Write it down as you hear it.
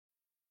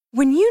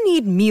When you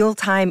need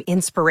mealtime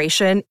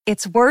inspiration,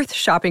 it's worth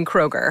shopping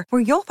Kroger,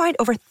 where you'll find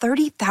over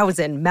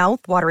 30,000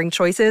 mouth-watering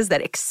choices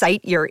that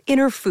excite your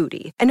inner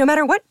foodie. And no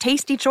matter what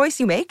tasty choice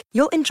you make,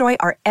 you'll enjoy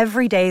our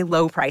everyday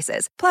low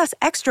prices, plus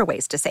extra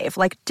ways to save,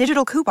 like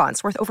digital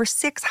coupons worth over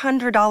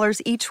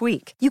 $600 each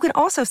week. You can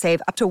also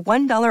save up to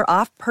 $1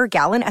 off per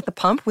gallon at the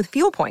pump with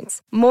fuel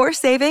points. More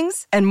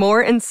savings and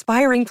more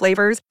inspiring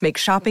flavors make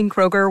shopping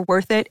Kroger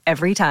worth it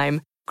every time.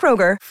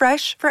 Kroger,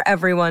 fresh for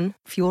everyone.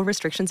 Fuel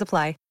restrictions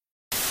apply.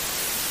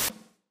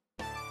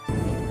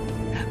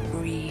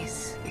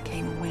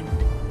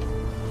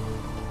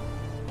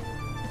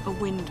 A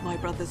wind, my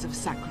brothers, of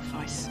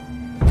sacrifice.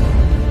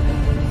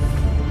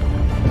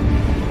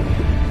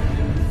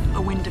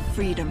 A wind of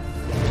freedom.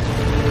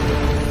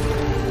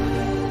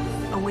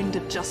 A wind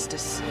of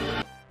justice.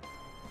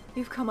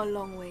 You've come a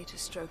long way to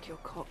stroke your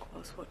cock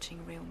whilst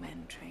watching real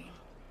men train.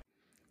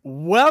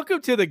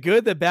 Welcome to The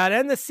Good, the Bad,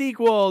 and the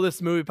Sequel,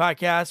 this movie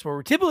podcast where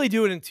we're typically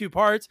doing it in two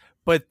parts,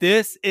 but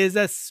this is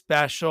a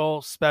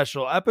special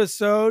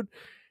episode.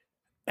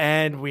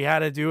 And we had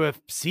to do a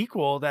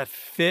sequel that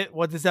fit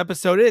what this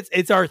episode is.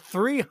 It's our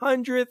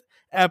 300th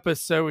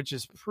episode, which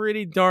is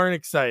pretty darn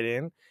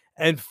exciting.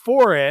 And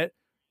for it,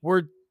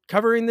 we're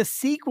covering the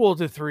sequel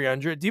to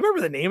 300. Do you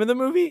remember the name of the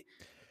movie?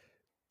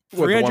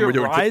 300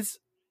 Rise?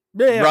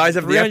 Rise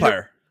of the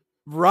Empire.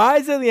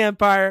 Rise of the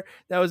Empire.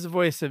 That was the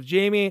voice of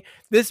Jamie.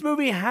 This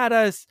movie had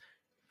us...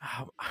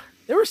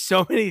 there were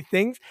so many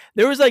things.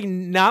 There was like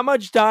not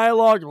much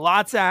dialogue,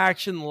 lots of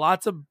action,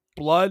 lots of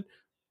blood,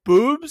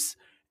 boobs.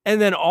 And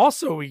then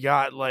also we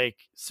got like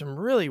some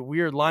really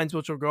weird lines,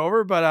 which we'll go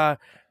over. But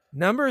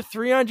number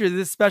 300,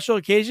 this special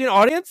occasion,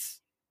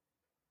 audience.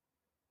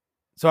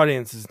 This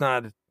audience is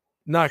not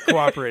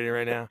cooperating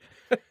right now.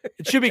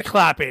 It should be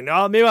clapping.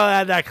 Maybe I'll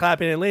add that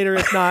clapping in later.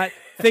 If not,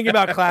 think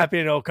about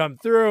clapping. It'll come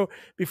through.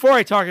 Before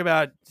I talk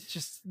about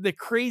just the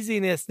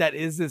craziness that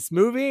is this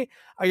movie,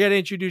 I got to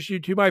introduce you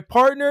to my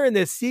partner in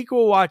this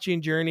sequel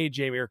watching journey,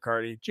 Jamie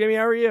Riccardi. Jamie,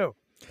 how are you?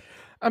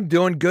 I'm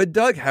doing good,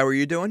 Doug. How are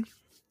you doing?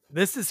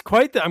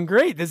 I'm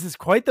great. This is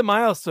quite the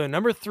milestone.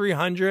 Number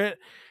 300.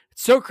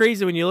 It's so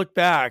crazy when you look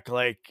back,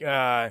 like,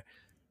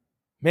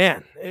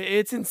 man,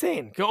 it's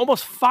insane.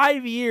 Almost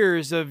 5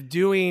 years of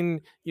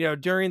doing,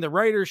 during the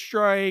writer's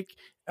strike,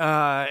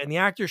 and the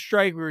actor's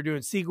strike, we were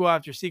doing sequel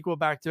after sequel,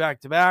 back to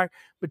back to back,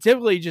 but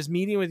typically just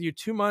meeting with you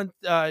 2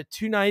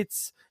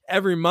 nights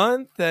every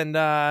month.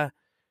 And,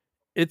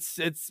 it's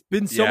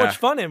been so much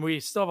fun, and we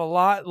still have a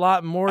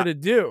lot more to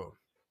do.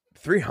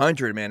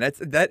 300, man.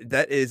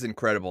 That is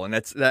incredible. And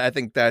I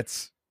think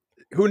that's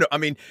who know. I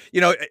mean,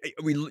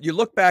 you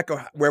look back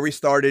where we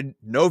started,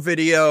 no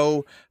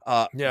video,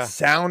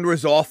 sound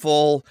was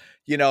awful,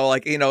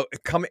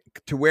 coming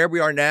to where we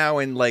are now.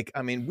 And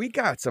we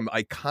got some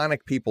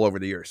iconic people over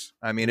the years.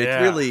 I mean, it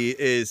really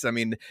is. I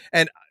mean,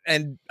 and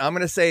I'm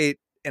going to say,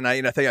 and I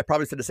think I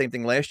probably said the same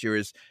thing last year,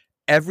 is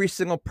every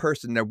single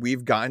person that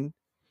we've gotten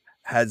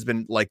has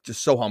been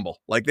just so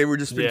humble. They were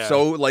just been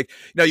so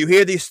you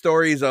hear these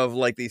stories of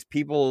these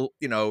people,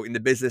 in the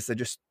business that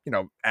just,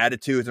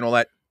 attitudes and all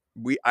that.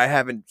 I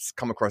haven't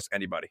come across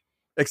anybody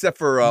except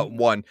for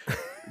one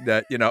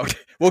that,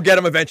 we'll get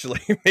him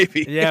eventually,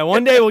 maybe. Yeah.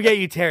 One day we'll get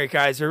you Terry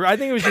Kaiser. I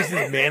think it was just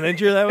his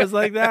manager that was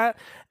like that.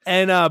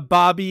 And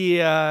Bobby,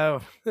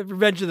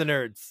 Revenge of the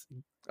Nerds.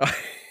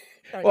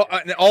 Well,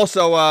 and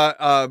also,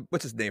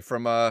 what's his name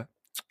from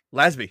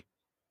Lasby?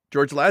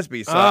 George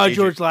Lasby's.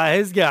 George Lasby,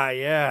 his guy,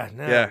 yeah.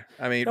 No. Yeah,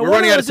 I mean, we're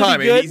running out of time.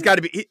 He's got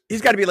to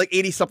be like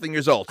 80-something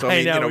years old. So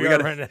I mean, we got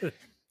to.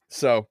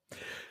 So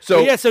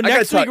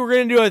next week we're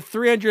going to do a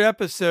 300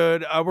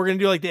 episode. We're going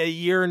to do like the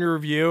year in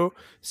review.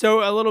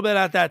 So a little bit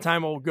at that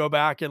time, we'll go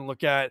back and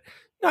look at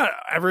not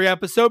every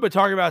episode, but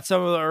talk about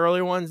some of the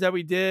early ones that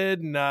we did.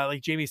 And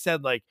like Jamie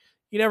said,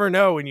 you never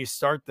know when you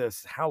start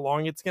this how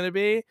long it's going to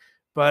be.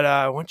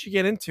 But once you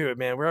get into it,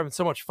 man, we're having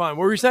so much fun.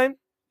 What were you saying?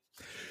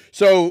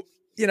 So.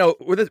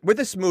 With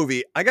this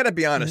movie, I got to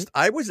be honest.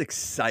 I was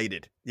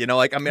excited. I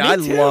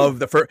love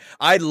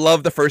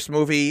the first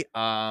movie.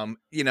 And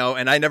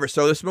I never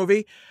saw this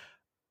movie.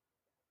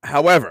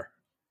 However,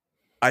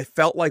 I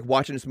felt like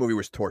watching this movie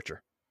was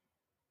torture.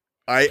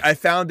 I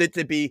found it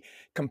to be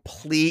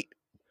complete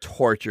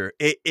torture.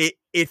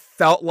 It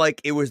felt like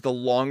it was the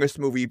longest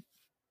movie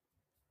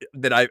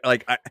that I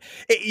like.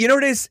 You know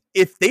what it is?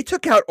 If they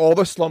took out all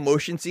the slow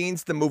motion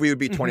scenes, the movie would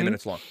be 20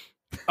 minutes long.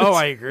 Oh,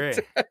 I agree.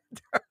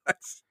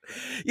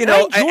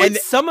 I enjoyed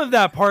some of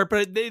that part,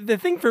 but the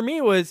thing for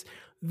me was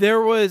they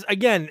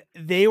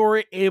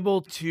were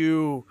able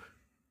to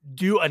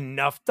do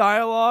enough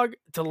dialogue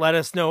to let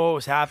us know what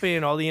was happening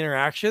and all the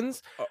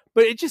interactions,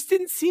 but it just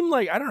didn't seem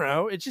like, I don't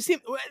know. It just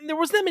seemed there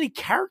wasn't that many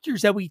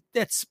characters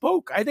that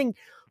spoke. I think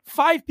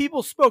 5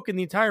 people spoke in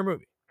the entire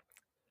movie,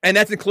 and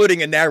that's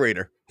including a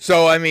narrator.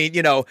 So I mean,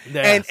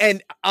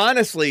 and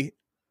honestly,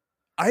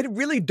 I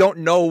really don't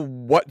know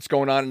what's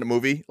going on in the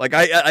movie.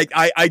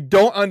 I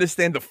don't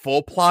understand the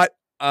full plot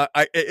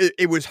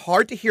it was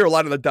hard to hear a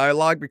lot of the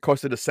dialogue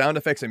because of the sound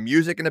effects and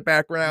music in the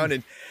background,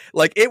 and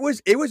like it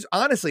was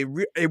honestly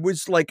it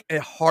was like a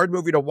hard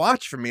movie to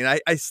watch for me, and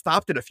I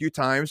stopped it a few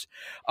times,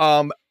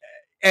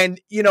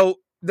 and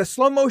the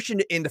slow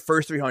motion in the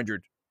first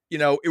 300,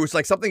 it was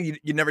like something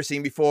you'd never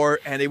seen before,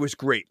 and it was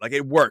great, like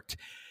it worked.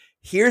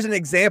 Here's an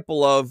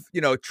example of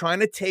trying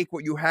to take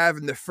what you have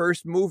in the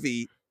first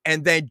movie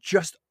and then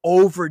just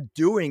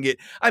overdoing it.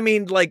 I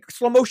mean, like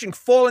slow motion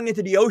falling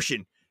into the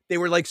ocean. They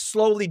were like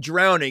slowly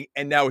drowning,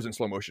 and that was in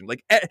slow motion.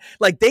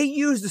 Like they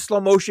used the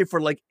slow motion for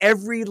like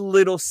every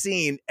little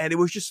scene, and it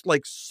was just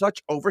like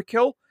such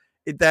overkill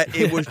that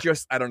it was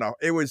just, I don't know.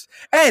 It was,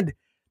 and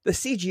the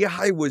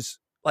CGI was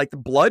like, the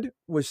blood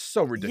was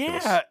so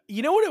ridiculous. Yeah,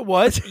 you know what it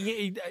was?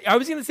 I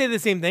was going to say the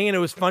same thing, and it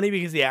was funny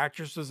because the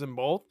actress was in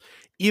both.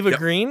 Eva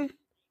Green,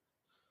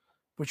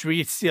 which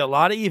we see a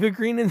lot of Eva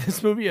Green in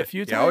this movie a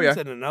few times,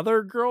 and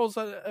another girl's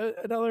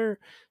a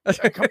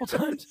couple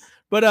times.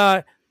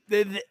 But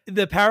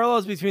the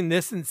parallels between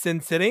this and Sin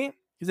City,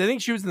 because I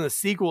think she was in the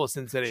sequel of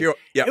Sin City.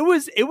 It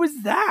was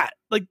that,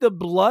 like, the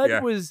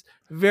blood was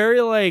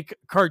very like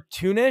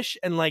cartoonish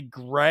and like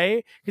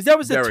gray, because that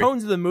was the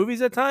tones of the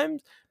movies at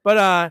times.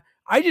 But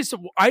I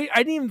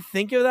didn't even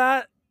think of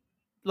that,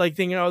 like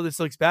thinking, oh, this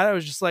looks bad. I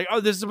was just like, oh,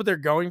 this is what they're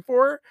going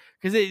for,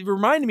 because it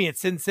reminded me of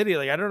Sin City.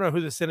 Like, I don't know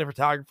who the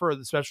cinematographer or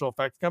the special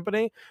effects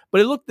company,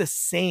 but it looked the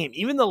same.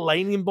 Even the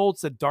lightning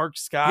bolts, the dark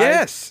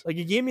sky, like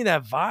it gave me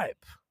that vibe.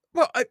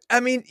 Well,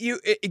 I mean,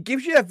 it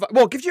gives you that.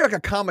 Well, it gives you like a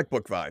comic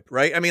book vibe,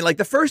 right? I mean, like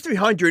the first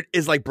 300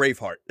 is like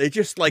Braveheart. They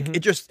just like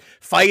it just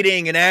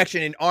fighting and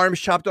action and arms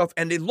chopped off,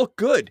 and they look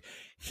good.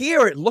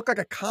 Here, it looked like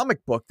a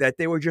comic book that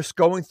they were just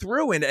going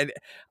through, and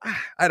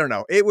I don't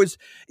know. It was,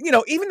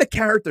 even the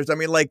characters. I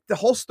mean, like the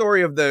whole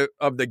story of the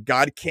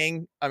God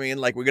King. I mean,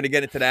 like we're gonna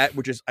get into that,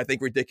 which is, I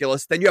think,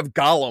 ridiculous. Then you have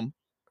Gollum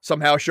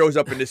somehow shows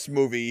up in this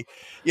movie.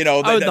 The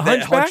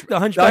Hunchback. The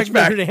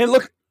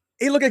Hunchback.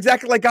 He looked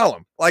exactly like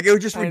Gollum. Like, it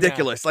was just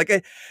ridiculous. Like,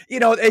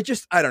 it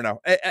just, I don't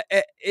know.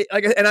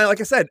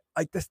 Like I said,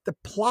 like the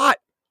plot,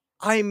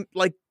 I'm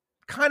like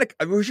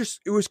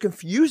it was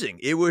confusing.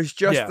 It was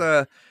just,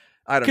 I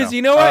don't know. Because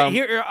you know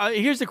what?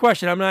 Here's the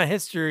question. I'm not a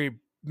history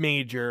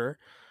major.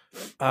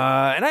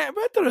 And I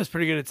thought I was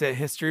pretty good at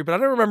history, but I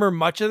don't remember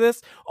much of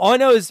this. All I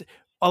know is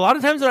a lot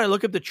of times when I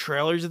look up the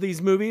trailers of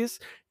these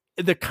movies,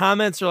 the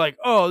comments are like,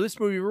 oh, this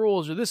movie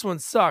rules, or this one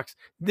sucks.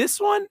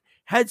 This one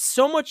had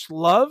so much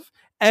love.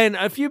 And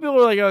a few people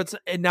are like, oh, it's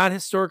not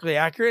historically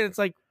accurate. It's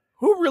like,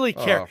 who really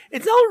cares?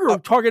 It's not like we're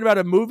talking about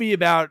a movie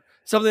about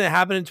something that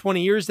happened in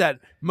 20 years that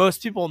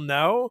most people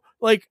know.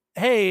 Like,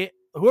 hey,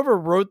 whoever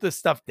wrote this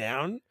stuff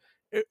down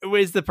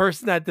is the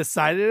person that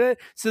decided it.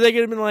 So they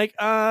could have been like,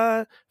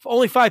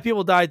 only 5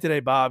 people died today,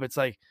 Bob. It's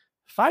like,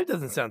 5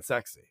 doesn't sound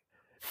sexy.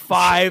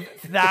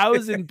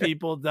 5,000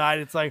 people died.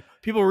 It's like,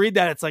 people read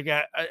that, it's like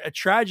a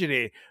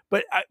tragedy.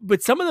 But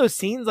some of those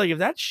scenes, like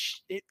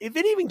if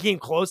it even came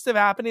close to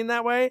happening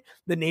that way,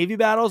 the Navy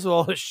battles with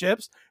all the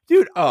ships,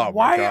 dude.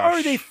 Why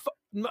are they?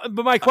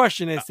 But my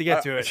question is, to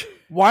get to it,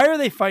 why are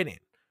they fighting?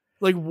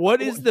 Like,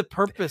 what is the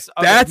purpose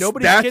of it?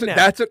 Nobody's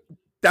kidnapped.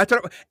 That's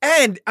what.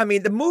 And I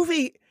mean, the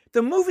movie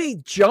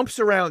jumps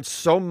around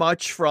so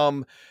much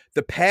from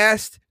the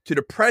past to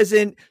the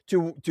present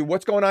to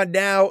what's going on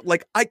now.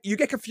 Like, you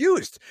get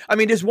confused. I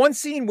mean, there's one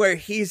scene where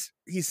he's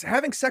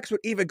having sex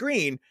with Eva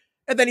Green,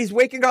 and then he's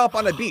waking up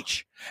on a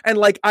beach, and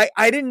like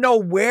I didn't know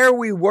where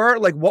we were,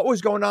 like what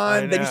was going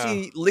on. Then you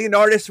see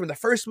Leonardus from the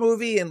first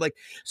movie, and like,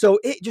 so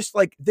it just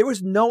like there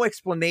was no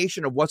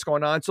explanation of what's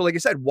going on. So like I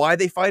said, why are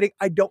they fighting?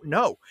 I don't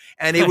know.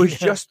 And it was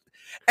just,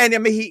 and I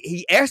mean,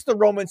 he asked the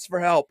Romans for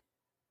help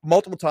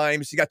multiple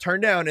times. He got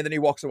turned down, and then he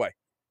walks away.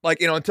 Like,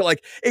 until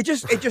like it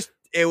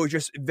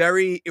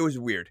was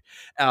weird.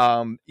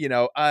 Yeah.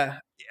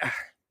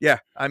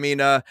 I mean,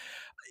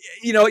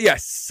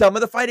 yes, some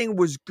of the fighting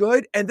was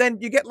good, and then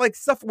you get like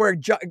stuff where a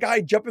guy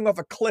jumping off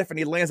a cliff and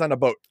he lands on a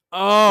boat.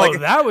 Oh,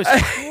 like, that was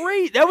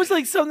great. That was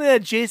like something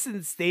that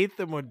Jason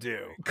Statham would do.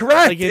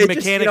 Correct. Like in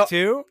Mechanic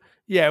 2.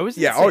 Yeah, it was.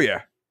 Yeah. Insane. Oh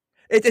yeah.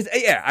 It is.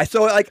 Yeah.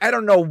 So like, I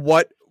don't know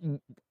what.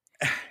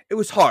 It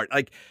was hard.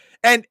 Like,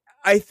 and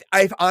I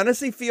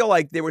honestly feel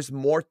like there was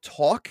more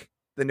talk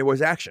than there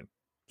was action.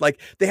 Like,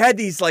 they had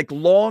these like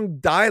long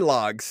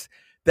dialogues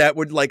that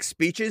would like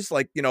speeches,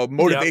 like,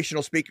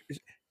 motivational speakers.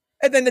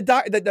 And then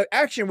the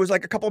action was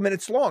like a couple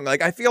minutes long.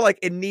 Like, I feel like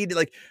it needed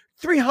like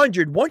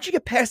 300. Once you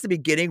get past the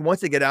beginning,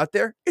 once they get out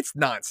there, it's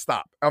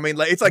nonstop. I mean,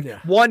 like, it's like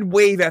one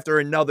wave after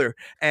another.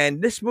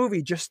 And this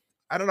movie just,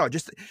 I don't know,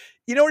 just,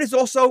 what is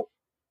also,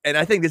 and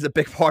I think there's a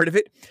big part of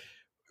it.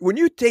 When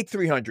you take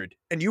 300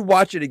 and you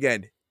watch it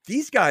again,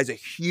 these guys are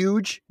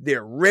huge.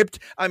 They're ripped.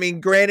 I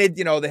mean, granted,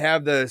 they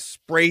have the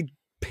spray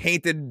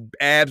painted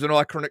abs and all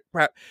that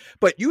crap.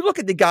 But you look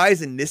at the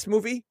guys in this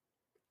movie,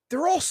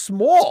 they're all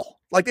small.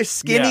 Like, they're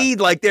skinny.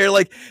 Like, they're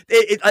like,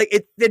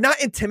 they're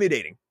not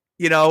intimidating,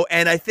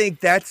 And I think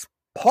that's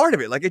part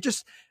of it. Like, it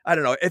just, I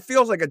don't know. It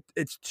feels like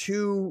it's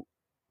too,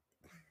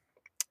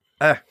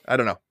 I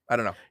don't know.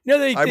 No,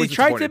 they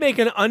tried to make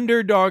an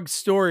underdog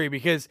story,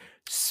 because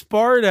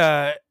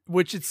Sparta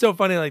which it's so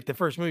funny. Like the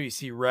first movie, you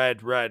see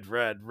red, red,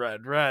 red,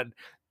 red, red.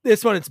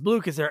 This one, it's blue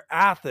because they're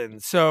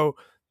Athens. So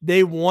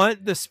they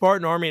want the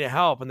Spartan army to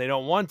help and they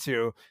don't want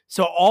to.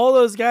 So all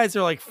those guys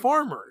are like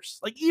farmers.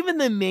 Like even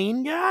the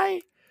main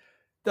guy,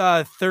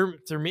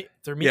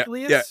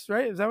 Thermiclius,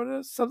 right? Is that what it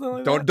is? Something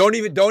like that.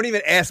 Don't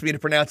even ask me to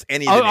pronounce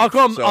any of I'll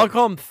call him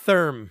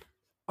Therm.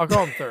 I'll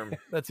call him Therm.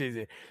 That's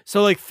easy.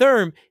 So like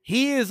Therm,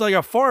 he is like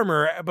a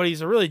farmer, but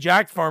he's a really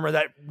jacked farmer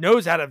that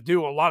knows how to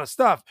do a lot of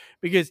stuff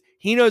because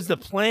he knows the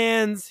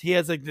plans. He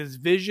has like this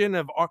vision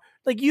of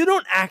like you're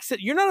not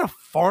a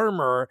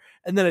farmer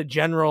and then a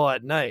general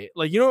at night.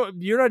 Like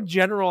you're not a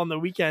general on the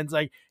weekends.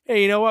 Like,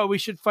 hey, you know what? We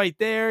should fight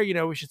there.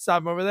 We should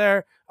stop him over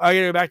there. I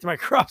gotta go back to my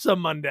crops on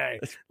Monday.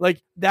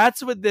 Like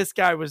that's what this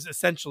guy was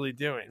essentially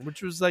doing,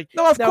 which was like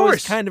no, of course,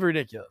 was kind of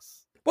ridiculous.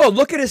 Well,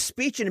 look at his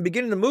speech in the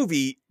beginning of the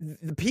movie.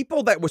 The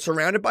people that were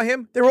surrounded by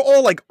him, they were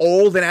all like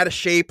old and out of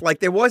shape. Like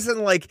there wasn't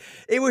like,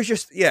 it was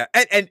just, yeah.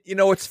 And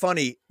it's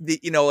funny,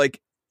 like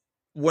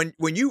when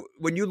you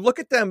look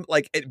at them,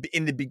 like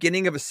in the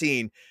beginning of a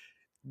scene,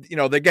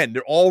 again,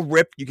 they're all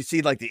ripped. You can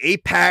see like the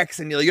 8-packs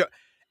and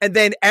and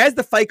then as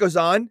the fight goes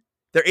on,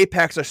 their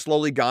 8-packs are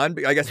slowly gone.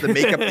 I guess the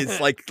makeup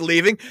is like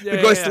leaving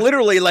because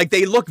literally like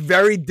they look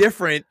very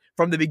different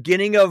from the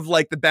beginning of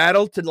like the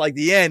battle to like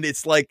the end.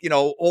 It's like,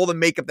 all the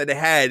makeup that they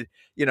had,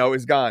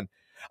 is gone.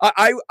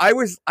 I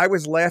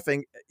was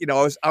laughing,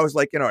 I was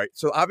like, all right,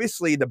 so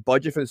obviously the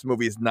budget for this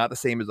movie is not the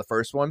same as the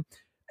first one.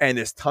 And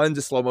there's tons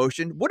of slow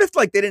motion. What if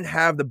like they didn't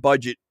have the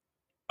budget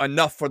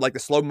enough for like the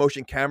slow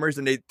motion cameras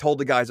and they told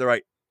the guys, all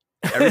right,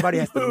 everybody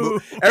has to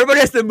move. Everybody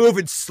has to move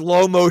in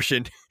slow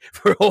motion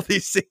for all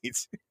these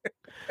scenes.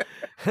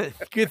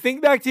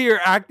 Think back to your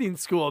acting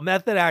school,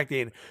 method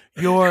acting.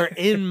 You're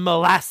in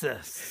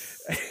molasses.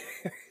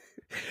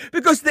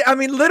 Because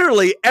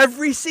literally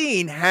every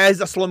scene has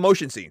a slow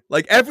motion scene.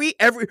 Like every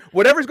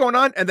whatever's going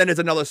on, and then there's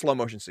another slow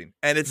motion scene,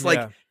 and it's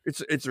like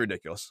it's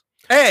ridiculous.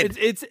 And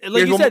it's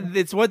like you said,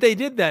 it's what they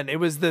did then. It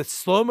was the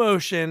slow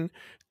motion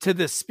to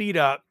the speed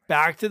up,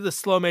 back to the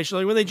slow motion.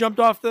 Like when they jumped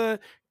off the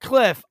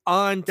cliff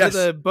onto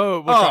the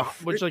boat,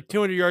 which like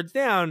 200 yards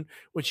down,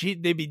 which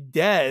they'd be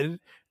dead,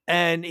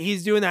 and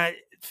he's doing that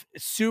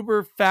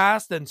super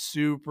fast and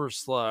super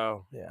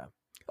slow. Yeah.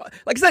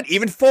 Like I said,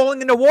 even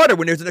falling in the water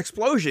when there's an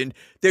explosion,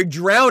 they're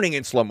drowning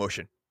in slow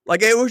motion.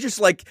 Like it was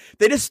just like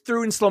they just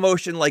threw in slow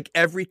motion like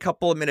every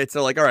couple of minutes.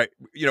 They're like, all right,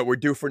 we're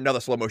due for another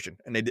slow motion,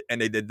 and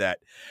they did that.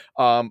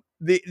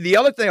 The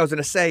other thing I was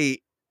going to say,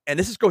 and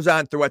this goes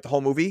on throughout the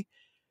whole movie,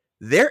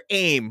 their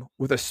aim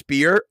with a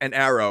spear and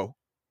arrow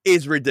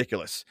is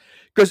ridiculous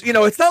because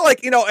it's not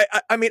like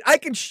I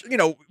can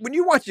when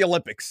you watch the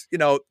Olympics,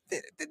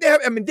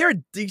 they're a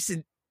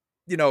decent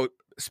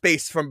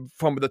space from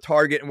the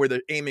target and where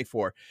they're aiming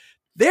for.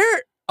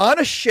 They're on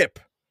a ship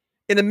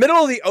in the middle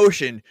of the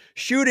ocean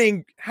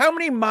shooting how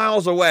many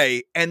miles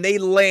away, and they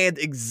land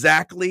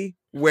exactly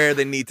where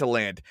they need to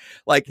land.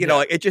 Like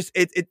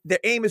their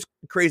aim is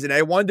crazy. And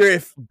I wonder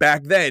if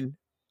back then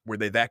were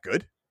they that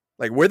good?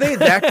 Like were they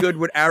that good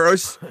with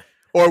arrows,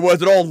 or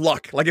was it all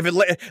luck? Like if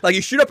like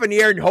you shoot up in the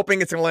air and you're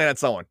hoping it's gonna land on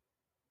someone.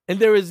 And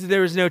there was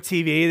no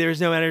TV, there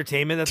was no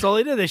entertainment. That's all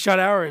they did. They shot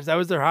arrows. That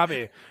was their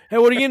hobby. Hey,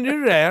 what are you gonna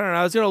do today? I don't know.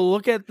 I was gonna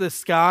look at the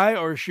sky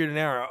or shoot an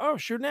arrow. Oh,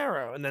 shoot an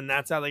arrow, and then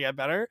that's how they got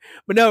better.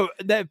 But no,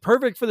 that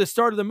perfect for the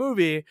start of the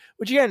movie.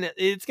 Which again,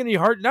 it's gonna be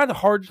not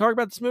hard to talk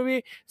about this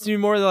movie. It's gonna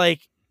be more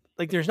like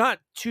there's not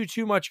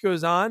too much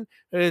goes on.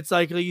 It's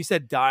like you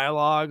said,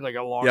 dialogue, like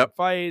a long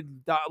fight,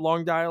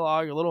 long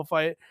dialogue, a little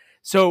fight.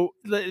 So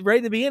right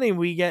in the beginning,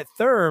 we get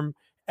Therm,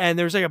 and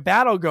there's like a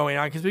battle going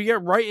on because we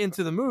get right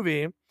into the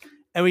movie.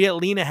 And we get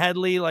Lena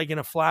Headey like in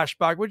a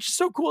flashback, which is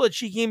so cool that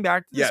she came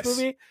back to this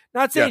movie.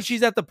 Not saying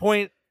she's at the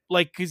point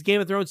like because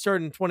Game of Thrones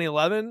started in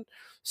 2011,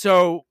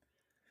 so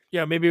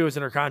maybe it was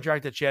in her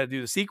contract that she had to do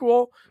the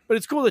sequel. But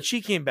it's cool that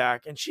she came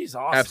back, and she's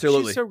awesome.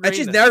 Absolutely, she's so great and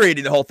she's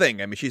narrating the whole thing.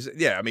 I mean, she's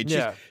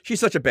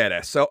such a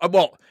badass. So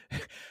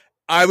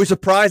I was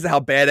surprised at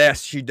how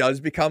badass she does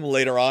become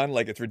later on.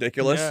 Like it's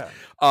ridiculous.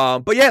 Yeah.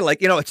 But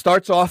it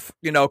starts off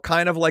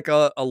kind of like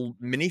a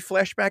mini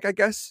flashback, I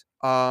guess.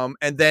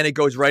 And then it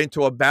goes right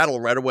into a battle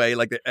right away,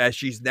 like as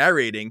she's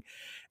narrating.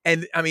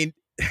 And I mean,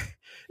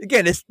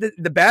 again, it's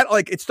the battle,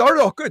 like it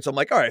started off good. So I'm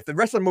like, all right, if the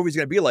rest of the movie is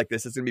going to be like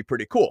this, it's going to be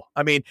pretty cool.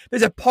 I mean,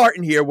 there's a part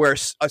in here where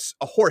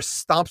a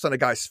horse stomps on a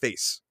guy's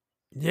face.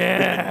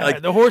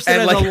 Yeah. The horse that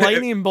has a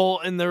lightning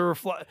bolt in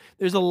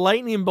there's a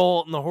lightning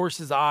bolt in the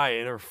horse's eye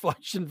and a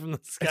reflection from the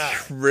sky.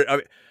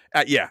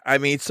 I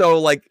mean,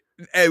 so like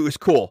it was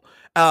cool.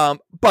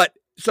 But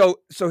so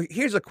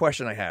here's a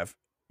question I have.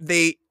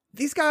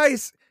 These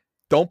guys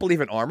don't believe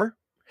in armor.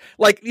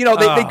 Like, they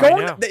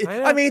go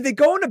they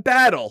go into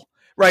battle,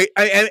 right?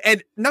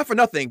 And not for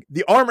nothing,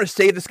 the armor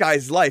saved this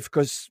guy's life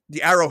because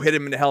the arrow hit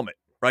him in the helmet,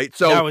 right?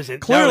 So clearly that was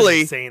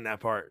insane, that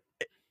part.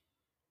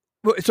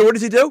 So what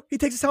does he do? He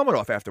takes his helmet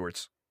off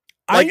afterwards.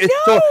 Like, I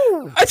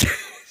know.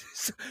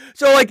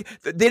 So like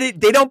they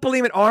don't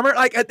believe in armor.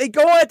 Like they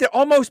go out, they're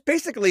almost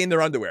basically in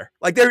their underwear.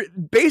 Like they're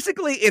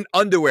basically in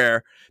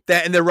underwear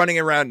and they're running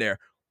around there.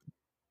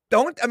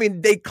 I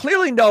mean, they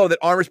clearly know that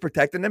armor's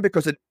protecting them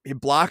because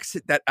it blocks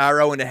that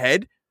arrow in the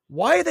head.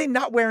 Why are they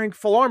not wearing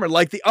full armor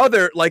like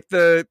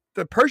the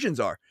Persians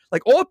are?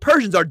 Like all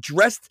Persians are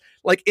dressed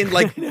like in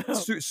like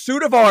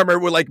suit of armor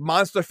with like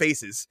monster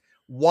faces.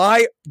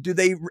 Why do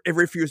they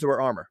refuse to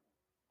wear armor?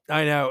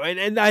 I know.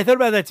 And I thought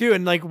about that too.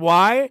 And like,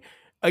 why,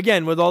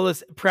 again, with all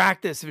this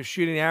practice of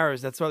shooting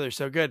arrows, that's why they're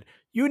so good.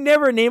 You would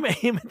never aim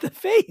at the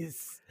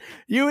face.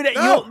 The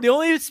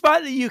only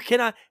spot that you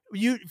cannot,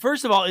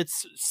 first of all,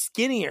 it's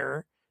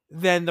skinnier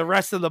than the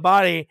rest of the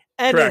body,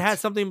 and Correct. It has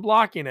something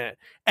blocking it.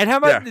 And how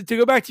about, to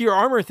go back to your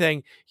armor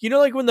thing,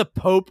 like when the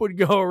Pope would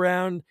go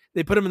around,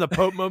 they put him in the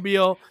Pope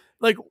mobile.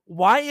 Like,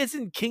 why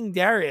isn't King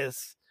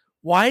Darius,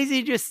 why is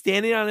he just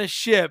standing on a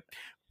ship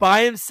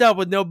by himself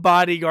with no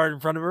bodyguard in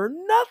front of her?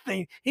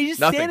 Nothing. He's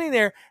just standing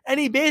there, and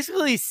he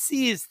basically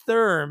sees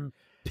Therm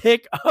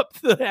pick up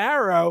the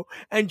arrow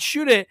and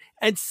shoot it,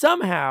 and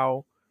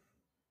somehow,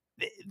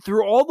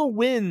 through all the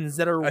winds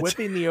that are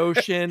whipping the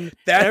ocean,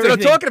 that's what I'm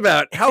talking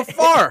about. How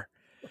far?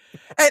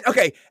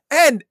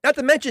 and not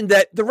to mention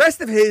that the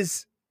rest of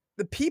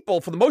the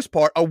people, for the most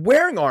part, are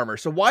wearing armor.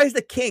 So why is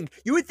the king?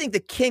 You would think the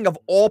king of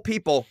all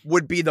people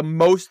would be the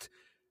most,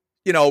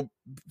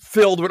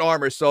 filled with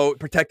armor, so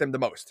protect them the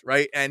most,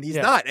 right? And he's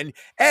not,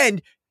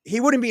 and he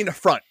wouldn't be in the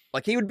front.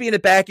 Like, he would be in the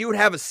back. You would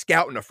have a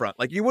scout in the front.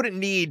 Like, you wouldn't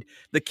need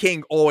the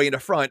king all the way in the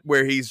front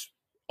where he's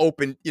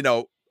open,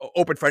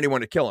 open for anyone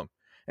to kill him.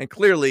 And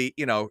clearly,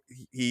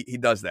 he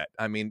does that.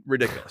 I mean,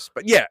 ridiculous.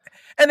 But yeah.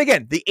 And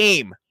again, the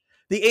aim.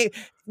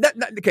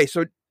 Okay,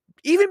 so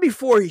even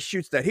before he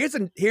shoots that,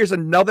 here's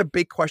another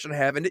big question I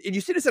have. And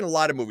you see this in a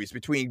lot of movies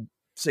between,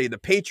 say, The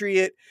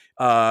Patriot,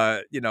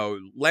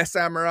 Last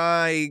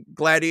Samurai,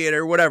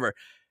 Gladiator, whatever.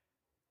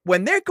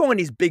 When they're going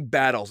these big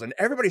battles and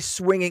everybody's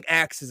swinging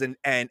axes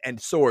and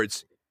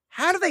swords,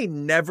 how do they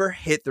never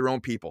hit their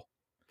own people?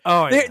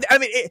 Oh, yeah. I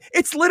mean,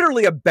 it's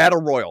literally a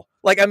battle royal.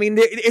 Like, I mean,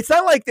 it's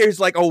not like there's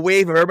like a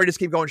wave of everybody just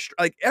keep going.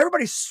 Like,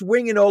 everybody's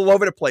swinging all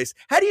over the place.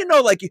 How do you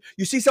know, like,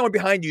 you see someone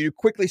behind you, you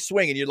quickly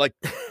swing and you're like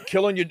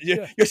killing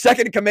your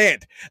second in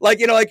command. Like,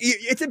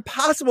 it's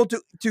impossible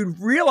to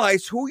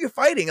realize who you're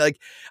fighting. Like,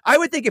 I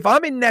would think if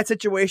I'm in that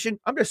situation,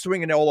 I'm just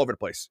swinging all over the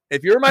place.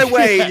 If you're in my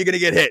way, you're going to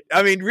get hit.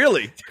 I mean,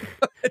 really.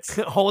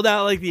 Hold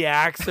out like the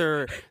axe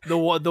or the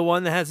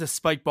one that has a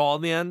spike ball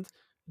in the end.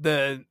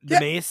 The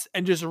mace,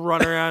 and just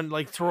run around,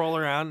 like twirl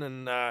around,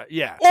 and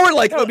or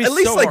like at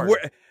least so like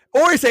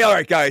or say, all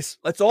right, guys,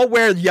 let's all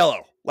wear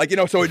yellow, like,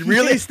 so it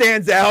really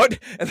stands out,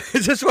 and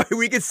this is why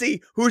we can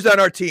see who's on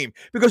our team,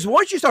 because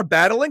once you start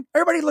battling,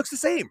 everybody looks the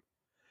same.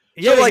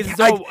 Yeah,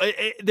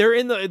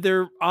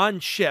 they're on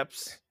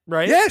ships,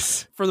 right?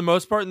 Yes, for the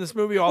most part in this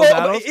movie, all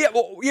battles.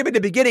 But in the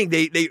beginning,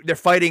 they're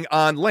fighting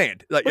on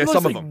land, like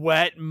some of them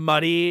wet,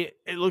 muddy.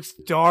 It looks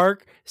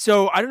dark.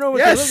 So I don't know what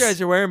the other guys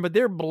are wearing, but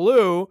they're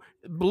blue.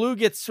 Blue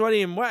gets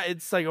sweaty and wet.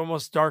 It's like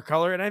almost dark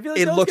color, and I feel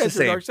like those guys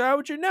are dark. So how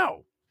would you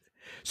know?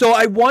 So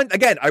I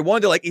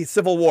wonder, like in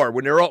Civil War,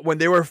 when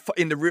they were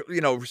in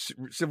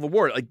the Civil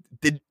War, like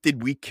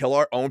did we kill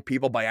our own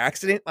people by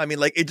accident? I mean,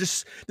 like,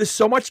 there's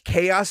so much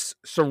chaos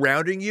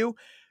surrounding you.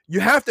 You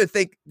have to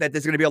think that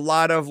there's going to be a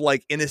lot of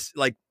like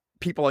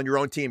people on your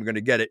own team are going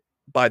to get it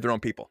by their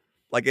own people.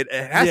 Like, it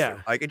has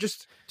to. Like, it's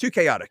just too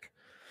chaotic.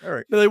 All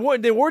right.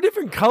 They wore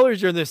different colors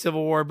during the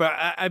Civil War, but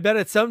I bet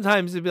it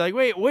sometimes it'd be like,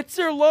 wait, what's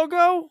their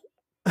logo?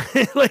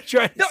 Like,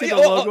 trying to see the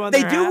logo on they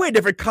their do hat. wear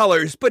different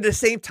colors, but at the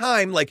same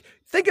time, like,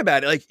 think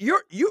about it. Like,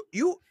 you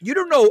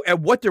don't know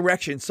at what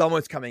direction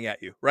someone's coming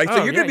at you, right?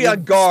 So you're gonna be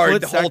on guard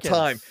the whole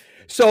time.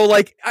 So,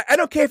 like, I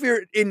don't care if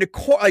you're in the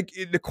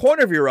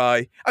corner of your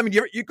eye. I mean,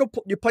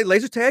 you play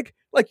laser tag.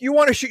 Like, you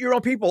want to shoot your own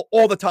people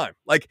all the time.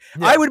 Like,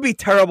 I would be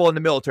terrible in the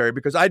military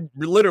because I'd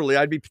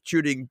be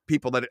shooting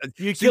people that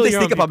you kill they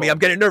sneak up on me. I'm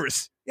getting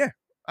nervous. Yeah,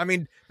 I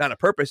mean, not on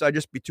purpose. I'd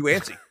just be too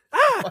antsy.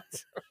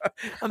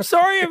 I'm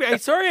sorry. I'm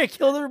sorry. I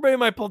killed everybody in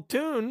my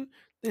platoon.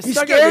 You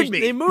scared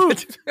me. They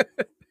moved.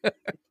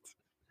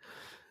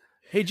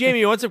 Hey, Jamie,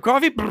 you want some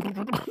coffee?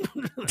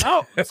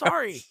 Oh,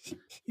 sorry.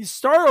 You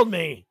startled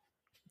me.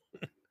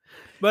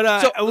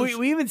 But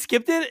we even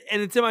skipped it,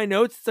 and it's in my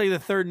notes. It's like the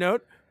third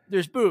note.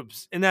 There's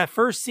boobs. In that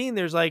first scene,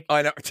 there's like,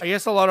 I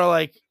guess a lot of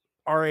like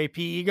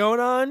RAPE going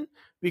on,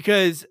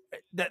 because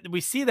we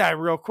see that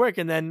real quick,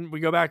 and then we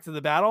go back to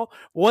the battle.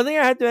 One thing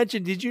I had to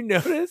mention, did you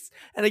notice?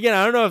 And again,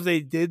 I don't know if they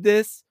did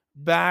this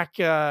back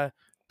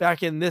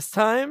in this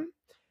time,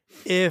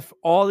 if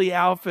all the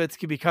outfits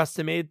could be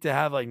custom made to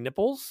have like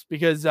nipples,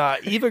 because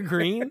Eva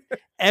Green,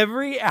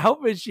 every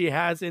outfit she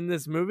has in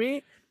this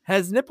movie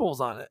has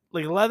nipples on it,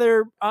 like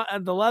leather,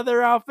 the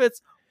leather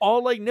outfits,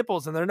 all like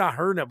nipples, and they're not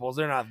her nipples.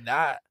 They're not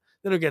that.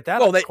 They don't get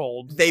that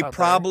cold. They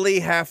probably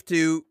have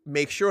to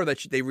make sure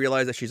that they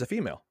realize that she's a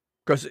female,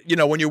 because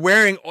when you're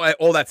wearing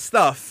all that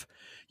stuff,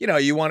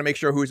 you want to make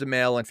sure who's a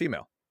male and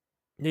female.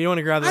 You want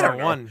to grab the wrong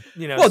one.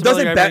 Well,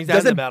 doesn't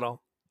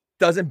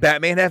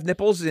Batman have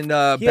nipples in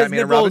Batman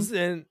and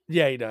Robin?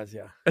 Yeah, he does.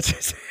 Yeah.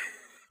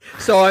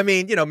 So I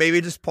mean,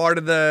 maybe just part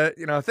of the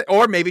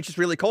or maybe it's just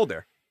really cold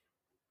there.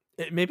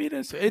 Maybe it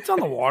is. It's on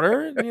the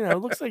water. You know, it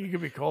looks like it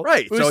could be cold.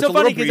 Right. It was so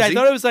funny because I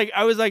thought it was like,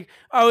 I was like,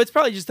 oh, it's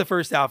probably just the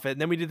first outfit.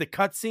 And then we did the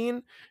cut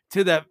scene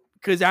to the,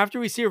 because after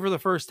we see her for the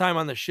first time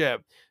on the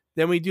ship,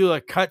 then we do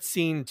a cut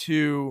scene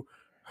to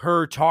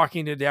her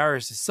talking to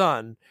Darius'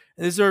 son.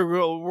 And this is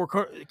we're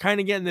kind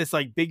of getting this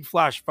like big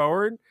flash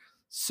forward.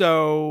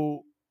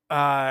 So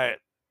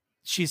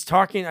she's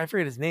talking, I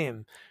forget his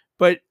name,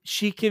 but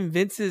she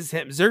convinces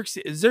him,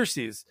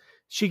 Xerxes,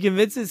 she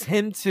convinces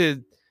him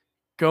to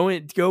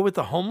go with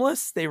the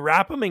homeless. They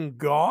wrap him in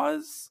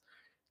gauze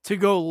to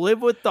go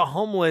live with the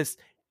homeless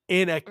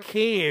in a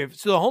cave.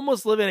 So the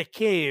homeless live in a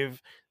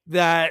cave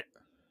that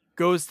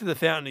goes to the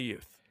Fountain of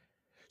Youth.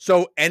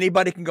 So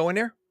anybody can go in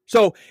there.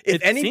 So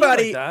if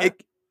anybody,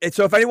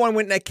 so if anyone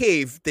went in that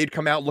cave, they'd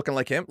come out looking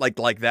like him,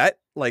 like that,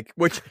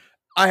 which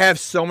I have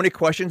so many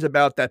questions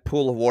about that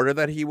pool of water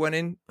that he went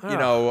in. You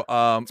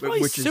know,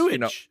 which sewage. is, you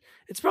know,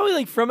 it's probably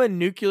like from a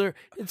nuclear.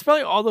 It's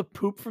probably all the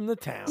poop from the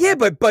town. Yeah,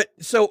 but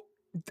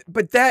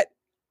that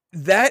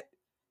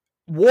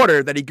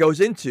water that he goes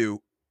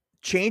into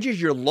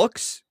changes your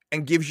looks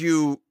and gives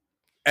you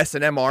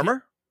S&M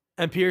armor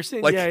and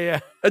piercing. Yeah.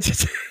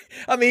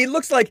 I mean, he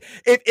looks like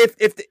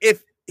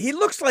if he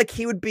looks like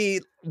he would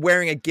be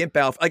wearing a GIMP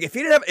outfit. Like if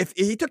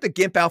he took the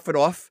GIMP outfit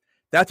off,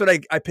 that's what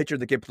I pictured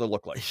the GIMP to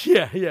look like.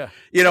 Yeah.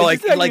 You know,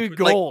 like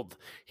Gold.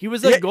 He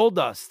was like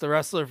Goldust, the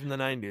wrestler from the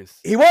 90s.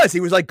 He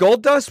was like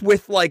Goldust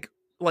with like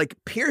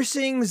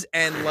piercings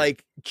and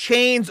like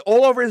chains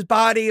all over his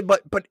body,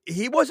 but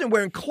he wasn't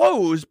wearing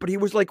clothes, but he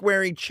was like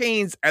wearing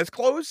chains as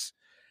clothes,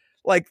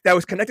 like that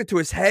was connected to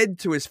his head,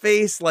 to his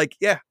face. Like,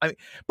 yeah, I mean,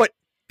 but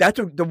that's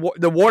what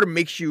the water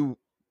makes you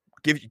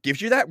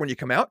gives you that when you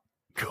come out.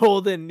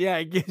 Golden, yeah,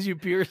 it gives you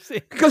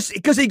piercing because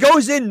he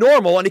goes in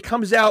normal and he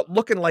comes out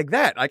looking like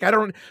that. Like, I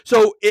don't.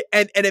 So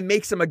and it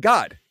makes him a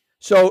god.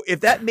 So if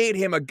that made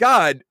him a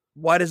god,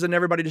 why doesn't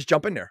everybody just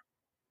jump in there?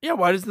 Yeah,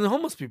 why doesn't the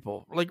homeless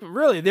people? Like,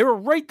 really, they were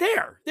right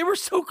there. They were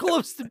so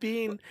close to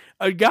being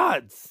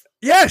gods.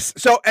 Yes.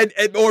 So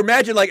or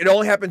imagine like it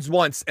only happens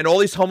once, and all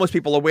these homeless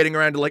people are waiting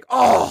around to like,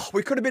 oh,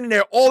 we could have been in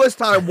there all this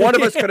time. One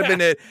of us could have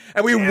been in,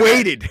 and we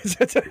waited.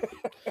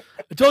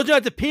 I told you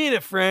not to pee in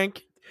it,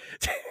 Frank.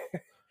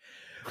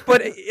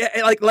 But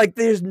like,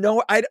 there's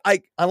no,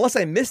 I unless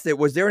I missed it.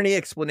 Was there any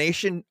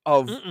explanation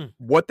of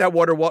what that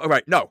water was?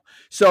 Right. No.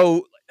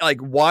 So like,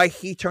 why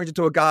he turns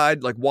into a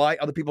god? Like, why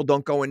other people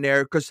don't go in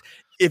there? Because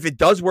if it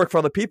does work for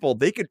other people,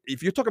 they could.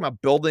 If you're talking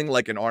about building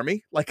like an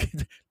army, like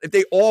if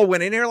they all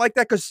went in there like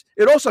that, because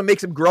it also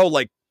makes him grow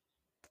like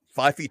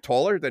 5 feet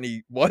taller than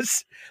he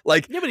was.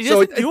 Like, yeah, but he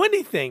doesn't do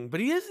anything.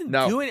 But he doesn't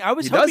do anything. I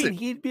was hoping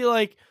he'd be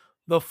like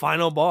the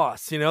final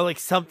boss, you know, like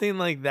something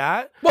like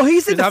that. Well,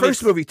 he's in the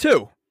first movie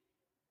too.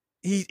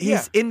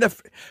 He's in the,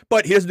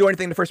 but he doesn't do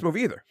anything in the first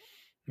movie either.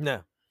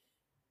 No.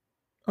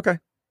 Okay.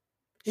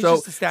 He's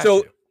just a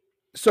statue.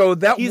 So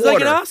that he's water,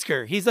 like an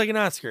Oscar. He's like an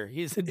Oscar.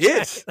 He's a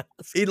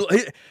he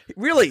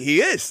really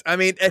is. I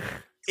mean,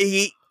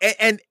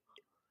 and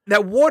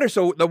that water.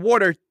 So the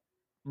water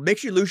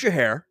makes you lose your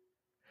hair.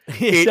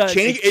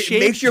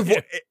 It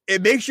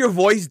makes your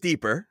voice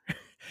deeper.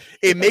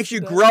 It makes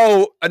you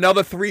grow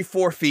another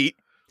 3-4 feet.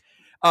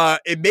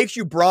 It makes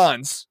you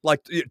bronze,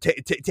 like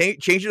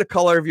change the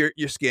color of your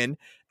skin,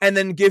 and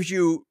then gives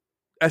you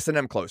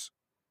S&M clothes.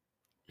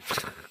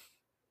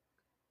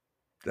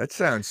 That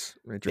sounds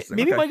interesting.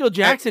 Maybe Michael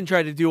Jackson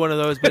tried to do one of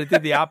those, but it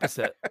did the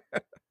opposite.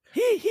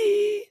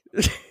 He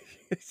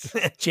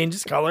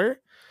changes color.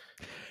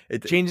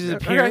 It changes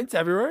appearance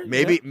everywhere.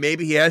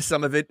 Maybe he has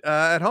some of it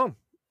at home,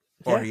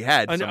 or he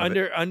had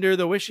under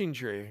the wishing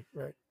tree.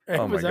 Right.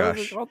 Oh my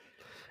gosh.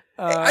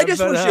 I just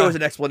wish there was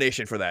an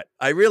explanation for that.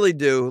 I really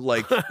do.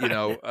 Like, you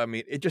know, I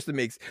mean, it just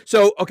makes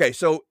so okay.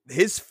 So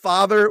his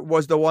father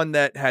was the one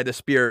that had the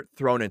spear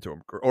thrown into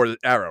him, or the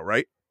arrow,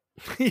 right?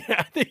 Yeah.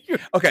 I think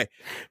okay.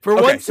 For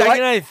one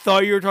second, I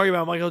thought you were talking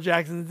about Michael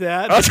Jackson's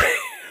dad.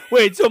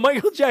 Wait, so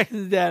Michael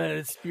Jackson's dad had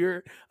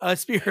a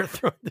spear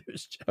thrown to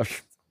his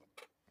chest.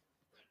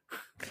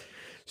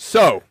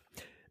 So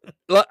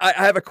I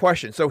have a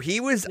question. So he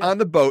was on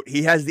the boat.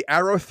 He has the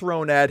arrow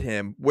thrown at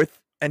him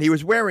and he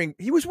was wearing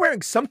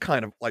some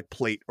kind of like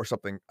plate or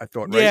something, I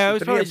thought, right? Yeah, it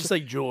was probably just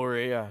like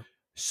jewelry, yeah.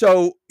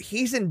 So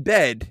he's in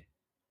bed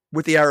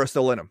with the arrow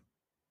still in him.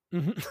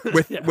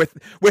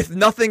 With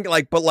nothing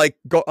like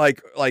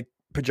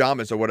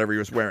pajamas or whatever he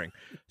was wearing.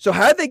 So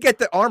how did they get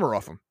the armor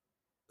off him?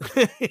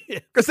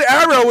 Because the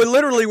arrow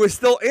literally was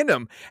still in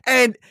him.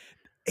 And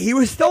he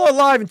was still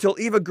alive until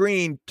Eva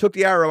Green took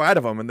the arrow out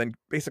of him and then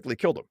basically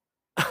killed him.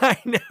 I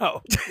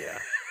know. Yeah.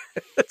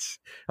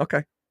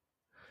 Okay.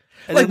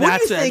 And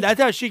like, that's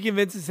how she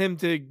convinces him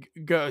to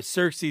go.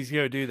 Xerxes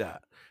go do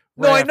that.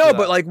 Right, no, I know,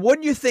 but like,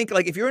 wouldn't you think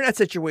like if you're in that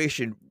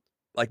situation,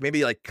 like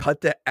maybe like cut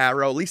the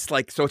arrow at least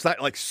like so it's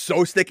not like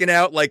so sticking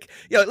out, like,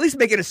 you know, at least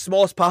make it as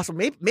small as possible.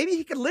 Maybe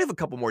he could live a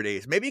couple more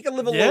days. Maybe he could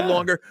live a little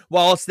longer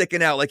while it's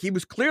sticking out. Like he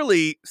was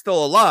clearly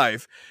still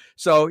alive.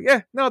 So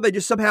yeah, no, they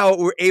just somehow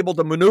were able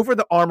to maneuver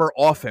the armor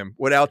off him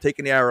without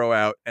taking the arrow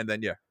out, and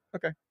then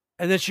okay.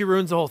 And then she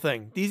ruins the whole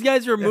thing. These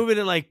guys are moving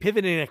and like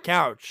pivoting a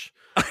couch.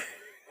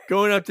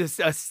 going up to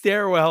a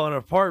stairwell in an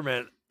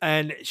apartment,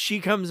 and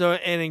she comes in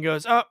and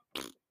goes, "Oh,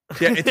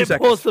 yeah," in 2 seconds.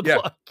 Pulls the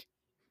plug.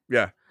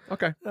 Yeah.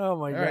 Okay. Oh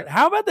my God. Right.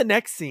 How about the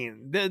next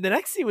scene? The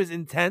next scene was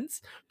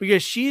intense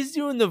because she's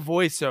doing the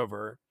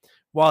voiceover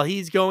while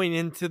he's going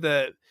into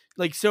the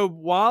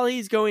while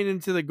he's going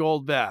into the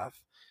gold bath,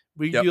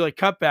 we do like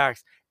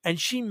cutbacks, and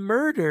she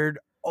murdered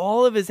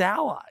all of his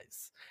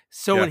allies.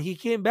 So when he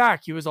came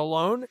back, he was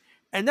alone,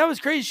 and that was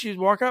crazy. She would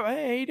walk up,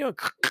 "Hey, how you doing?"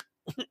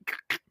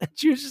 And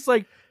she was just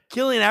like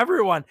killing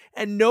everyone,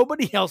 and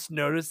nobody else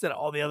noticed that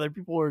all the other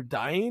people were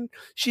dying.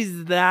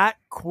 She's that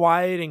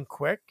quiet and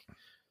quick.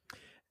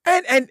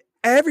 And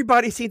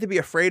everybody seemed to be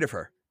afraid of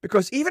her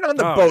because even on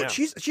the boat,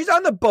 she's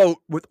on the boat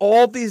with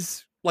all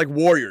these like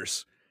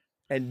warriors,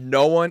 and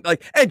no one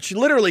and she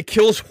literally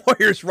kills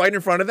warriors right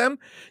in front of them.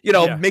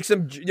 Makes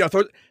them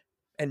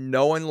and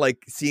no one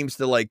seems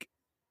to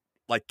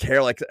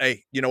care.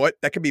 Hey, you know what?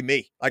 That could be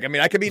me. I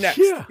could be next.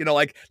 Yeah.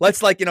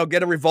 Let's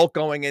get a revolt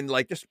going and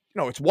just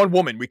it's one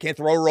woman. We can't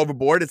throw her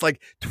overboard. It's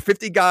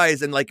 50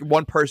 guys and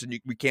one person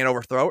we can't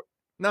overthrow it.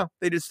 No,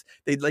 they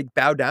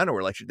bow down to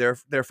her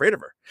they're afraid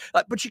of her.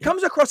 But she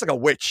comes across like a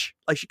witch.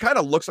 She kind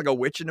of looks like a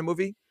witch in the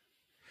movie.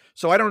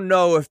 So I don't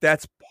know if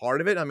that's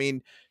part of it. I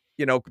mean,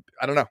 I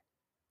don't know.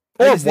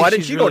 Or why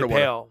did she go in the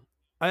water?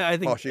 I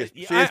think she is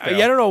pale.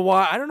 I don't know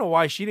why. I don't know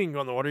why she didn't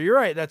go in the water. You're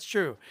right. That's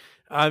true.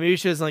 Maybe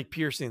she doesn't like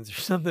piercings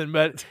or something.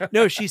 But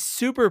no, she's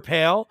super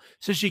pale,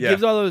 so she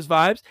gives all those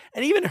vibes.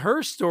 And even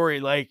her story,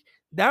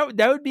 that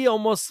would be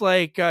almost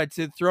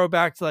to throw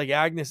back to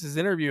Agnes's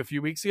interview a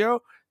few weeks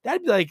ago.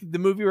 That'd be the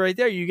movie right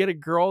there. You get a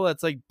girl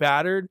that's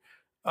battered,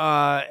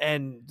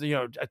 and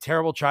a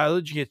terrible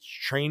childhood. She gets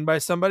trained by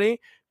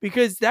somebody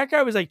because that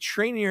guy was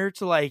training her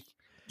to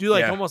do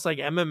almost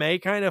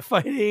MMA kind of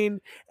fighting,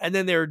 and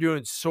then they were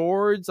doing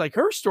swords.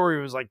 Her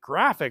story was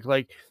graphic.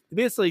 They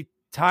basically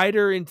tied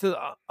her into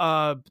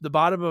the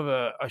bottom of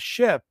a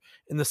ship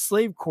in the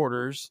slave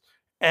quarters,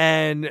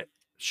 and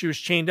she was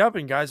chained up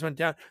and guys went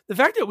down. The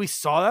fact that we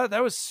saw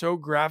that was so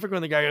graphic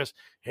when the guy goes,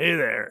 "Hey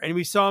there," and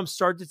we saw him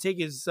start to take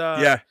his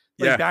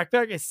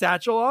backpack, his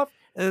satchel off,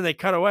 and then they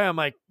cut away. I'm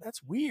like,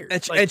 that's weird.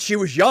 And she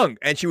was young,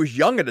 at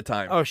the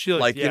time. Oh, she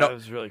looked, it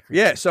was really creepy.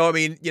 Yeah. So I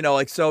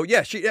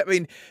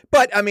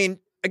mean,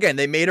 again,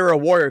 they made her a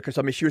warrior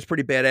because she was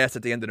pretty badass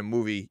at the end of the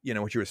movie.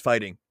 When she was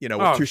fighting,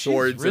 with two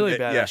swords. Really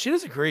badass. Yeah. She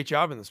does a great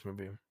job in this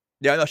movie.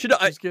 Yeah, no,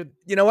 she's good.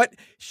 You know what?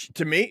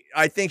 To me,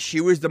 I think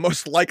she was the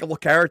most likable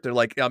character.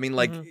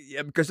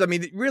 Because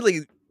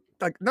really,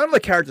 none of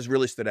the characters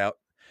really stood out.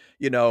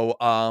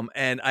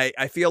 And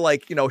I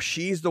feel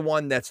she's the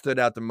one that stood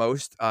out the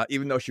most.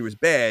 Even though she was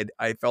bad,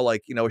 I felt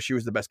she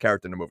was the best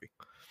character in the movie.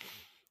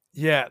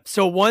 Yeah.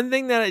 So one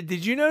thing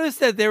did you notice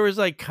that there was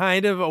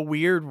kind of a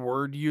weird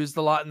word used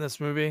a lot in this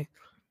movie?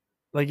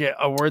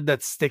 A word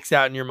that sticks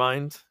out in your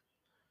mind?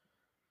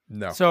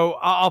 No. So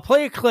I'll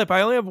play a clip.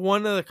 I only have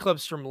one of the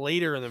clips from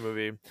later in the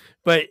movie,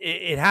 but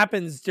it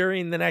happens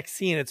during the next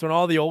scene. It's when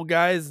all the old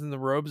guys in the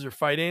robes are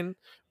fighting,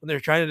 when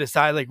they're trying to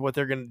decide what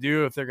they're going to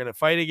do, if they're going to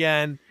fight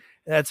again.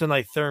 And that's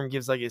when Thurm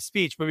gives his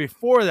speech. But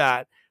before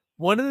that,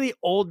 one of the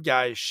old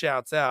guys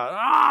shouts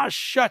out,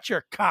 shut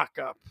your cock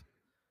up.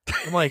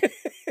 I'm like,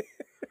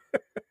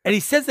 and he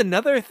says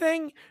another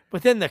thing,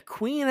 but then the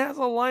queen has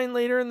a line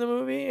later in the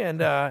movie. And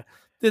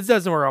this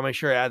doesn't work. I'll make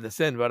sure I add this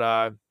in,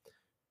 but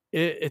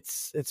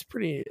it's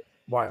pretty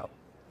wild.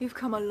 You've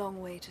come a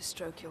long way to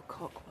stroke your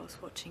cock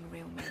whilst watching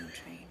real men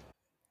train.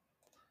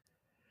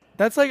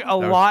 That's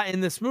lot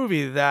in this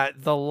movie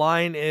that the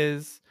line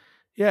is,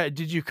 yeah,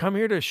 did you come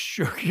here to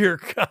stroke your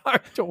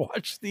cock to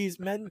watch these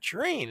men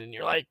train? And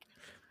you're like,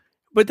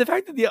 but the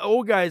fact that the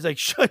old guy is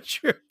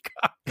shut your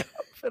cock up,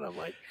 and I'm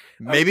like,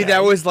 maybe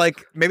that was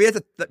maybe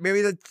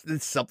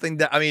that's something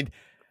that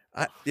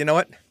you know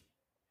what?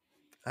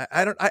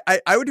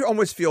 I would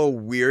almost feel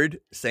weird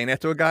saying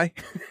that to a guy.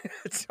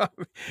 So,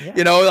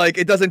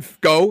 it doesn't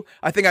go.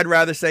 I think I'd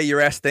rather say your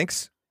ass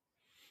stinks.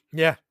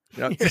 Yeah.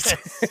 Your ass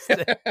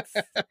stinks.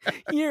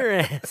 Your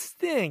ass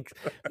stinks.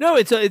 No,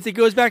 it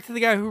goes back to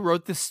the guy who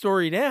wrote this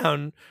story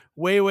down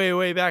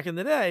way back in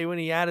the day when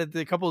he added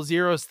a couple of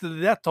zeros to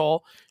the death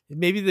toll.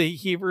 Maybe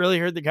he really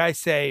heard the guy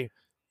say,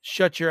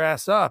 "Shut your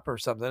ass up" or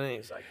something, and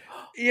he's like,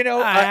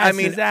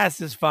 his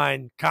ass is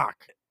fine,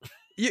 cock.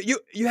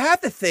 You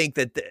have to think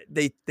that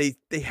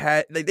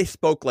they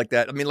spoke like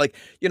that.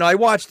 I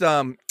watched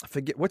I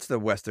forget what's the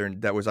Western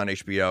that was on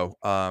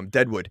HBO,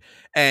 Deadwood,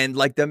 and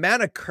the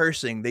amount of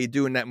cursing they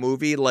do in that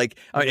movie, in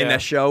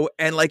that show,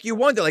 and you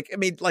wonder,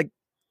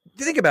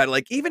 think about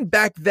it, even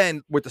back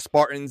then with the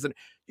Spartans, and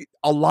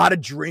a lot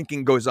of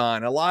drinking goes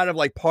on, a lot of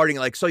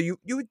partying, so you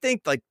would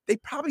think they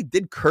probably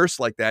did curse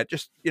like that.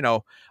 Just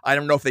I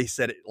don't know if they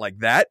said it like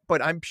that, but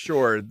I'm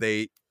sure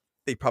they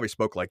probably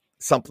spoke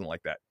something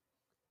like that.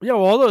 Yeah,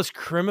 well, all those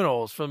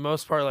criminals, for the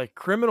most part,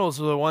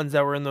 criminals were the ones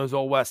that were in those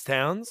old West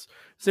towns.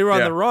 So they were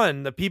on the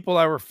run. The people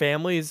that were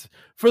families,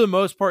 for the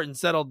most part, and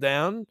settled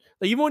down.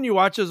 Even when you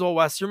watch those old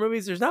Western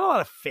movies, there's not a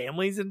lot of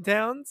families in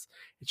towns.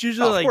 It's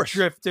usually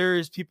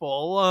drifters,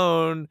 people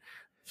alone.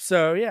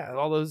 So yeah,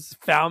 all those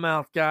foul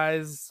mouth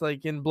guys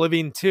like in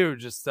Oblivion 2,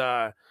 just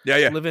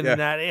living in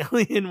that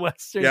alien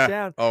Western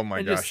town. Oh my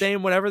and gosh. Just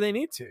saying whatever they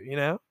need to, you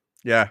know?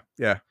 Yeah,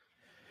 yeah.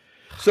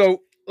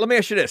 So let me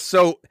ask you this.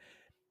 So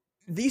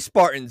these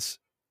Spartans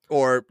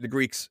or the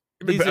Greeks,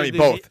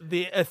 both.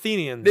 The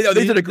Athenians. These are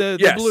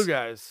the blue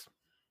guys.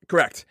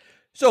 Correct.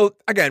 So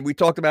again, we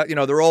talked about,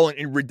 they're all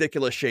in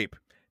ridiculous shape.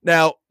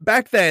 Now,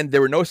 back then,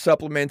 there were no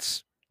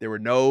supplements. There were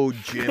no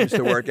gyms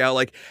to work out.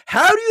 Like,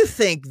 how do you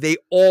think they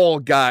all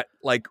got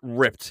like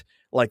ripped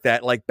like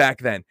that? Like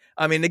back then,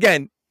 I mean,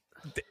 again,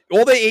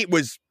 all they ate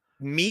was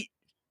meat,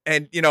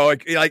 and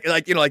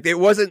it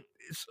wasn't,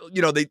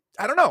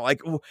 I don't know.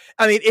 Like,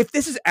 I mean, if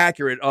this is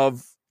accurate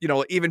of,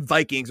 even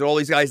Vikings or all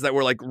these guys that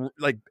were like,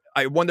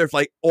 I wonder if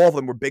like all of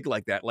them were big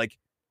like that. Like,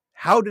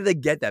 how did they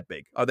get that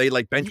big? Are they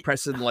like bench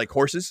pressing like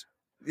horses?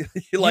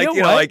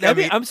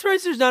 I'm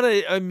surprised there's not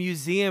a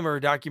museum or a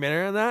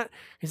documentary on that,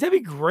 because that'd be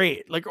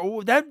great. Like,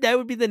 that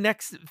would be the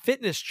next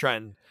fitness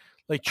trend.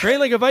 Like, train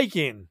like a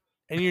Viking,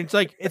 and it's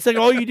like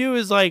all you do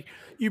is like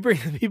you bring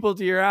the people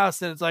to your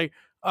house, and it's like,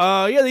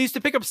 they used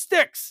to pick up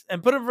sticks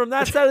and put them from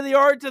that side of the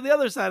yard to the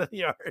other side of the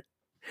yard,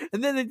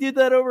 and then they did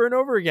that over and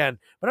over again.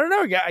 But I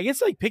don't know. I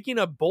guess like picking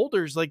up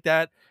boulders, like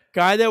that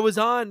guy that was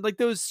on like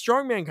those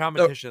strongman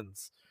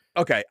competitions.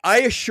 Okay,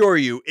 I assure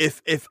you,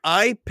 if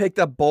I picked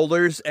up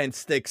boulders and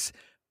sticks,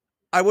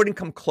 I wouldn't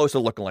come close to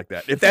looking like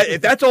that. If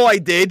that's all I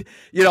did,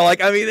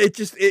 it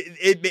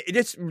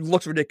just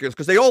looks ridiculous,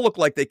 because they all look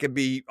like they could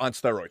be on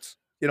steroids.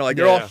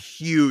 They're all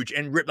huge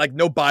and ripped, like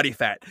no body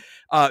fat.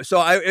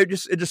 So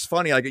it's just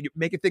funny. Like, you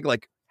make it think,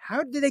 like,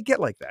 how did they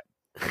get like that?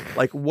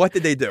 Like, what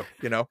did they do?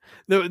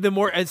 The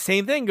more, and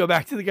same thing. Go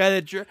back to the guy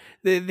that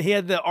he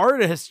had the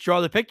artist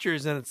draw the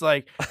pictures, and it's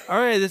like, all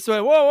right, this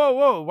way.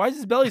 Whoa! Why is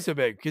his belly so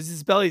big? Because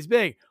his belly's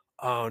big.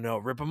 Oh no,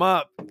 rip him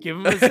up. Give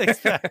him a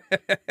 6-pack.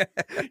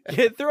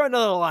 Throw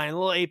another line, a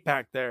little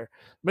 8-pack there.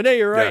 But no,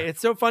 you're right. Yeah.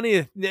 It's so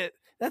funny.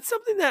 That's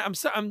something that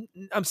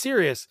I'm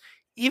serious.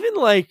 Even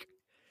like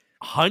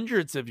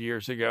hundreds of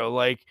years ago,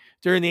 like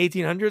during the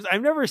 1800s,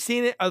 I've never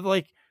seen it. I've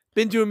like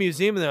been to a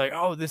museum and they're like,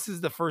 oh, this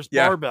is the first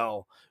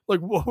barbell. Like,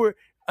 what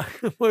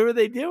were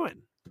they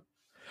doing?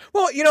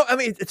 Well, I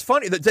mean, it's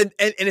funny. And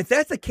if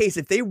that's the case,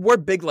 if they were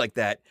big like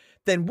that,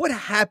 then what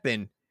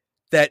happened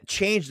that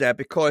changed that?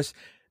 Because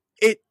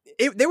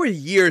there were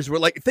years where,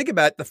 like, think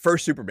about the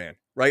first Superman,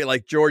 right?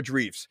 Like George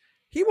Reeves.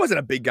 He wasn't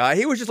a big guy.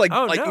 He was just like,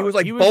 he was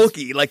like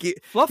bulky, like he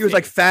was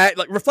like fat,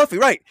 like fluffy,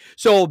 right?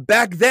 So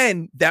back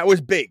then that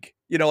was big,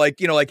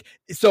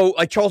 so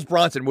like Charles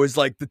Bronson was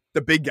like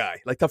the big guy,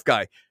 like tough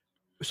guy.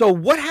 So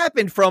what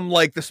happened from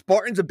like the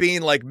Spartans of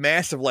being like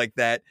massive like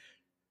that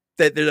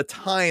there's a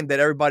time that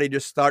everybody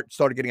just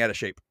started getting out of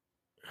shape?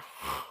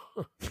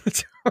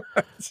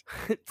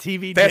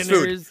 TV fast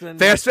dinners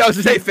food. I was going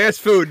to say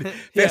fast food.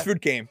 Fast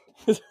food came.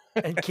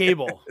 And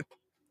cable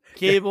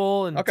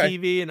and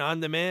TV and on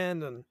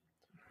demand and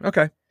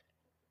okay.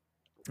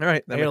 All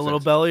right. I got a little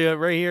belly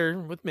right here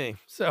with me.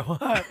 So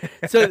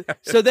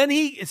then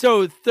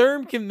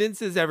Thurm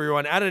convinces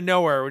everyone out of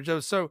nowhere,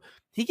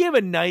 he gave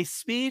a nice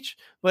speech,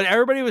 but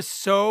everybody was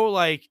so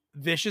like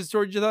vicious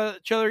towards each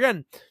other.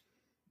 Again,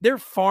 they're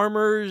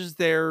farmers.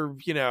 They're,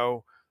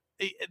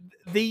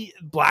 the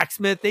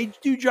blacksmith. They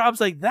do jobs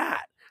like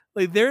that.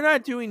 Like, they're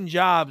not doing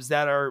jobs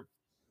that are,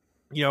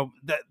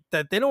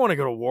 that they don't want to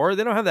go to war.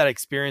 They don't have that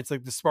experience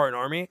like the Spartan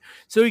army.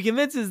 So he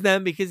convinces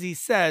them because he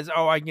says,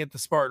 oh, I can get the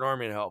Spartan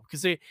army to help.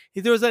 Because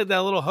he throws like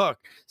that little hook.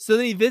 So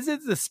then he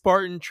visits the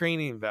Spartan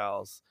training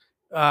grounds.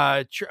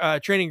 And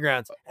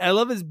I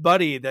love his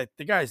buddy that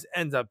the guy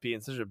ends up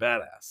being such a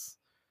badass.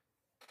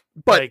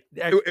 But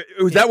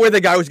was that where the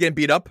guy was getting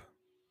beat up?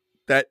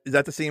 Is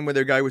that the scene where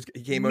he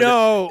came over?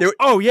 No.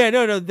 No.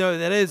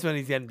 That is when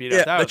he's getting beat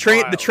up.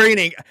 The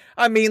training.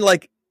 I mean,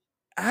 like,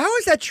 how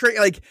is that train?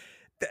 Like,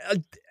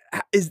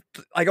 is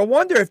like, I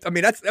wonder if, I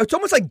mean, it's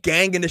almost like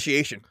gang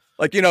initiation.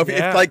 Like,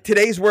 if like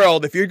today's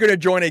world, if you're going to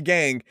join a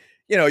gang,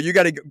 you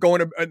got to go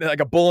in like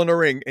a bull in a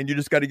ring, and you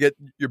just got to get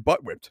your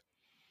butt whipped.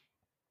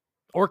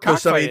 Or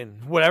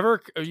cockfighting,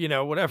 whatever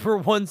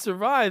one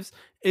survives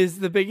is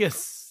the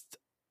biggest.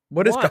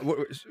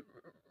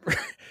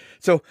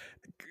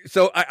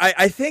 So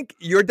I think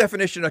your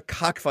definition of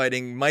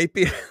cockfighting might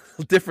be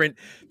different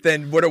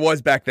than what it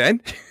was back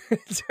then.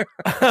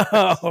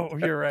 Oh,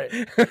 you're right.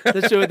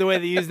 Especially with the way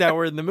they use that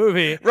word in the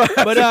movie. Right.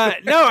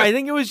 But no, I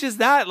think it was just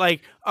that,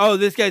 like, oh,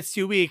 this guy's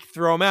too weak,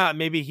 throw him out.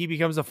 Maybe he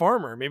becomes a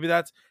farmer. Maybe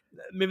that's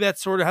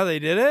sort of how they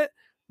did it.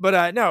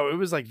 But no, it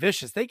was like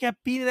vicious. They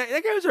kept beating that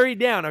guy was already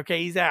down.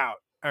 Okay, he's out.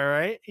 All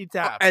right, he's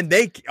out. And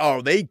they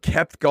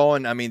kept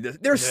going. I mean,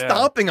 they're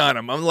stomping on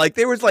him. I'm like,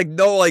 there was like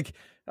no, like,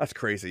 that's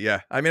crazy.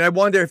 Yeah. I mean, I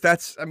wonder if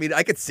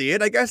I could see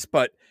it, I guess,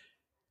 but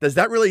does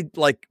that really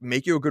like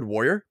make you a good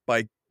warrior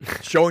by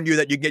showing you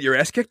that you can get your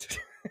ass kicked?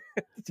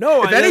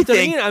 No, if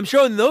anything, I'm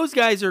showing those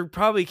guys are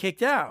probably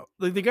kicked out.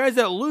 Like, the guys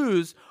that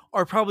lose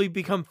are probably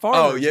become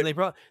farmers. Oh, yeah. And they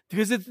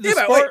because it's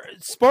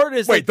Sparta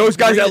is like those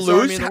guys that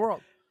lose in the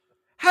world.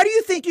 How do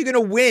you think you're going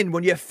to win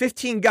when you have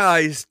 15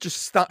 guys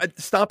just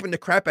stomping the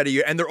crap out of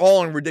you and they're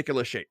all in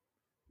ridiculous shape?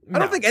 I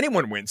don't think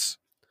anyone wins.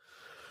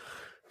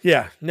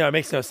 Yeah, no, it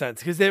makes no sense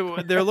because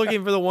they're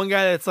looking for the one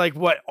guy that's like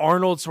what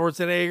Arnold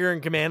Schwarzenegger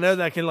in Commando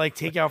that can like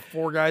take out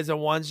 4 guys at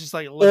once, just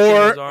like lifting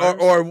his arms.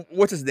 Or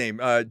what's his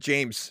name?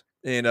 James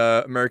in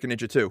American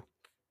Ninja 2.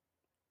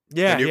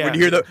 Yeah, when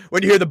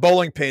you hear the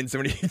bowling pins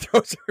and when he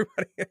throws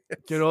everybody.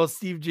 Good old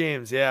Steve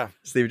James, yeah.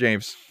 Steve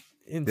James.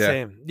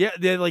 Insane.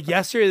 Yeah, like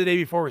yesterday or the day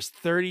before was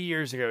 30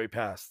 years ago he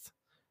passed.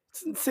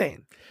 It's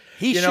insane.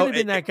 He should have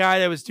been that guy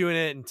that was doing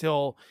it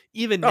until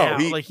even now.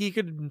 Like he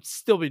could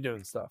still be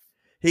doing stuff.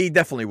 He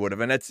definitely would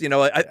have. And that's,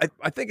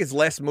 I think his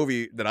last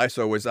movie that I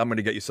saw was I'm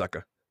Gonna Get You,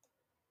 Sucker.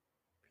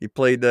 He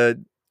played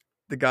the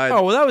guy.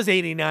 Oh, well, that was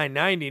 89,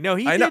 90. No,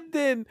 he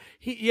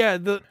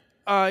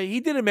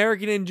did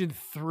American Engine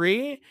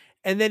 3,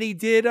 and then he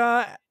did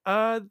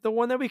the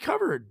one that we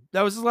covered.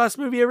 That was his last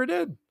movie he ever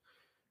did.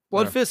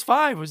 Blood Fist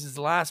 5 was his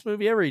last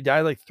movie ever. He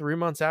died like 3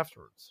 months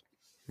afterwards.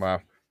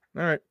 Wow.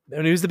 All right.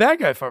 And he was the bad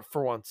guy for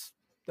once.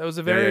 That was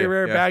a very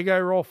rare bad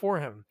guy role for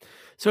him.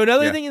 So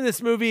another thing in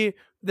this movie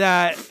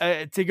that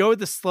to go with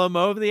the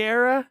slow-mo of the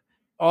era,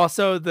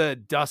 also the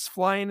dust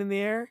flying in the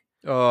air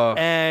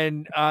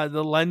and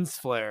the lens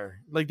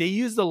flare. Like they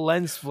use the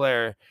lens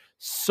flare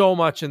so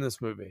much in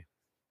this movie.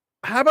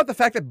 How about the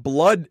fact that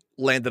blood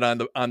landed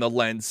on the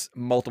lens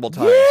multiple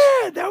times?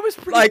 Yeah, that was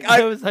pretty.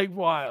 That was like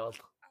wild.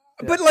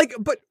 But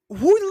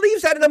who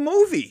leaves that in a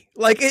movie?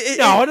 Like I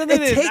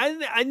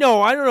don't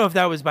know if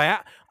that was by.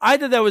 I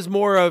thought that was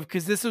more of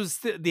because this was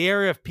the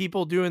era of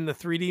people doing the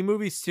 3D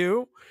movies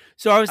too.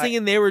 So I was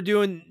thinking they were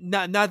doing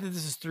not that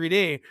this is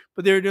 3D,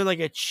 but they were doing like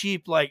a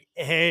cheap like,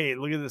 hey,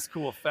 look at this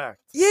cool effect.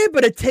 Yeah,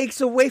 but it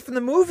takes away from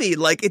the movie.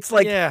 Like it's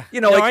like I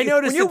like,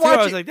 noticed it too.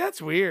 I was like,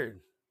 that's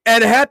weird.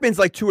 And it happens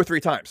like 2 or 3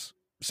 times.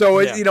 So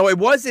it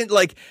wasn't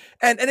like,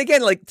 and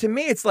again, like to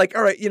me, it's like,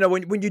 all right,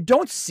 when you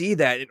don't see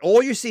that and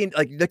all you're seeing,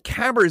 like the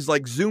camera's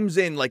like zooms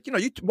in, like,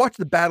 you watch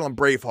the battle on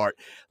Braveheart,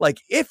 like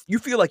if you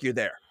feel like you're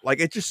there, like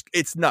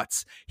it's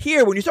nuts.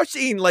 Here, when you start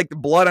seeing like the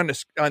blood on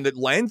the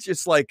lens,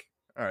 it's like,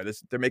 all right,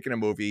 they're making a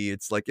movie.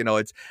 It's like, and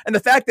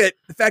the fact that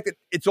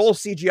it's all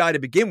CGI to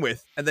begin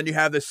with, and then you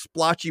have this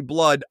splotchy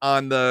blood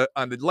on the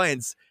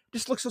lens,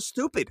 just looks so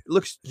stupid. It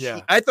looks,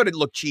 I thought it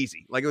looked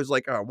cheesy. Like it was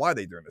like, oh, why are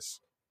they doing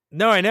this?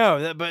 No, I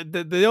know, but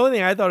the only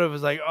thing I thought of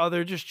was like, oh,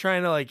 they're just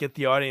trying to like get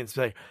the audience to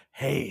be like,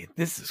 hey,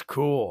 this is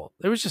cool.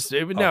 It was just,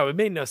 it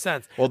made no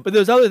sense. Well, but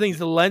those other things,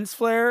 the lens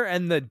flare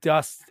and the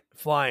dust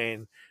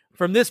flying,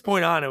 from this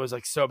point on, it was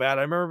like so bad.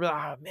 I remember,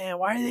 oh man,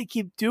 why do they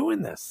keep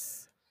doing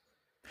this?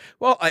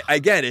 Well,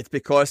 again, it's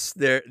because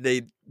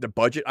the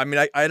budget. I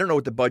mean, I don't know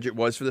what the budget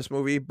was for this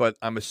movie, but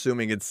I'm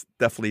assuming it's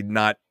definitely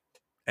not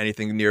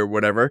anything near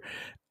whatever.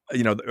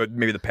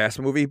 Maybe the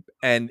past movie,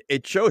 and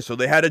it shows. So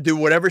they had to do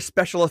whatever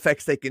special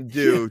effects they can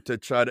do to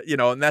try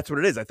to, and that's what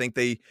it is. I think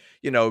they,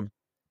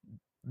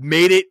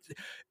 made it.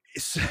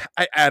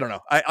 I don't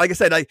know. Like I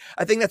said, I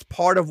think that's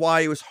part of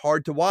why it was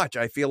hard to watch.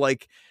 I feel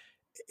like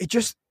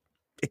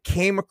it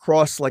came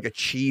across like a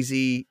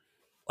cheesy,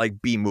 like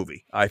B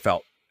movie. I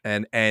felt,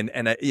 and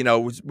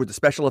with the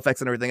special effects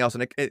and everything else,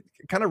 and it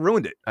kind of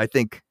ruined it. I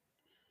think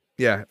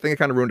it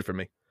kind of ruined it for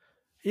me.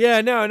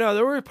 Yeah, no,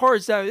 there were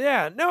parts that,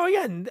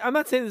 again, I'm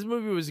not saying this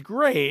movie was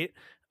great,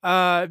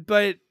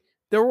 but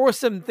there were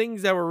some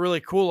things that were really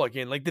cool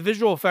looking. Like the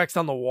visual effects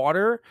on the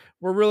water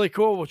were really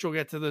cool, which we'll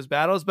get to those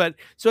battles. But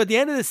so at the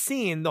end of the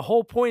scene, the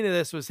whole point of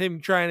this was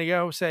him trying to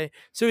go say,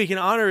 so he can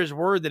honor his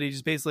word that he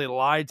just basically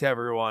lied to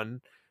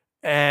everyone.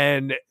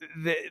 And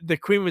the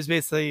queen was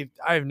basically,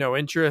 I have no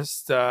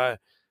interest. And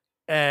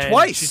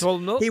twice. She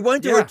told him no. He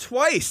went to her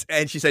twice,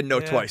 and she said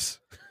no twice.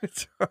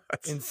 It's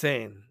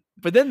insane.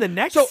 But then the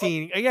next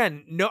scene,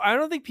 again, no, I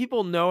don't think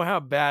people know how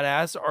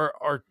badass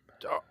how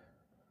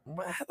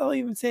do I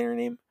even say her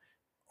name?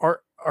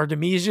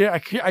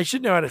 Artemisia? I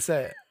should know how to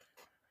say it.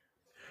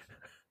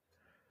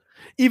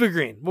 Eva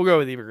Green. We'll go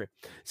with Eva Green.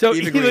 So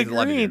Eva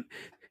Green.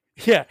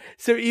 Yeah.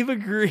 So Eva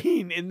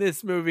Green in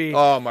this movie.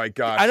 Oh my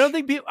gosh. I don't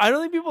think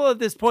people at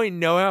this point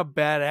know how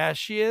badass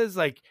she is,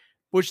 like,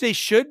 which they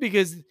should,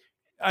 because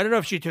I don't know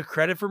if she took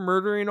credit for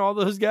murdering all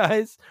those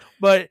guys,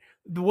 but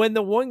when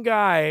the one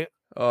guy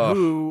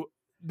who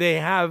they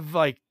have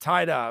like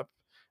tied up,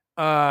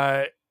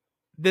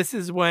 this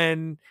is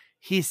when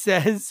he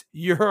says,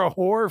 "You're a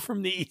whore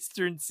from the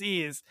Eastern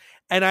Seas."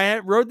 And I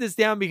wrote this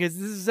down because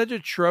this is such a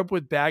trope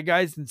with bad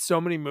guys in so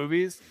many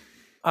movies.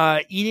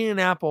 Eating an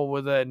apple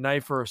with a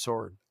knife or a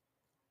sword.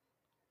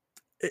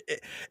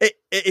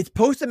 It's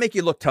supposed to make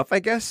you look tough, I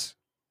guess.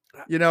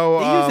 They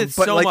use it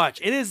so much.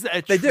 It is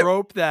a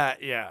trope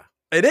that,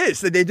 It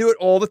is. They do it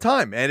all the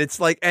time, and it's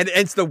like, and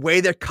it's the way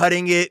they're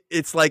cutting it.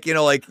 It's like,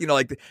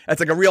 that's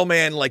like a real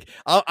man. Like,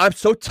 I'm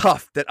so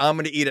tough that I'm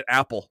going to eat an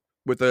apple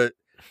with a,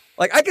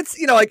 like, I could,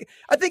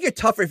 I think you're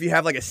tougher if you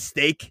have like a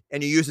steak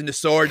and you're using the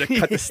sword to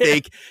cut the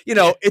steak.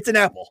 It's an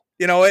apple.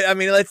 I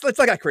mean, let's not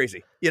get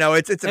crazy.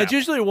 It's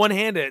usually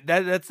one-handed.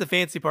 That's the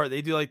fancy part.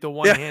 They do like the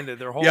one-handed.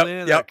 They're holding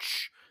it.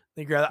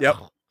 They grab that.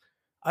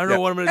 I don't know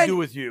what I'm going to do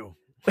with you.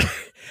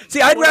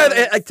 See, I'd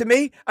rather, like, to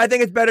me, I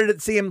think it's better to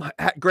see him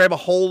grab a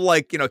whole,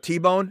 like,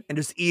 T-bone and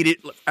just eat it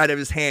out of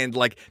his hand.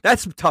 Like,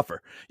 that's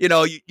tougher.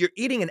 You're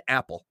eating an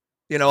apple.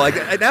 Like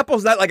an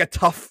apple's not like a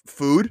tough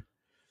food.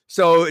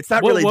 So it's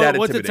not really that intimidating.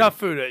 What's a tough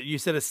food? You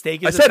said a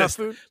steak is a tough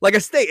food? Like a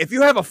steak. If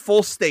you have a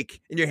full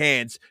steak in your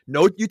hands,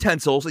 no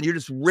utensils, and you're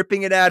just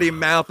ripping it out of your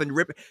mouth and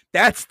ripping,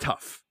 that's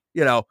tough.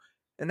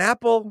 An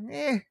apple,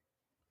 An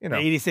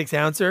 86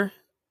 ouncer.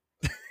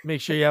 Make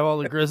sure you have all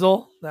the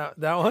grizzle. That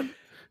one.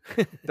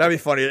 That'd be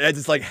funny. It's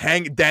just like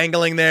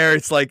dangling there.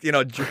 It's like,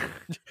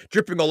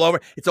 dripping all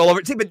over. It's all over.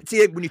 See,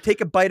 when you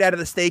take a bite out of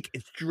the steak,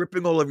 it's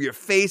dripping all over your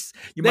face.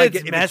 You might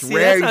get, if it's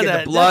rare, you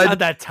get the blood. That's not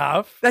that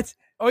tough.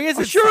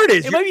 Sure it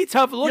is. It might be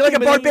tough looking. You're like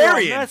a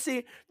barbarian. You're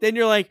messy. Then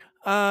you're like,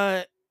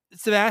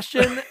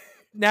 Sebastian,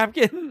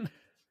 napkin.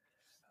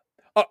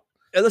 Oh,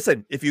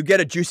 listen, if you get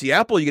a juicy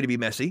apple, you're going to be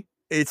messy.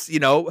 It's,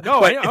 No,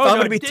 but if I'm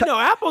going to be no,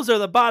 apples are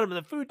the bottom of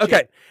the food chain.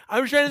 Okay.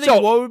 I'm trying to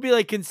think what would be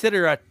like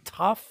consider a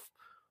tough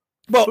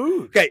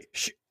food. Okay.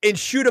 In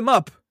Shoot 'Em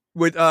Up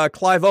with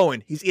Clive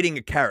Owen, he's eating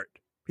a carrot.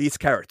 He eats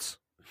carrots.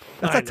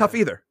 That's not tough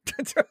either.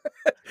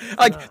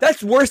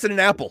 That's worse than an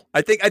apple.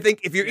 I think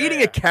if you're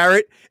eating a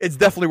carrot, it's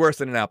definitely worse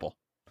than an apple.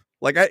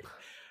 Like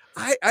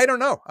I don't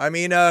know. I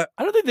mean, I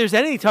don't think there's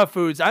any tough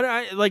foods.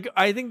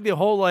 I think the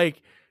whole,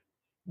 like,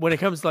 when it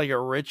comes to like a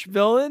rich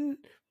villain,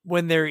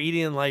 when they're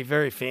eating like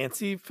very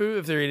fancy food,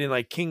 if they're eating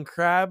like king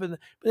crab, but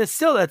it's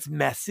still, that's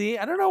messy.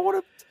 I don't know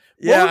what.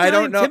 Yeah, I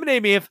don't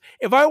intimidate me if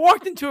I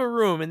walked into a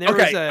room and there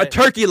was a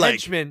turkey leg,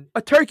 henchman.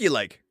 a turkey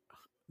leg.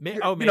 Maybe.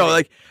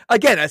 Like,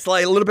 again, it's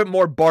like a little bit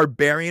more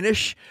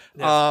barbarianish.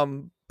 Yeah.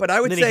 But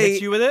I would say say he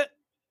hits you with it.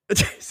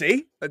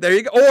 See, there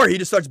you go. Or he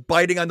just starts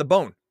biting on the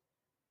bone.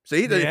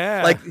 See,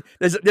 like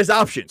there's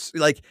options.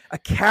 Like a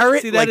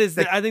carrot. See,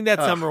 I think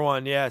that's number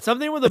one. Yeah,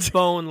 something with a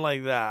bone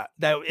like that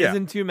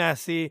isn't too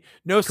messy.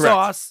 No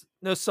sauce.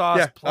 No sauce.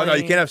 Yeah. Oh no,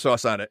 you can't have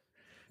sauce on it.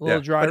 A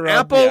little dry. But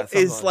apple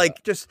is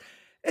like just.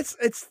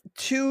 It's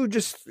too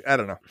just. I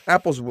don't know.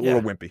 Apple's a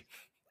little wimpy.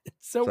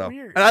 It's so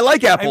weird. And I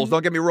like apples.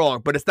 Don't get me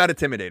wrong, but it's not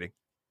intimidating.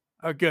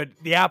 Oh, good.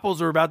 The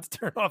apples are about to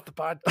turn off the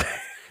podcast.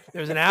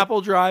 There's an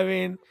apple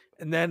driving,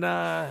 and then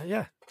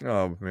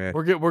Oh man,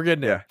 we're good. We're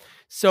good now. Yeah.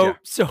 So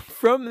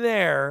from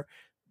there,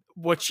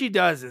 what she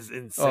does is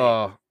insane.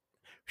 Oh.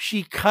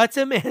 She cuts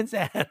a man's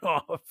head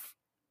off,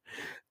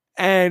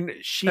 and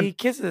she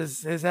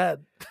kisses his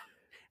head,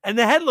 and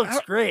the head looks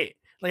great.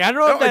 Like, I don't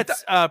know if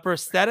that's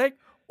prosthetic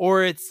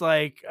or it's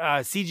like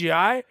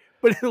CGI,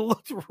 but it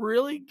looked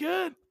really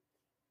good.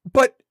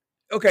 But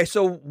okay,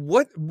 so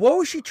what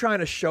was she trying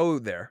to show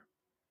there?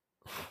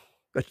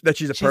 That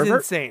she's a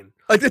pervert? She's insane.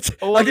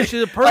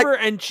 She's a pervert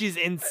and she's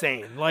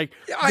insane. Like,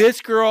 this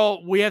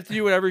girl, we have to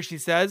do whatever she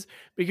says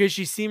because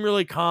she seemed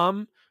really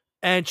calm,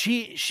 and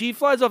she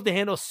flies off the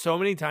handle so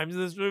many times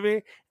in this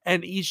movie,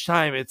 and each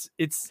time it's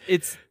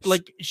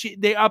like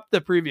they upped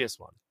the previous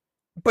one.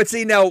 But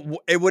see, now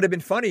it would have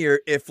been funnier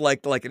if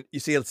like you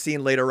see a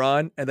scene later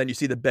on, and then you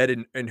see the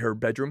bed in her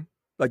bedroom.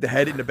 Like the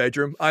head in the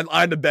bedroom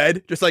on the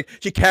bed, just like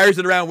she carries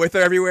it around with her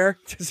everywhere.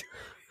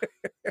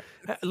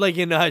 Like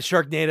in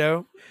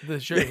Sharknado,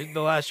 the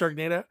last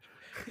Sharknado.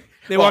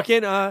 They walk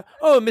in,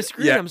 Miss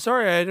Green, I'm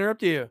sorry I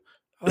interrupted you.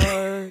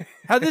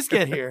 How'd this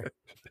get here?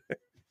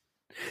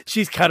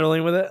 She's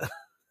cuddling with it.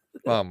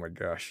 Oh my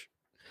gosh.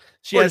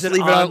 She has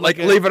leave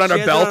it on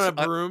her belt. On a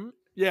broom.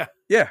 Yeah.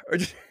 Yeah.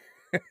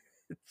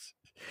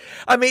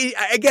 I mean,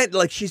 again,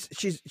 like she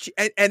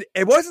and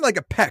it wasn't like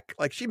a peck.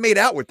 Like she made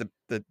out with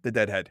the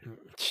dead head.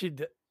 She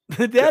did.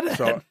 The dead head.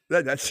 So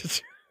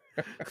that's.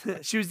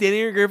 She was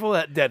dating her girlfriend,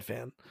 that Dead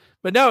fan.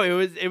 But no,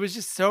 it was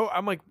just so.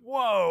 I'm like,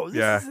 whoa,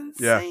 this is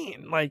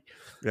insane. Like,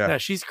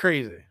 she's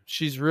crazy.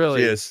 She's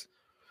really. She is.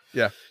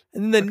 Yeah.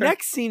 And then the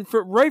next scene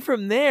right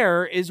from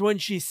there is when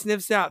she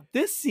sniffs out.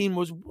 This scene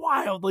was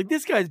wild. Like,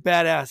 this guy's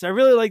badass. I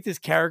really like this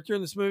character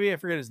in this movie. I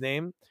forget his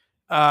name.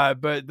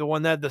 But the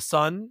one that had the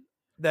son.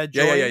 That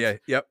joined. Yeah.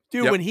 Yep.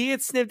 Dude, when he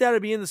gets sniffed out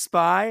of being the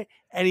spy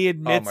and he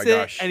admits it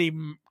gosh. and he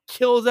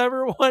kills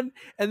everyone,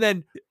 and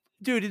then,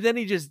 dude, then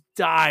he just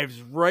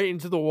dives right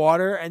into the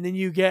water, and then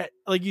you get,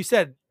 like you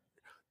said,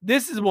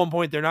 this is one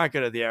point they're not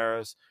good at the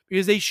arrows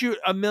because they shoot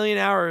a million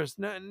arrows.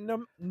 None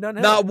hit.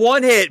 Not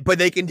one hit, but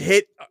they can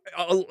hit.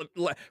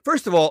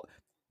 First of all,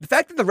 the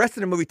fact that the rest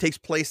of the movie takes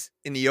place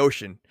in the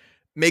ocean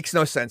makes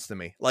no sense to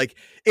me. Like,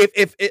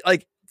 if it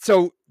like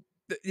so.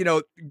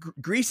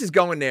 Greece is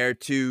going there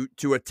to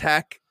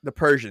attack the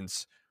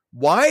Persians.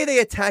 Why are they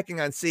attacking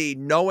on sea,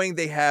 knowing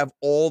they have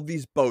all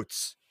these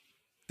boats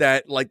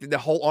that, like, the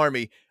whole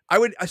army? I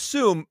would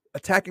assume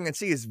attacking on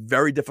sea is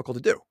very difficult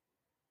to do.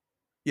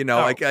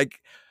 Like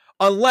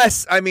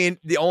unless, I mean,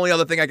 the only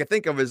other thing I could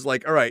think of is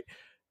like, all right,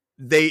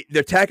 they're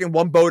attacking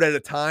one boat at a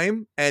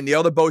time, and the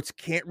other boats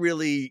can't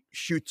really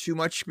shoot too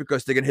much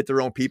because they're gonna hit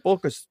their own people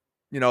because.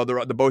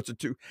 The boats are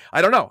too.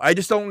 I don't know. I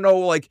just don't know.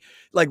 Like,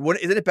 what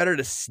isn't it better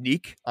to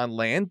sneak on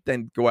land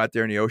than go out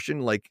there in the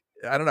ocean? Like,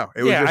 I don't know.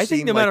 I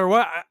think no matter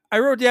what, I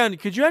wrote down.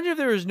 Could you imagine if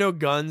there was no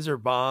guns or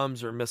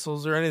bombs or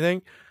missiles or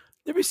anything?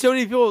 There'd be so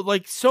many people.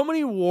 Like, so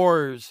many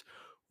wars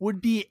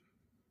would be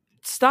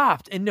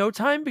stopped in no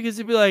time because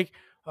it'd be like,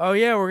 oh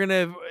yeah, we're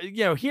gonna,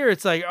 here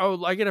it's like,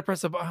 oh, I gotta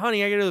press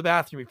honey, I gotta go to the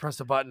bathroom. You press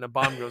a button, a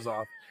bomb goes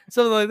off,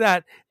 something like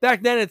that.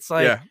 Back then, it's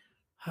like,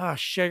 oh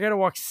shit, I gotta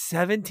walk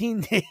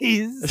 17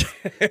 days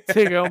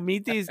to go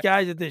meet these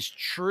guys at this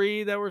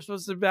tree that we're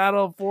supposed to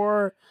battle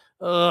for.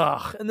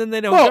 Ugh, and then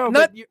they don't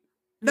go.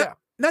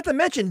 Not to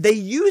mention, they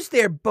use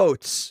their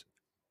boats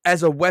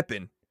as a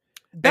weapon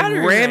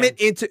and ram it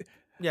into.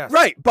 Yes.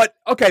 Right, but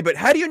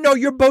how do you know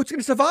your boat's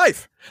going to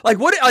survive?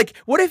 What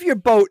if your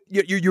boat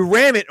you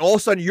ram it, and all of a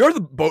sudden your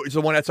boat is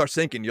the one that starts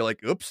sinking? You're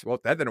like, oops, well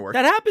that didn't work.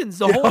 That happens.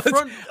 The whole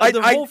front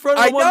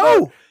of one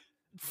boat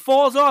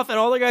falls off, and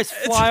all the guys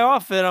fly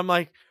off it. I'm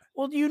like,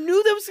 well, you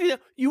knew that was.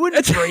 You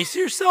wouldn't brace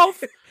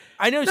yourself.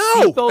 I know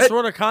seatbelts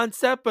were a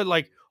concept, but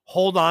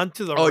hold on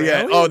to the. Oh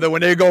railing? yeah.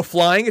 When they go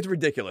flying, it's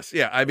ridiculous.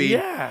 Yeah, I mean.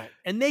 Yeah,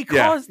 and they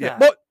caused that.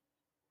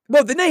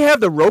 Well, didn't they have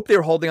the rope they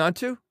were holding on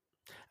to?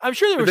 I'm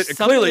sure there was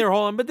something they were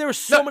holding, but there were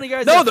so many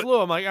guys that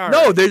flew. I'm like, all right.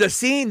 No, there's a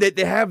scene that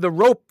they have the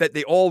rope that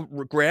they all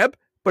grab,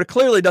 but it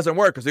clearly doesn't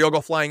work because they all go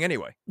flying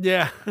anyway.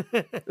 Yeah.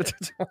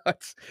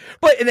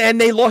 But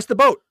and they lost the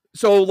boat.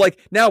 So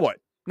now what?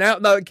 Now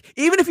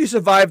even if you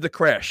survive the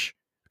crash,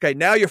 okay,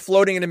 now you're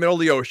floating in the middle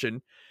of the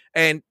ocean,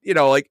 and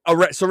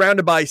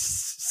surrounded by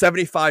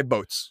 75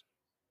 boats.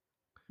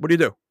 What do you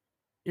do?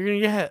 You're gonna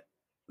get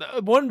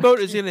hit. One boat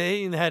is gonna hit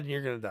you in the head, and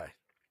you're gonna die.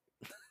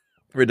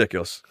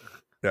 Ridiculous.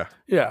 Yeah.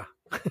 Yeah.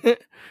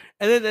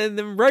 and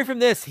then right from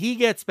this, he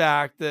gets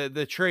back,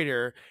 the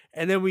traitor,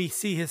 and then we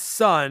see his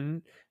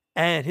son,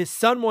 and his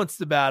son wants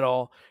to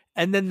battle.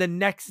 And then the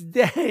next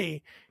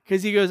day,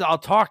 because he goes, I'll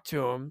talk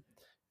to him.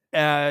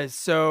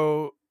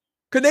 So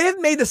could they have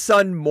made the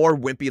son more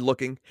wimpy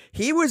looking?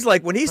 He was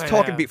when he's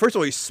talking. First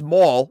of all, he's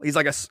small. He's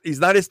he's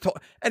not as tall,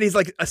 and he's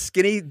a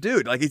skinny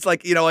dude. He's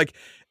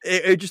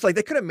it just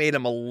they could have made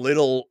him a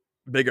little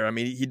bigger. I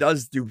mean, he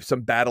does do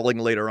some battling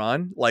later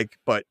on,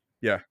 but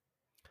yeah.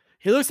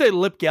 He looks like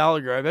Lip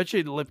Gallagher. I bet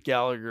you Lip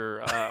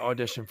Gallagher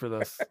auditioned for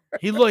this.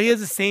 He has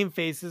the same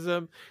face as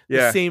him,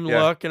 the same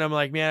look, and I'm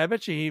like, man, I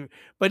bet you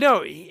But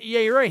no,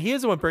 you're right. He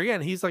is a whimper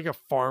again. He's like a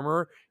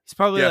farmer. He's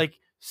probably I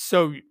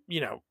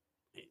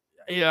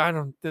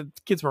don't. The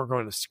kids weren't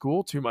going to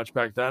school too much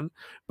back then,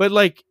 but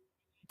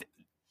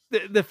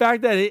the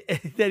fact that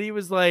he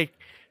was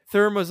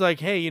Thurm was like,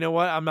 hey, you know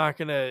what? I'm not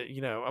gonna,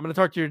 I'm gonna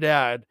talk to your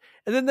dad,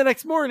 and then the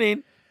next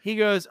morning he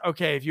goes,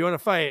 okay, if you want to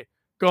fight,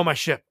 go on my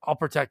ship. I'll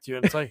protect you.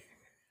 And it's like.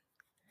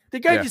 The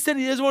guy just said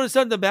he doesn't want his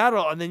son to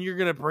battle, and then you're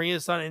gonna bring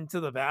his son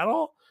into the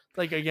battle,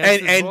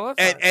 against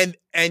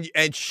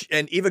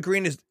and Eva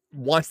Green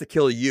wants to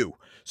kill you,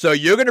 so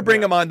you're gonna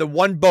bring him on the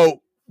one boat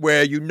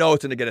where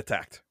it's gonna get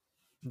attacked.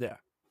 Yeah.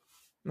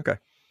 Okay.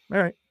 All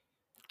right.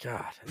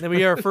 God. And then we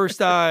get our first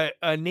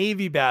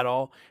Navy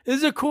battle. This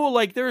is a cool.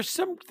 There are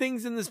some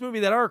things in this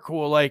movie that are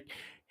cool.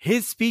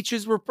 His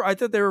speeches I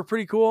thought they were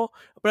pretty cool,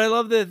 but I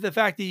love the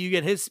fact that you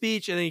get his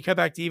speech and then you come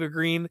back to Eva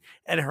Green,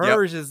 and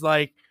hers is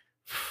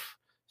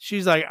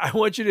she's like, I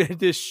want you to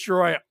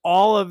destroy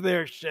all of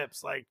their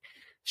ships.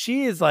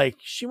 She is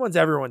she wants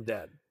everyone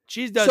dead.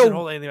 She doesn't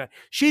hold anything back.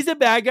 She's a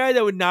bad guy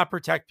that would not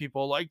protect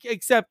people.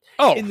 Except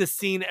in the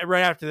scene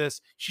right after this,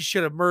 she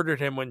should have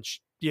murdered him when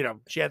she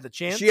had the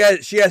chance.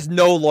 She has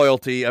no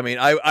loyalty. I mean,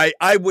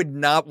 I would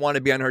not want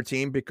to be on her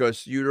team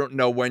because you don't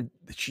know when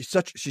she's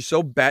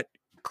so bat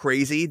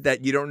crazy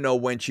that you don't know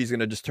when she's going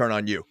to just turn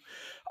on you.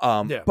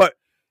 But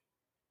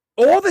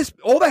all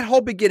that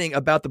whole beginning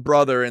about the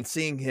brother and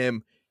seeing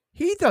him.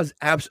 He does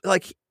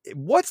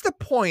what's the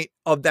point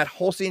of that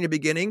whole scene in the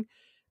beginning?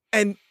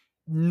 And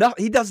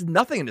he does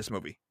nothing in this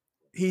movie.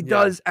 He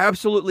does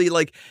absolutely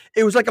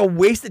it was a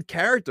wasted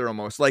character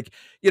almost.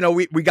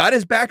 We got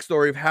his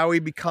backstory of how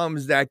he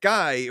becomes that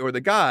guy or the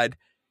god,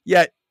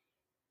 yet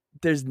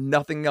there's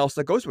nothing else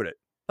that goes with it.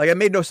 It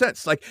made no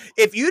sense.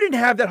 If you didn't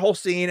have that whole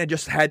scene and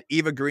just had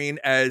Eva Green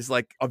as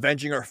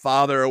avenging her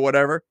father or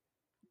whatever,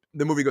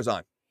 the movie goes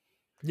on.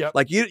 Yeah,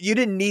 you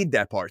didn't need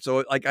that part,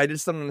 so I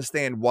just don't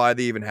understand why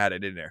they even had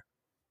it in there.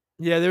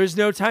 Yeah, there was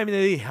no time that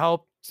he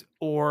helped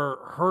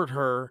or hurt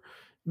her.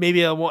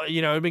 Maybe it'd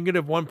been good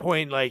at one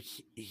point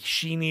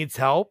she needs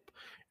help,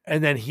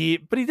 and then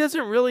but he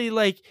doesn't really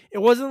It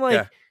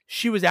wasn't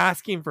she was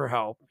asking for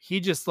help. He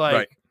just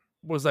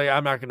was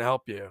I'm not going to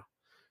help you.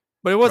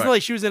 But it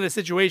wasn't she was in a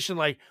situation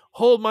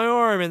hold my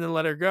arm and then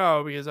let her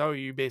go because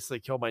you basically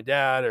killed my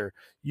dad or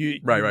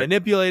you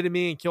manipulated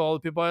me and kill all the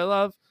people I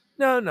love.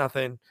 No,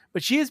 nothing.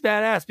 But she is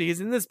badass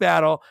because in this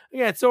battle,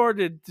 again, it's so hard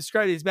to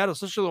describe these battles,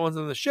 especially the ones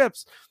on the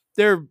ships.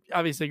 They're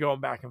obviously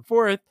going back and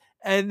forth.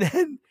 And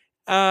then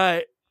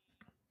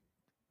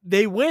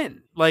they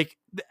win.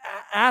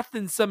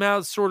 Athens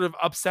somehow sort of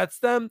upsets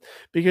them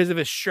because of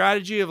a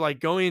strategy of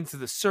going into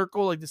the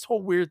circle, this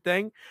whole weird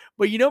thing.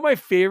 But my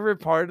favorite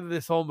part of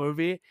this whole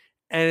movie,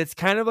 and it's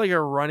kind of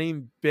a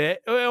running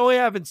bit. It only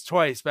happens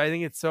twice, but I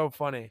think it's so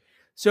funny.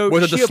 So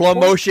was it the slow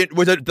motion?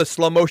 Was it the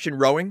slow motion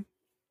rowing?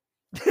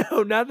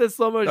 No, not the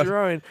slow motion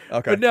rowing.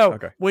 Okay. But no,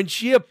 when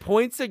she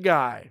appoints a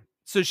guy,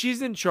 so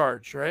she's in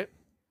charge, right?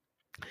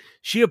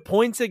 She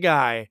appoints a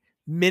guy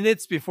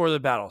minutes before the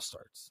battle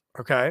starts.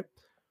 Okay.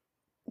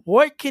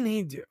 what can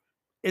he do?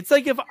 It's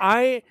like if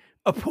I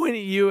appointed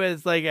you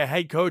as like a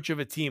head coach of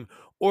a team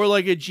or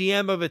like a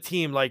GM of a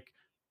team, like,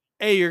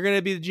 hey, you're going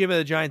to be the GM of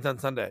the Giants on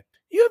Sunday.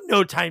 You have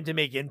no time to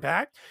make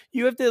impact.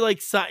 You have to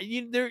like,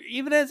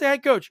 even as a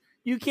head coach,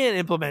 you can't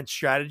implement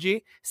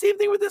strategy. Same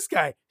thing with this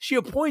guy. She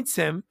appoints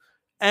him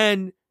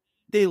and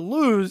they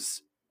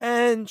lose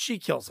and she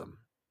kills him.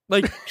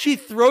 Like she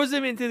throws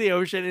him into the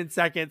ocean in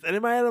seconds. And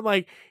in my head, I'm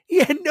like, he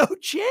had no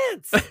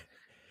chance.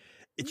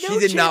 She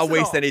did not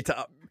waste any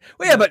time.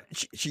 Well, yeah, but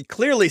she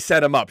clearly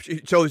set him up.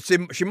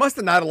 She must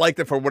have not liked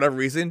it for whatever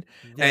reason.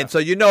 Yeah. And so,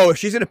 if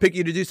she's going to pick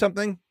you to do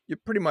something, you're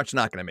pretty much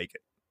not going to make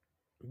it.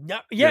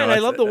 Yeah, and I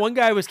love the one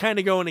guy was kind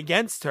of going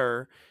against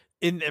her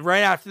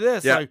right after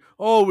this. Yeah. Like,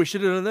 oh, we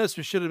should have done this.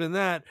 We should have done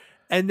that.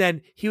 And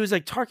then he was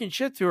like talking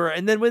shit to her.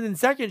 And then within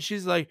seconds,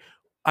 she's like,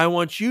 I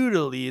want you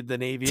to lead the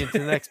Navy into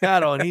the next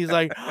battle. And he's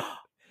like,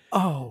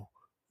 oh,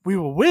 we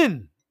will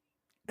win.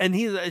 And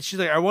she's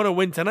like, I want to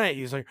win tonight.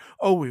 He's like,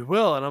 oh, we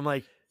will. And I'm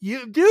like,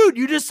 you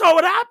just saw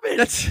what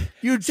happened.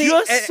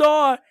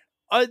 Saw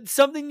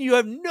something you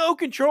have no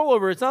control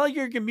over. It's not like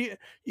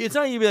it's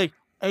not like you'd be like,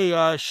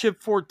 hey,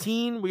 ship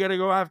 14, we got to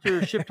go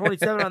after ship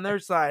 27 on their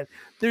side.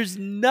 There's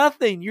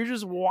nothing. You're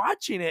just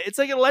watching it. It's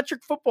like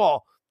electric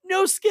football.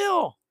 No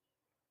skill.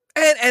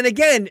 And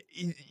again,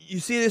 you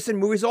see this in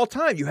movies all the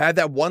time. You have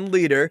that one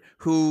leader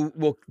who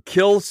will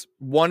kill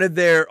one of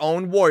their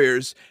own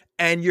warriors,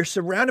 and you're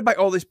surrounded by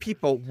all these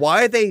people.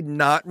 Why are they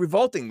not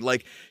revolting?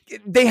 Like,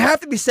 they have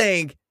to be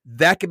saying,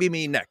 that could be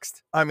me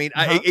next. I mean,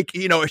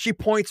 if she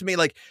points to me,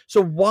 like,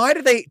 so why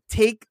do they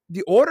take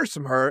the orders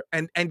from her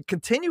and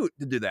continue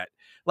to do that?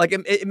 Like,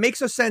 it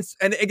makes no sense.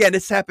 And again,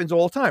 this happens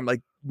all the time.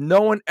 Like, no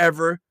one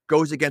ever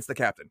goes against the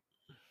captain.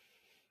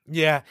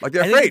 Yeah. Like,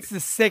 they're afraid. The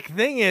sick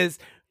thing is,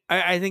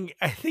 I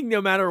think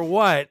no matter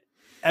what,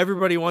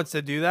 everybody wants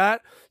to do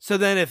that. So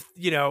then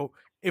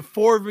if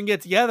four of them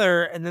get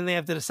together and then they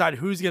have to decide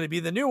who's going to be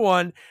the new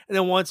one. And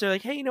then once they're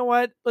like, hey, you know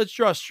what? Let's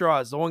draw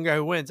straws. The one guy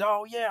who wins.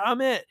 Oh yeah,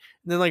 I'm it.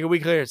 And then like a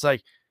week later, it's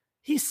like,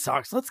 he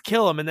sucks. Let's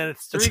kill him. And then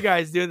it's three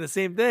guys doing the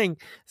same thing.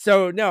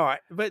 So no,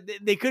 but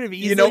they could have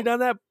easily done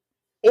that.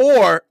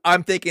 Or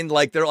I'm thinking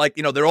like, they're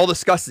all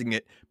discussing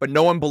it, but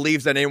no one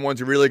believes that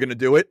anyone's really going to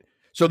do it.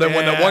 So then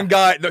when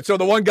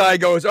the one guy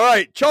goes, all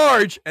right,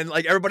 charge, and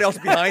like everybody else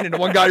behind, and the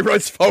one guy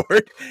runs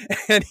forward,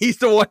 and he's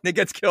the one that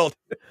gets killed.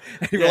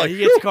 And you're like, he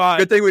gets caught.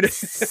 Good thing we did.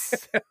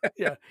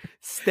 Yeah,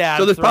 stabbed.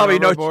 So there's probably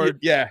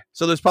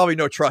So there's probably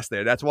no trust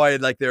there. That's why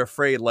like they're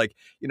afraid. Like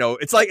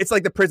it's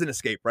like the prison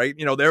escape, right?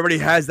 Everybody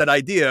has that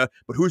idea,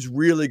 but who's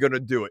really going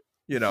to do it?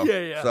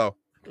 Yeah. So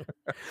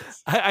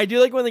I do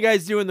like when the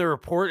guy's doing the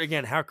report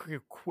again.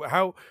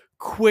 How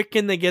quick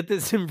can they get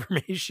this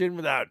information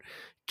without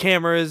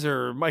cameras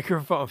or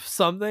microphone,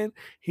 something?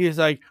 He's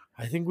like,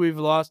 I think we've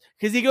lost,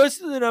 because he goes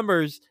to the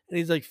numbers and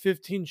he's like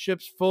 15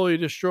 ships fully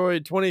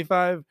destroyed,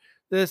 25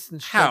 this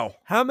and how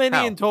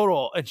many in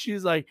total? And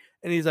she's like,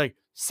 and he's like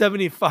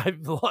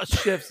 75 lost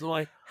ships. I'm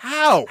like,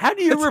 how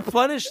do you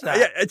replenish that?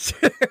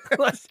 Yeah,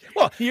 like,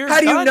 well,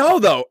 how do you know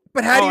though?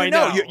 But how do you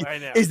know? I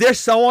know. Is there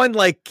someone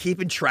like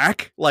keeping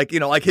track? Like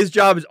like his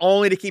job is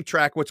only to keep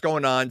track what's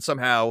going on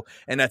somehow,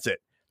 and that's it.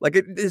 Like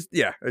it is,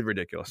 it's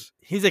ridiculous.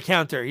 He's a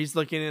counter. He's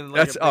looking in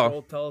like a big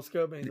old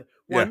telescope, and he's like,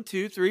 1,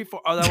 2, 3,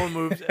 4. Oh, that one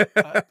moves.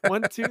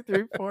 1, 2,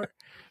 3, 4.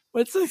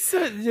 Which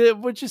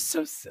is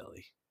so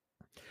silly.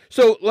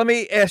 So let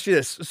me ask you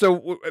this.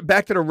 So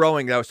back to the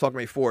rowing that I was talking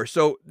about before.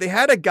 So they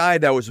had a guy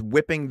that was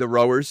whipping the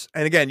rowers,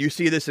 and again, you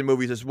see this in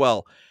movies as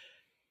well.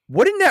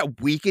 Wouldn't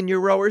that weaken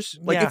your rowers?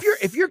 Like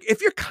if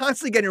you're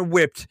constantly getting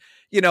whipped,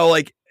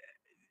 like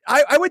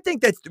I would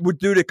think that would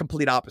do the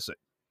complete opposite.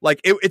 Like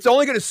it's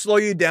only going to slow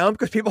you down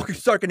because people can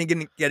start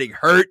getting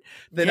hurt.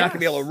 They're not going to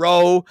be able to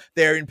row.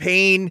 They're in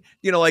pain.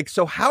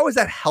 So how is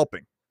that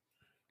helping?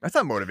 That's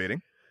not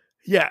motivating.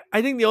 Yeah,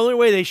 I think the only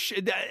way they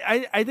should.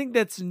 I think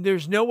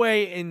there's no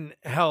way in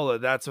hell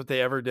that's what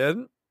they ever did.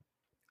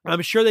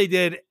 I'm sure they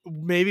did.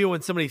 Maybe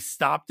when somebody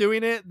stopped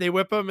doing it, they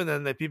whip them, and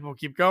then the people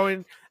keep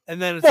going,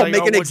 and then it's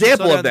make an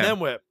example of them. Then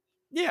whip.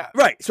 Yeah.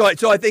 Right. So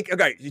I think,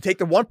 okay, you take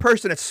the one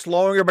person that's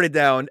slowing everybody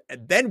down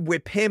and then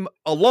whip him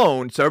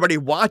alone. So everybody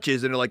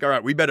watches and they're like, all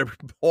right, we better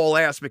haul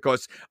ass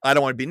because I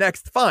don't want to be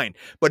next. Fine.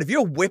 But if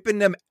you're whipping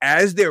them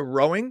as they're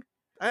rowing,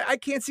 I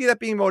can't see that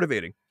being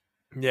motivating.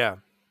 Yeah.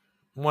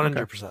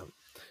 100%. Okay.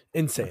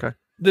 Insane. Okay.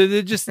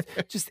 They're just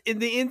in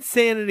the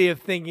insanity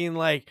of thinking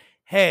like,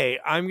 hey,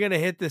 I'm going to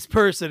hit this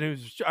person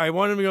I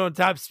want him to go on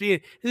top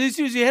speed. As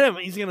soon as you hit him,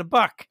 he's going to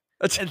buck.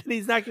 And then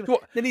he's not going to.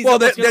 Then he's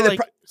going to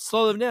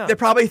slow them down. They're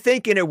probably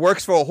thinking it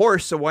works for a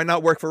horse, so why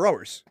not work for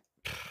rowers?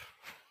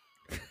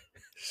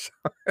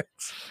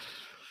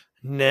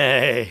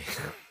 Nay.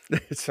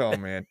 Oh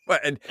man.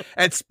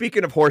 And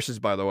speaking of horses,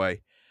 by the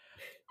way,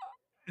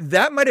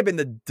 that might have been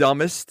the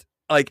dumbest.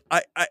 Like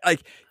I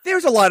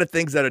there's a lot of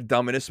things that are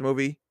dumb in this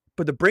movie,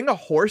 but to bring a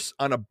horse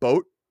on a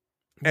boat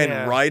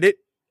and ride it,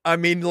 I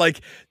mean, like,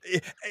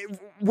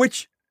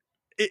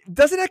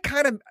 doesn't that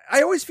kind of,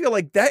 I always feel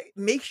like that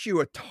makes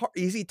you a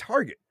easy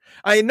target.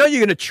 I know you're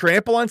going to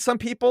trample on some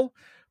people,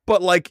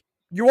 but like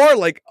you are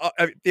like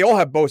they all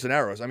have bows and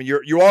arrows. I mean,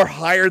 you are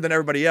higher than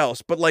everybody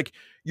else, but like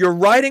you're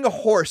riding a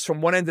horse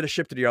from one end of the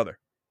ship to the other.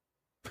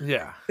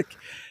 Yeah.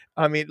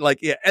 I mean, like,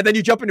 yeah, and then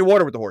you jump into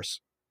water with the horse.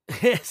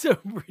 So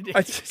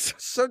ridiculous.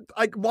 So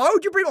like, why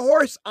would you bring a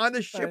horse on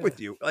the ship with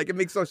you? Like, it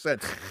makes no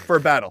sense for a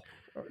battle.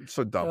 It's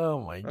so dumb.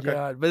 Oh my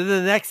god! But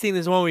the next scene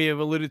is one we have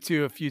alluded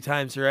to a few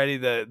times already.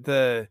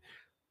 The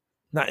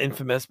not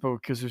infamous, but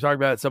because we're talking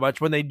about it so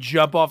much, when they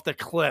jump off the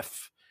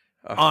cliff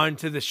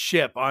onto the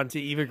ship, onto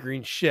Eva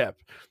Green's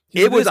ship.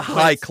 It was a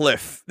high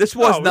cliff. This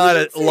was not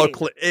a low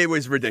cliff. It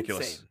was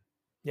ridiculous.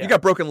 Yeah. You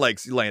got broken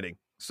legs landing.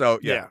 So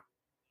yeah.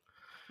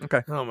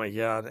 Okay. Oh my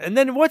god! And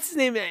then what's his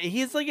name?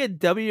 He's like a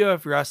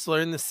WF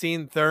wrestler in the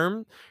scene,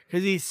 Therm,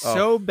 because he's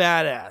so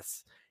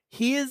badass.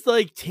 He is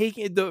like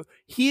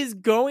he is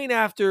going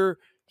after.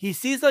 He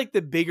sees like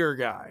the bigger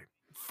guy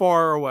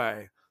far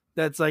away.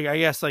 That's like, I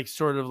guess, like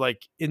sort of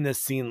like in this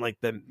scene, like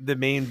the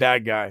main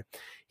bad guy.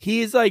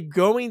 He's like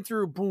going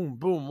through boom,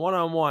 boom,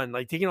 1-on-1,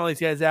 like taking all these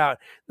guys out.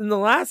 Then the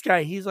last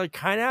guy, he's like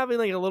kind of having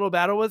like a little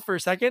battle with for a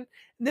second,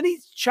 and then he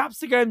chops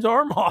the guy's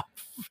arm off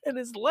and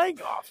his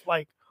leg off.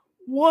 Like,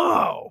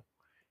 whoa!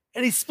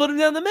 And he split him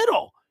down the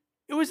middle.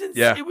 It was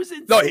insane. Yeah. It was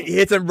insane. No, he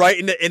hits him right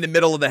in the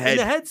middle of the head. In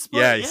the head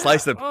split. Yeah, he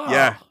sliced him.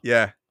 Oh.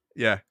 Yeah.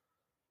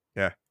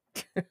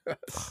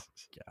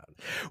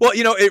 Well,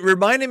 you know, it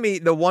reminded me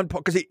the one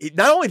part because he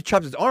not only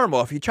chops his arm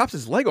off, he chops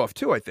his leg off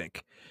too. I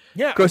think.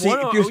 Yeah, because he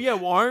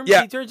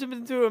turns him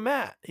into a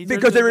mat.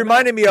 Because it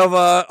reminded me of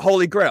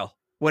Holy Grail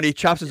when he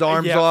chops his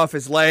arms off,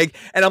 his leg,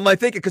 and I'm like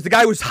thinking because the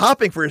guy was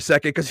hopping for a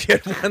second because he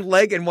had one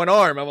leg and one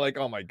arm. I'm like,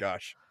 oh my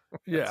gosh.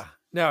 Yeah.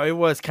 No, it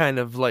was kind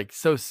of like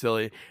so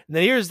silly. And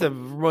then here's the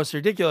most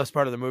ridiculous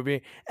part of the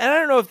movie. And I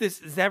don't know if this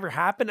has ever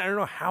happened. I don't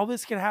know how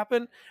this can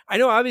happen. I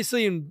know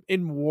obviously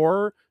in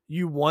war,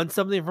 you want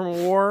something from a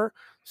war.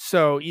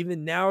 So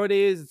even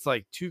nowadays, it's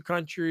like two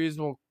countries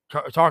will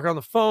talk on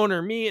the phone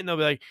or meet and they'll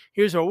be like,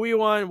 here's what we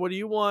want. What do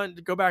you want?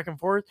 To go back and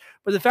forth.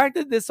 But the fact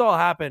that this all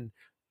happened,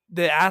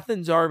 the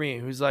Athens army,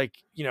 who's like,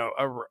 you know,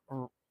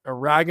 a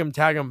rag'em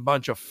tagg'em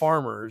bunch of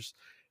farmers,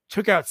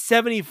 took out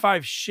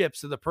 75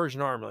 ships of the Persian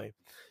army.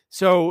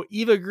 So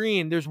Eva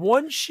Green, there's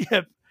one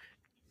ship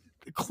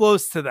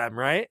close to them,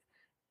 right?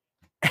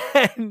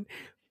 And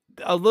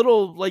a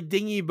little like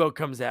dinghy boat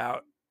comes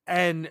out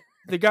and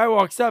the guy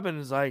walks up and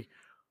is like,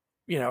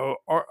 you know,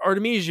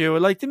 Artemisia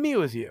would like to meet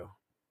with you.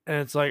 And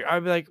it's like,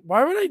 I'd be like,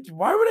 why would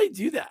I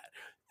do that?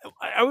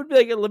 I would be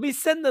like, let me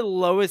send the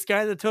lowest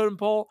guy in the totem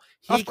pole.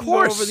 He can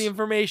go over the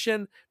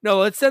information. No,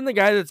 let's send the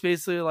guy that's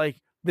basically like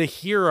the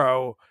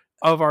hero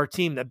of our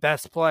team, the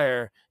best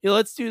player. You know,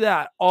 let's do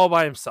that all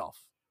by himself.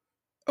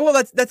 Well,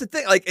 that's the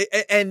thing. Like,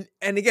 and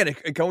again,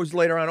 it goes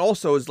later on.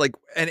 Also, is like,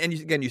 and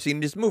again, you've seen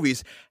these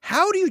movies.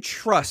 How do you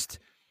trust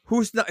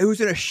who's going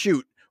to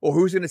shoot or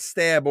who's going to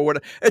stab or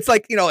what? It's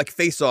like, you know, like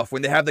Face Off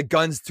when they have the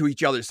guns to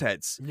each other's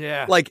heads.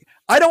 Yeah. Like,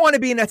 I don't want to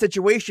be in that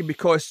situation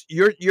because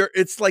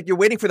it's like you're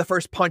waiting for the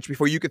first punch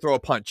before you can throw a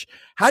punch.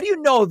 How do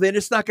you know that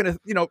it's not going to,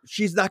 you know,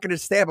 she's not going to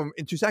stab him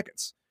in 2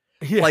 seconds?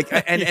 Yeah. Like,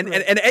 and even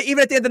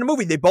at the end of the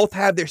movie, they both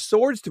have their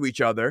swords to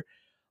each other.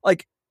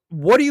 Like,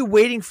 what are you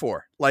waiting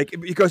for? Like,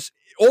 because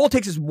all it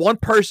takes is one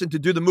person to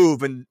do the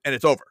move and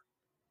it's over.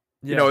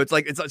 Yeah. You know, it's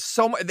like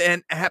so much,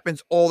 and it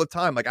happens all the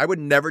time. Like, I would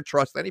never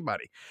trust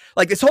anybody.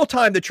 Like, this whole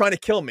time they're trying to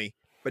kill me,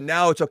 but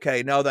now it's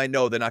okay. Now that I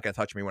know they're not going to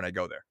touch me when I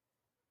go there.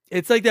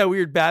 It's like that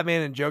weird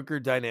Batman and Joker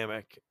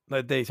dynamic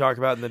that they talk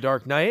about in The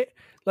Dark Knight.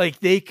 Like,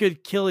 they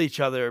could kill each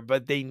other,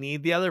 but they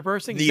need the other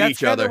person. Need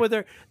each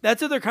other.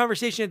 That's what their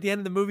conversation at the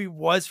end of the movie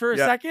was for a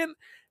second.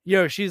 You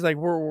know, she's like,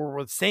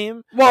 we're the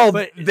same. Well,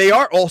 but they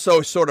are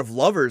also sort of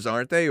lovers,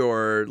 aren't they?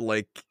 Or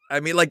like, I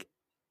mean, like,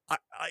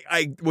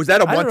 I was that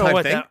a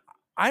one-time thing?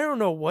 I don't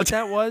know what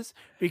that was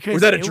because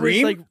was that a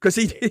dream? Because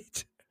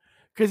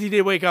he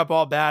did wake up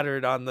all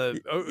battered on the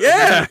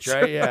beach,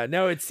 right? Yeah,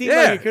 no, it seemed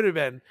like it could have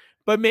been,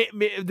 but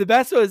the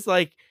best was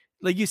like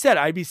you said,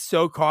 I'd be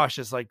so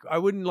cautious. Like, I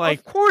wouldn't like,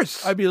 of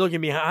course, I'd be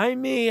looking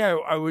behind me.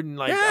 I wouldn't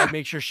like, I'd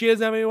make sure she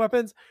doesn't have any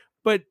weapons.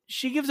 But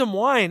she gives him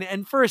wine,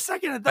 and for a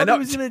second, I thought he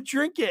was going to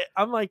drink it.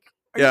 I'm like,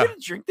 are you going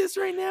to drink this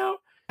right now?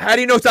 How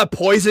do you know it's not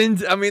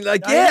poisoned? I mean,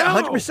 like,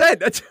 100%.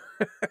 That's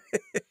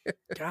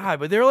God,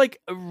 but they're like,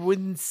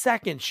 within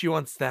seconds, she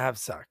wants to have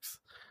sex.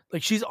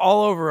 Like, she's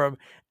all over him.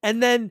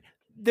 And then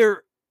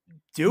they're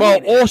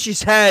doing all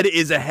she's had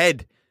is a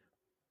head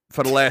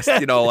for the last,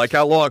 you know, like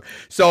how long?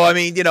 So, I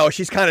mean, you know,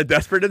 she's kind of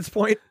desperate at this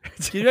point.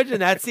 Can you imagine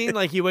that scene?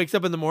 Like, he wakes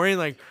up in the morning,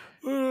 like,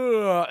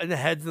 and the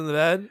head's in the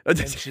bed.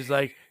 And she's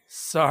like,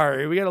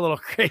 sorry, we got a little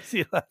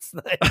crazy last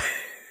night.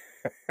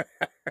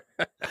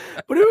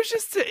 But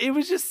it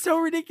was just so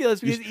ridiculous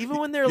because even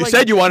when they're you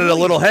said you wanted a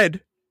little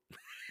head.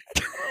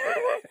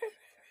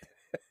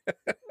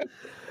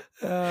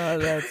 Oh,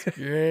 that's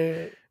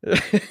great.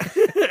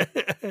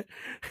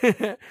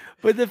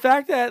 But the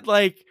fact that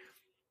like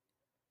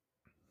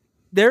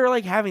they're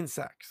like having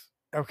sex,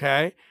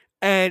 okay,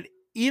 and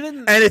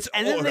then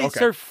they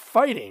start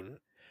fighting.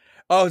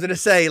 Oh, I was gonna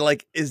say,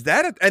 like, is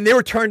that and they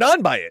were turned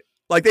on by it.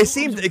 Like, they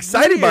seemed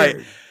excited by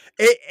it.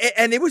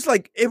 And it was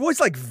like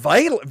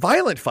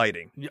violent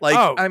fighting.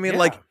 Like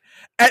like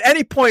at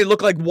any point it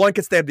looked like one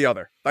could stab the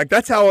other. Like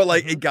that's how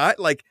it got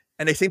like,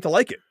 and they seemed to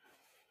like it.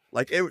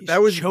 Like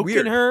that was choking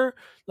weird. her,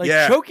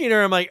 choking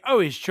her. I'm like,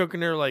 oh, he's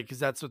choking her, like, because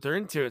that's what they're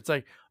into. It's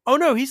like, oh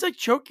no, he's like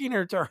choking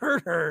her to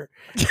hurt her,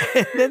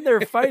 and then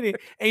they're fighting.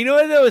 And you know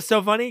what? That was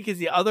so funny because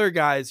the other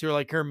guys who are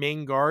like her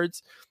main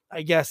guards,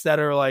 I guess, that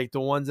are like the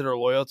ones that are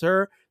loyal to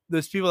her,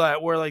 those people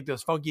that wear like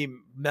those funky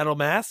metal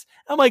masks.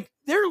 I'm like,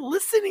 they're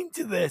listening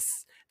to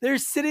this. They're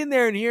sitting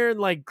there and hearing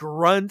like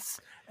grunts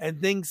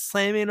and things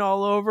slamming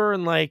all over,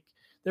 and like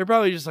they're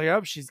probably just like,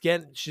 oh, she's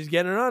getting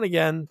it on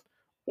again.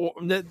 Or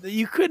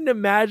you couldn't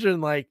imagine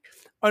like,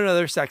 oh no,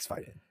 they're sex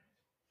fighting.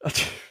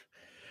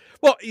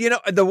 Well,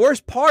 the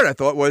worst part I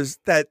thought was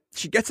that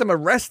she gets him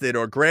arrested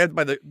or grabbed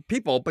by the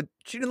people, but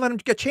she didn't let him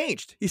get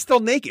changed. He's still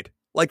naked.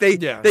 Like they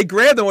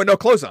grabbed him with no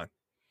clothes on.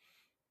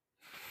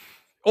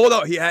 Oh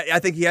no, I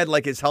think he had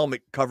like his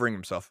helmet covering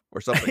himself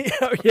or something.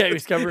 Yeah, he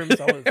was covering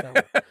himself with his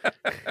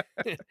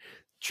helmet.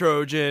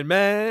 Trojan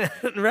man,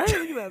 right?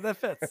 Look at that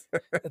fits.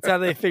 That's how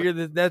they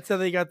figured that's how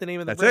they got the name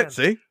of the brand. That's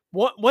it. See,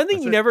 one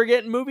thing you never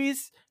get in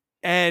movies,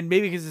 and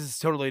maybe because this is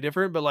totally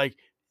different, but like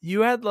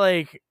you had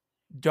like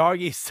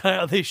doggy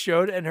style they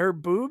showed and her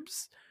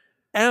boobs,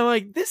 and I'm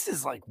like, this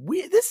is like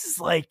weird. This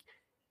is like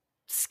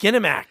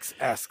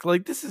Skinamax-esque.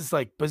 Like this is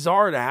like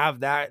bizarre to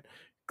have that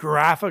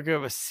graphic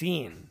of a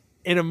scene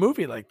in a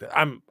movie like that.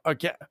 I'm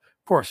okay.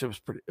 Of course, it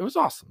was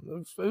awesome.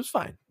 It was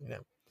fine.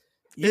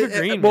 Eva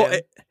Green.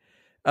 Man.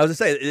 I was gonna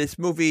say this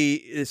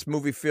movie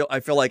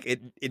I feel like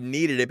it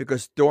needed it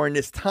because during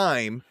this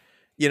time,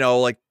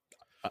 like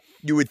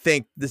you would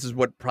think this is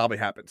what probably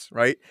happens,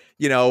 right?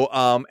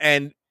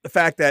 And the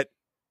fact that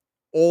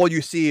all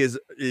you see is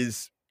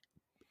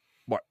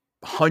what,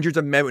 hundreds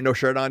of men with no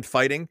shirt on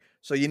fighting.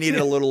 So you needed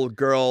a little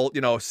girl,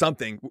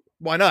 something.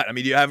 Why not? I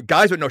mean, you have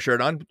guys with no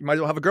shirt on. You might as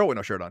well have a girl with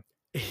no shirt on.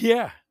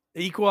 Yeah,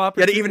 equal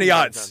opportunity. Yeah, even the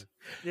odds.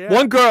 Yeah.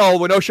 One girl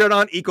with no shirt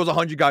on equals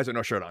 100 guys with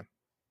no shirt on.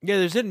 Yeah,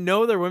 there's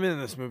no other women in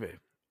this movie.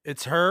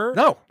 It's her,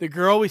 the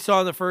girl we saw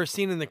in the first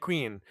scene, and the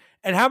queen.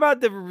 And how about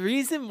the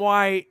reason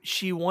why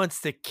she wants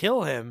to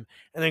kill him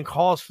and then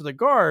calls for the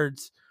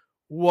guards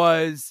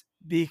was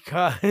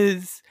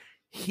because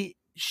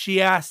she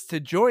asked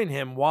to join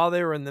him while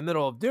they were in the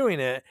middle of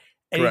doing it,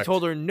 and Correct. He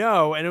told her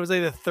no, and it was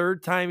like the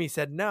third time he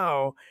said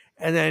no,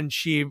 and then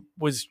she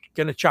was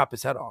gonna chop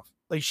his head off.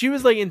 Like she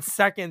was like in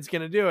seconds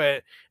gonna do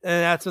it,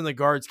 and that's when the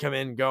guards come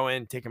in, go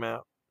in, take him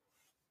out.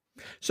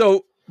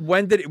 So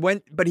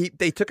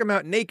they took him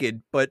out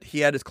naked, but he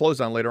had his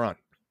clothes on later on.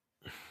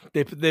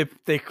 They put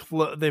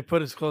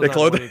his clothes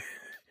on.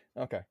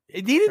 Okay.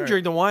 He didn't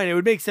drink the wine. It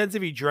would make sense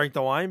if he drank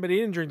the wine, but he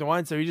didn't drink the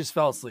wine, so he just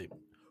fell asleep.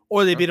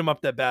 Or they beat him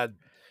up that bad.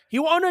 He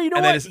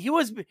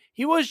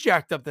was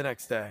jacked up the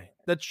next day.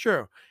 That's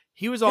true.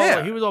 He was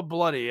all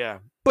bloody, yeah.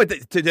 But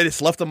they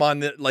just left him on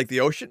the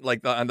ocean,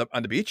 like on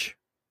the beach?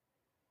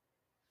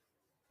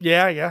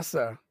 Yeah, I guess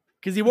so.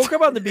 Because he woke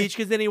up on the beach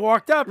because then he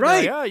walked up.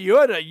 Right. Like, oh, you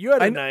had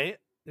a night.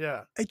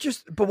 Yeah.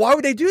 But why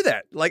would they do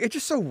that? Like, it's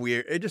just so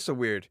weird. It's just so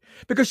weird.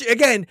 Because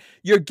again,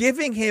 you're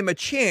giving him a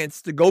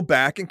chance to go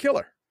back and kill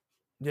her.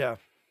 Yeah.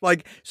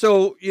 Like,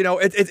 so,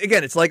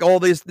 it's like all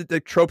these, the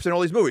tropes in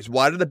all these movies.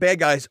 Why do the bad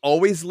guys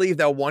always leave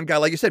that one guy?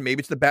 Like you said, maybe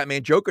it's the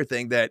Batman Joker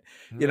thing that,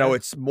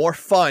 it's more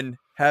fun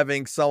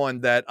having someone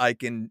that I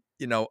can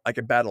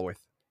battle with.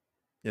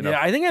 Yeah,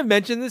 I think I've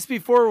mentioned this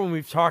before when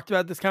we've talked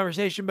about this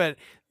conversation, but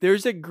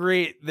there's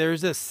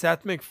a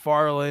Seth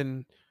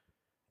MacFarlane.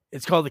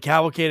 It's called The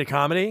Cavalcade of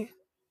Comedy.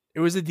 It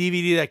was a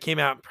DVD that came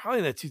out probably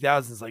in the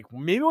 2000s, like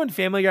maybe when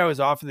Family Guy was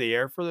off of the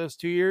air for those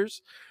 2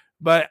 years.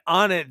 But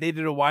on it, they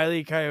did a Wile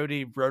E.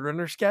 Coyote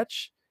Roadrunner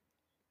sketch,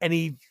 and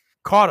he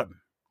caught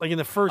him like in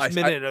the first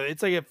minute.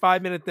 It's like a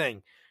 5-minute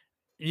thing.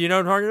 You know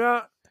what I'm talking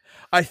about?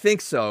 I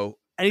think so.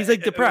 And he's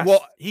like depressed.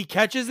 Well, he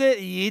catches it,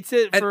 he eats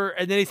it and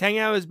then he's hanging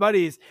out with his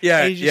buddies.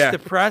 Yeah, and he's just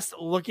depressed,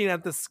 looking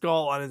at the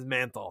skull on his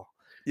mantle.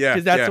 Yeah,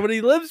 because that's what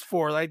he lives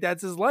for. Like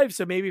that's his life.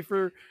 So maybe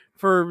for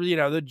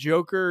the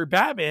Joker,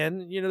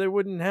 Batman, they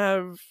wouldn't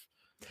have.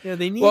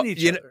 They need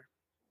each other.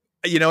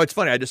 It's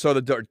funny. I just saw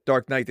the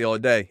Dark Knight the other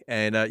day,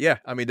 and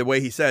I mean the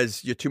way he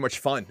says "you're too much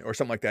fun" or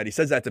something like that. He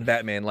says that to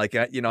Batman, like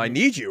I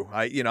need you.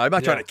 I'm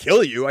not trying to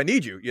kill you. I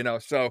need you.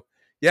 So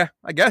yeah,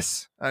 I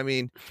guess. I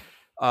mean,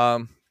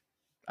 I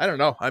don't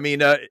know. I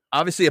mean,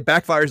 obviously it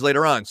backfires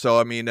later on. So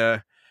I mean,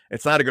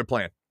 it's not a good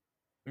plan.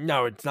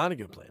 No, it's not a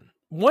good plan.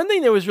 One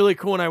thing that was really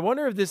cool, and I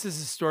wonder if this is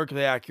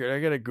historically accurate. I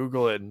got to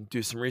Google it and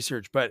do some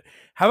research. But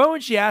how about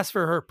when she asked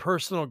for her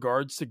personal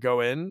guards to go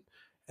in,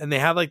 and they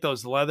have like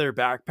those leather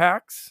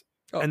backpacks,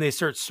 and they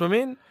start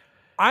swimming?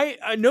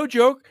 I no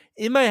joke.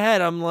 In my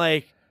head, I'm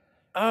like,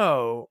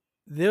 oh,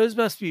 those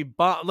must be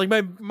bombs. Like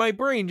my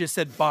brain just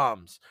said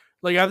bombs.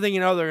 Like I'm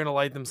thinking, oh, they're gonna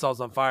light themselves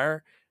on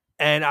fire,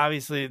 and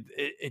obviously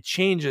it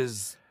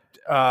changes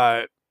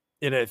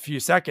in a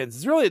few seconds.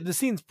 It's really, the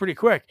scene's pretty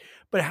quick.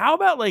 But how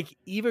about like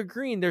Eva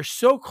Green? They're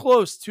so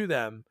close to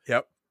them.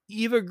 Yep.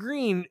 Eva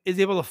Green is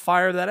able to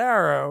fire that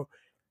arrow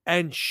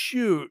and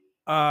shoot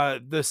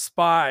the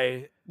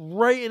spy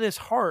right in his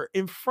heart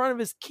in front of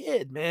his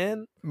kid,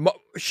 man.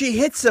 She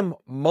hits him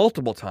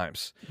multiple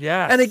times.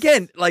 Yeah. And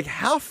again, like,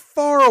 how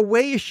far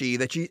away is she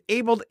that she's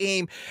able to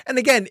aim? And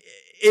again,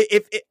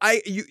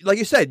 like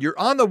you said, you're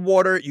on the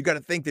water. You got to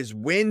think there's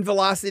wind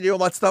velocity, all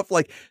that stuff.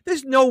 Like,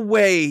 there's no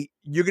way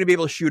you're going to be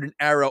able to shoot an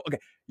arrow. Okay,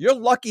 you're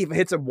lucky if it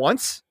hits him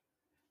once.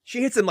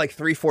 She hits him like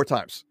 3-4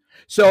 times.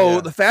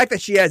 So the fact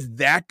that she has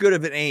that good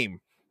of an aim,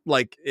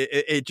 like,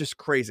 it just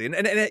crazy. And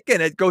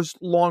again, it goes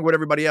along with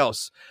everybody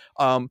else.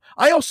 I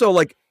also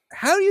like,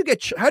 how do you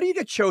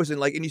get chosen?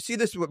 Like, and you see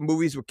this with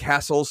movies with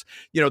castles,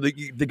 you know, the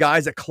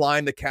guys that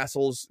climb the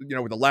castles, you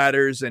know, with the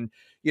ladders, and,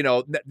 you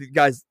know, the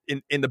guys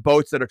in the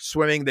boats that are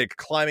swimming, they're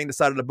climbing the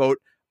side of the boat.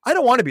 I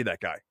don't want to be that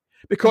guy,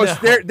 because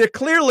they're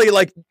clearly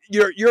like,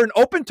 you're an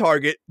open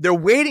target. They're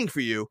waiting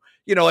for you.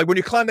 You know, like when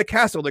you climb the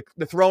castle,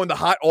 they're throwing the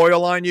hot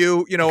oil on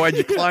you, you know, as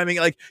you're climbing,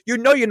 like, you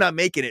know, you're not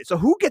making it. So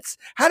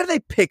how do they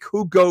pick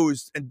who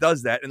goes and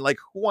does that? And like,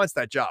 who wants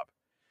that job?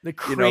 The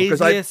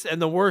craziest and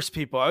the worst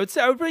people. I would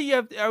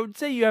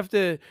say you have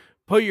to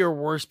put your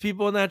worst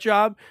people in that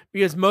job,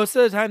 because most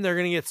of the time they're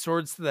going to get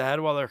swords to the head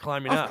while they're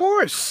climbing up. Of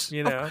course.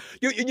 You know,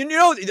 you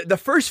know, the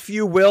first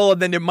few will,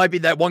 and then there might be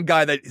that one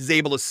guy that is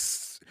able to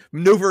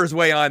maneuver his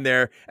way on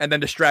there and then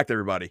distract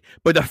everybody.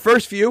 But the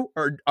first few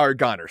are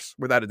goners,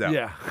 without a doubt.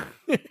 Yeah.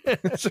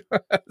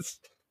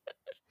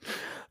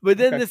 But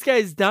then this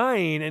guy's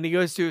dying, and he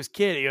goes to his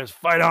kid. He goes,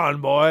 "Fight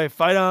on, boy,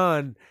 fight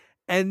on."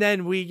 And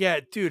then we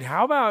get, dude,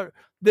 how about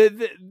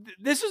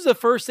this was the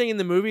first thing in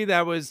the movie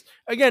that was,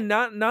 again,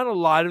 not a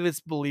lot of it's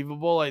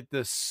believable, like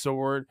the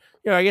sword.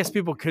 You know, I guess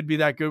people could be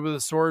that good with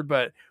a sword,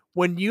 but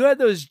when you had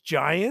those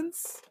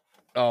giants,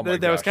 that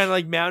was kind of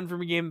like Mountain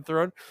from a Game of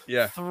Thrones,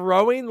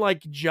 throwing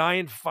like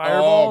giant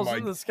fireballs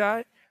in the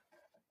sky.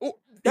 Oh,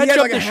 he had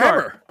like a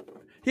hammer.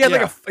 He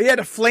had he had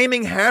a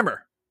flaming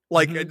hammer,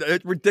 like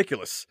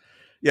ridiculous.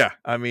 Yeah,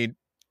 I mean,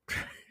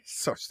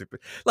 so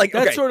stupid. Like,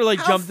 that sort of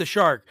like jumped the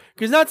shark.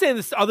 Because not saying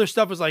this other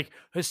stuff was like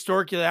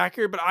historically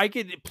accurate, but I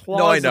could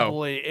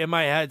plausibly in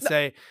my head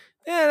say,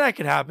 yeah, that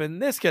could happen.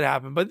 This could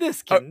happen, but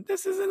this isn't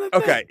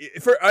a thing.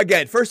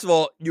 Okay. First of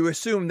all, you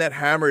assume that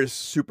hammer is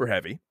super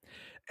heavy,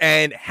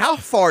 and how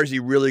far is he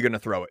really going to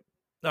throw it?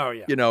 Oh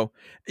yeah. You know,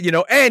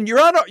 and you're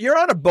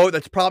on a boat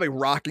that's probably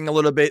rocking a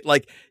little bit.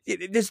 Like,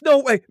 there's no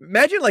way.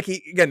 Imagine, like,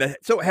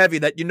 so heavy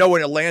that, you know,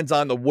 when it lands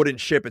on the wooden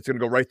ship, it's going to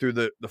go right through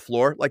the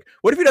floor. Like,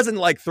 what if he doesn't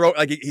like throw,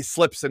 like he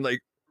slips and like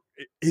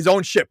his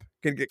own ship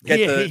can get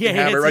the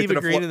hammer right to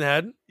the floor in the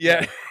head.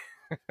 Yeah.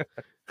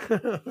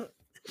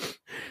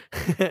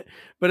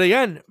 But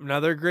again,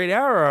 another great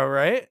arrow,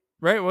 right?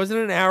 Wasn't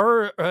it an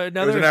arrow?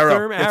 Another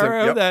therm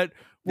arrow that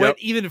went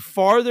even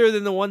farther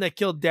than the one that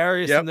killed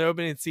Darius in the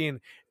opening scene.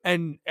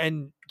 And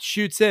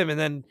shoots him, and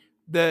then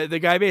the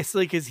guy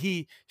basically, because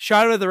he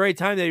shot him at the right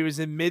time, that he was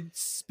in mid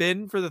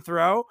spin for the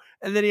throw,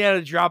 and then he had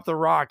to drop the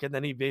rock, and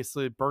then he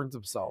basically burns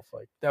himself.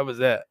 Like, that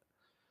was it.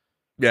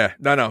 Yeah,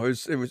 no,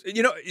 it was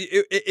you know,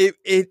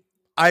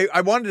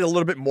 I wanted a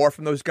little bit more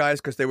from those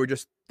guys, because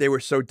they were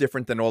so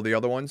different than all the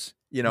other ones,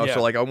 you know.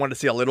 So like, I wanted to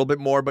see a little bit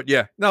more, but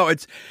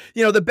it's,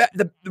 you know,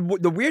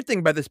 the weird thing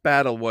about this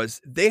battle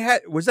was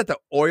was that the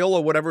oil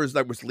or whatever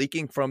that was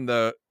leaking from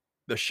the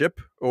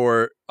ship,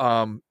 or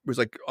was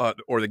like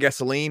or the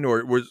gasoline,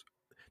 or was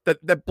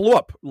that blew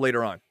up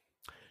later on?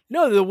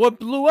 No, what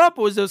blew up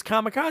was those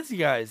kamikaze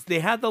guys. They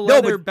had the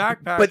leather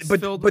backpacks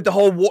filled. But the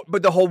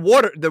whole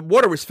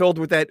water was filled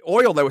with that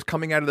oil that was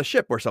coming out of the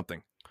ship or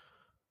something.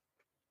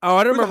 Oh,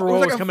 I don't remember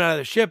what was coming out of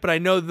the ship, but I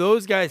know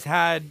those guys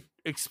had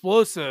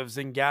explosives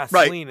and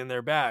gasoline in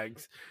their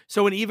bags.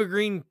 So when Eva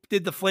Green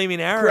did the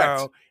flaming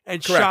arrow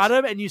and shot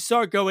him, and you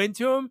saw it go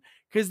into him,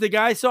 because the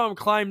guy saw him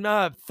climb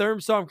up,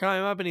 Therm saw him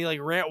climb up, and he like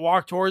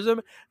walked towards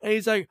him, and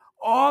he's like,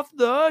 "Off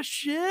the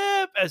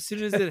ship!" As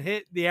soon as it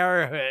hit, the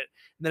arrow hit,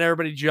 and then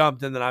everybody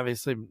jumped, and then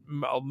obviously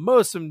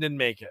most of them didn't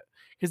make it,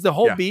 because the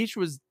whole beach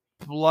was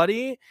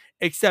bloody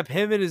except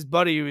him and his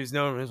buddy, who he's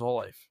known his whole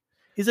life.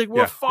 He's like,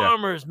 "We're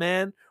farmers,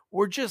 man.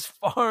 We're just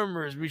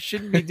farmers. We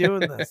shouldn't be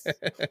doing this."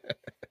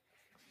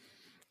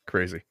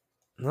 Crazy.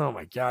 Oh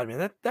my god,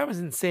 man, that was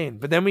insane.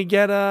 But then we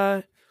get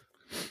the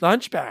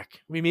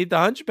Hunchback. We meet the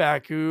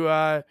Hunchback, who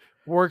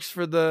works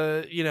for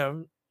the, you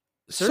know,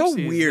 Xerxes,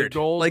 so weird,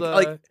 gold,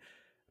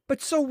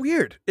 but so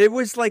weird. It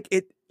was like,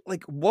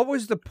 what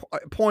was the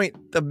point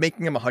of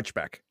making him a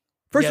hunchback?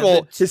 First of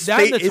all,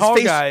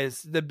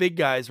 guys, the big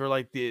guys, were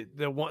like the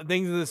one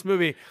things in this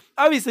movie.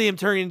 Obviously, him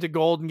turning into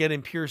gold and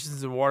getting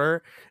piercings in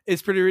water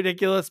is pretty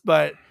ridiculous.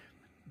 But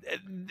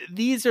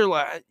these are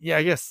like,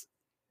 I guess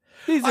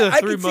these are the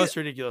three most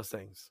ridiculous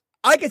things.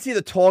 I could see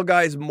the tall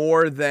guys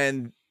more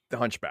than the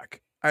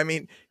Hunchback. I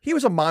mean, he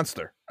was a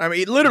monster. I mean,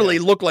 he literally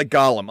looked like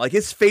Gollum. Like,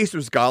 his face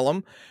was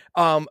Gollum.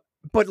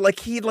 But like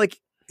he looked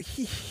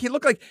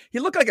like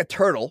a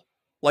turtle.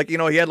 Like, you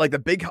know, he had like the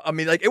big, I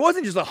mean, like, it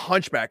wasn't just a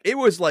hunchback. It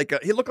was like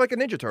he looked like a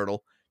Ninja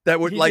Turtle that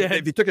would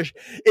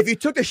if you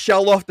took the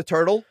shell off the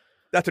turtle,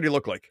 that's what he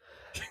looked like.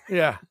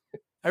 Yeah.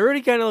 I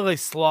already kind of look like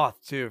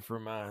Sloth too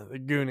from the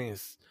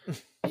Goonies.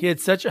 He had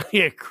such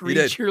a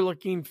creature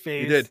looking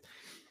face. He did.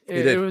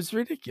 It was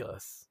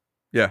ridiculous.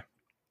 Yeah.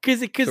 Because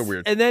So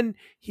weird. And then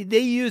they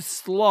use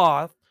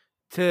Sloth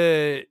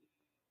to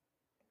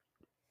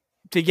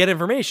get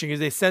information because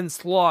they send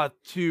Sloth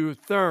to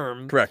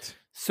Therm. Correct.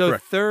 So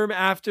Correct. Therm,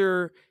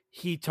 after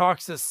he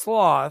talks to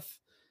Sloth,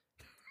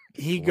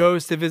 he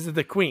goes to visit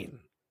the Queen.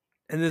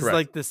 And this is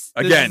like this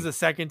is the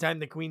second time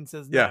the Queen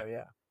says no.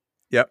 Yeah.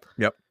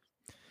 Yep.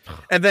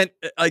 And then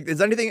like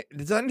does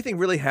anything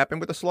really happen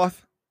with the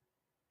Sloth?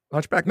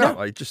 Hunchback? No.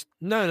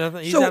 No,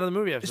 nothing. He's out of the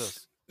movie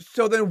episodes.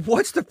 So then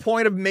what's the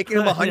point of making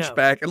him a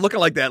hunchback and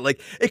looking like that?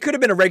 Like it could have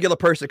been a regular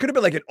person. It could have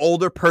been like an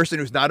older person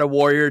who's not a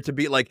warrior to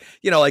be like,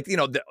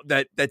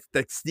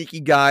 that sneaky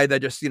guy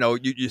that just,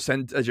 you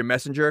send as your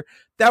messenger.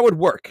 That would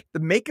work.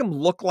 To make him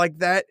look like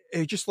that,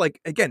 it just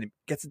like, again,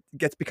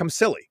 it becomes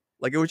silly.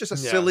 Like it was just a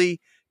silly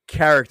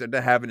character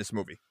to have in this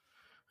movie.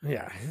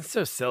 Yeah, it's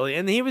so silly.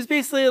 And he was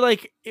basically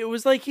like, it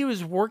was like he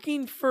was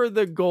working for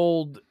the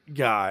gold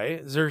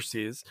guy,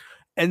 Xerxes,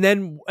 and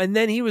then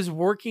he was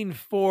working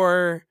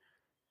for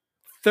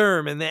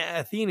Therm and the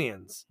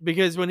Athenians,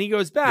 because when he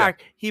goes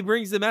back, he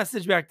brings the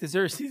message back to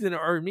Xerxes and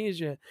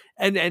Artemisia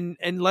and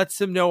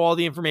lets him know all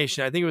the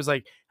information. I think it was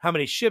like how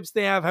many ships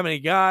they have, how many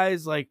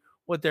guys, like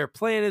what their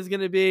plan is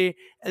going to be.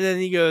 And then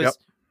he goes,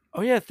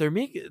 oh yeah,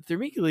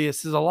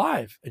 Thermiclius is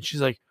alive. And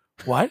she's like,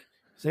 what?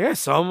 He's like, I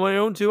saw him with my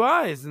own 2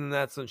 eyes. And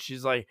that's when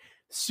she's like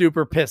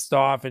super pissed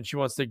off and she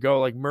wants to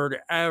go like murder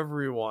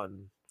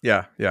everyone.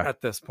 Yeah.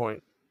 At this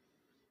point.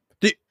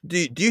 Do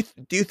you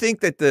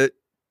think that the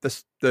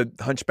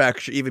hunchback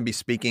should even be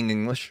speaking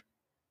English?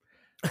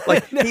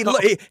 Like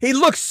he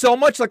looks so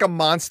much like a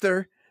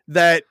monster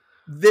that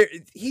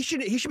he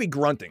should be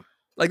grunting.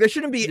 Like there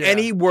shouldn't be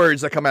any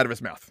words that come out of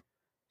his mouth.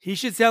 He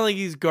should sound like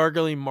he's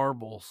gargling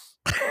marbles.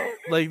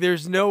 Like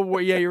there's no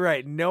you're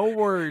right. No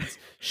words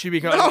should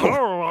be coming.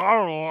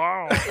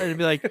 And it'd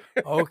be like,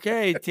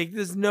 okay, take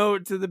this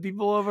note to the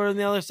people over on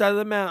the other side of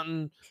the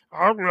mountain.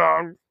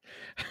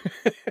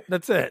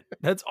 That's it.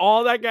 That's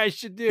all that guy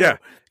should do. Yeah,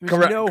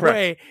 There's no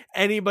way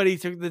anybody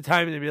took the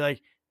time to be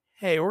like,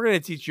 hey, we're going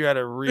to teach you how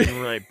to read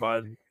and write,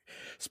 bud.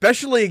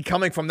 Especially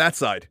coming from that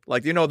side.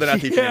 Like, they're not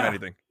teaching him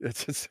anything.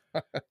 It's just...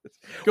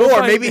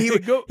 Or maybe he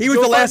was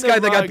the last guy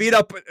that got beat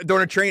up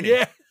during a training.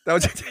 Yeah. That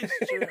was true.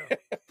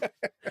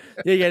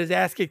 Yeah, he got his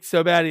ass kicked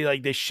so bad,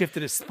 they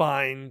shifted his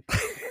spine,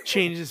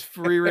 changed his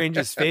rearranged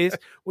his face,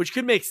 which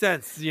could make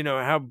sense,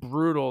 how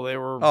brutal they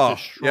were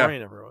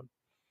destroying everyone.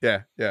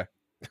 Yeah.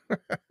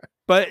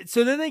 But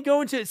so then they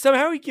go into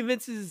somehow Therm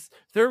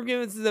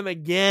convinces them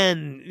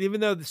again, even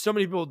though so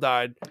many people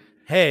died.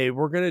 Hey,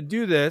 we're gonna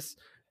do this.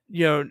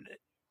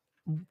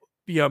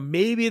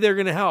 Maybe they're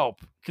gonna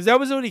help, because that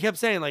was what he kept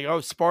saying. Like, oh,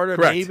 Sparta,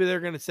 maybe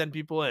they're gonna send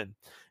people in.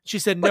 She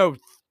said no.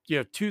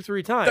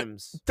 2-3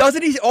 times.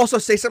 Doesn't he also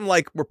say something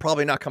like, we're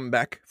probably not coming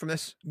back from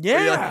this?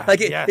 Yeah.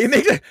 It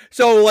makes it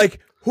so like,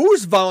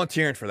 who's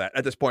volunteering for that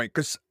at this point?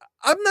 Because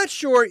I'm not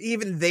sure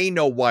even they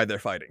know why they're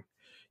fighting.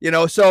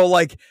 So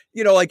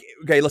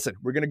okay, listen,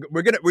 we're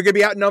gonna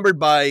be outnumbered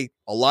by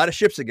a lot of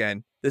ships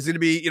again. There's gonna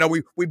be,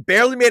 we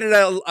barely made it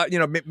out,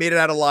 made it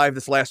out alive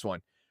this last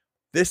one.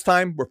 This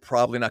time we're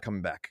probably not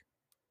coming back.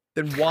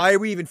 Then why are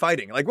we even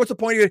fighting? Like, what's the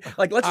point of it?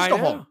 Like, let's just go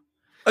home.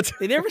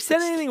 They never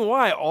said anything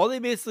why. All they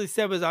basically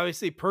said was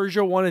obviously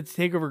Persia wanted to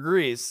take over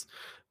Greece,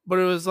 but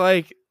it was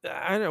like,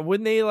 I don't know,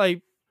 wouldn't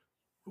they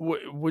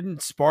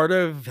wouldn't Sparta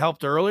have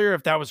helped earlier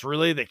if that was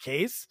really the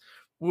case?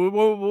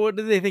 What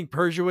do they think?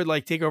 Persia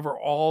would take over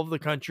all of the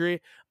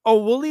country?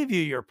 Oh, we'll leave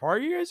you your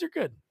part. You guys are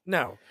good.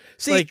 No.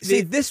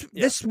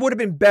 This would have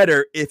been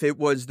better if it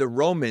was the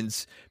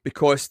Romans,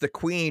 because the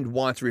queen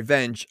wants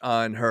revenge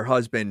on her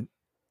husband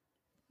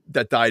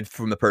that died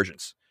from the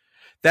Persians.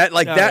 That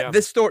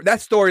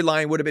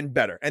storyline would have been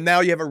better. And now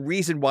you have a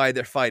reason why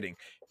they're fighting.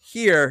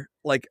 Here,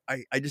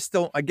 I just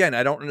don't. Again,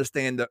 I don't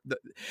understand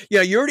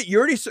you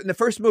already in the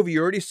first movie,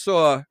 you already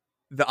saw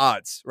the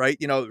odds, right?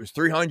 It was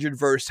 300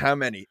 versus how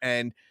many,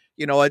 and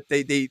what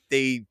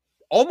they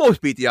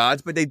almost beat the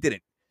odds, but they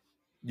didn't.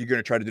 You're going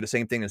to try to do the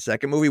same thing in the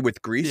second movie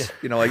with Greece.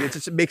 Yeah.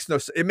 It makes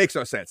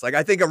no sense. Like,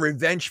 I think a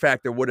revenge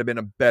factor would have been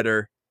a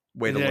better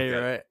way to look at it.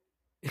 Right.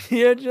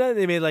 Yeah,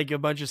 they made a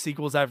bunch of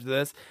sequels after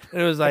this,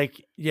 and it was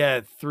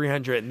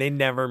 300, and they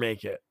never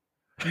make it.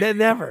 They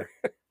never.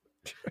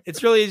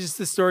 It's really just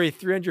the story.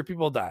 300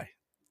 people die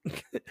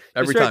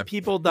every time.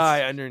 People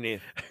die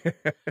underneath.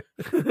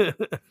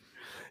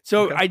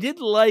 So okay. I did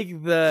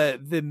like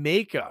the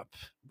makeup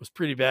was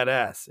pretty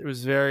badass. It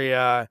was very.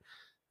 I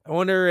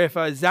wonder if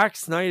Zack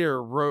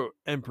Snyder wrote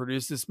and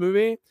produced this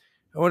movie.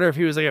 I wonder if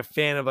he was a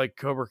fan of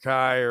Cobra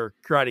Kai or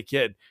Karate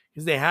Kid,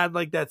 because they had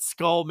that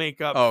skull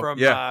makeup from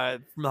the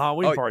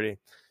Halloween party.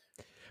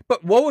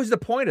 But what was the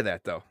point of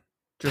that though?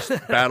 Just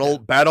battle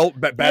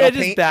just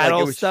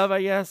battle stuff,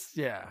 I guess.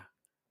 Yeah.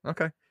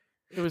 Okay.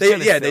 It was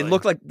they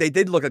look like they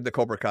did look like the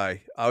Cobra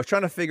Kai. I was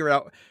trying to figure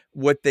out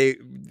what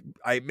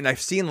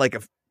I've seen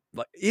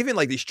even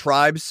these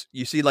tribes.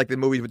 You see the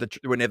movies with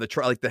when they have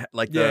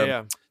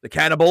the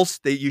cannibals.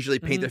 They usually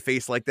paint their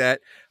face like that.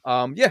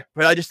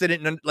 But I just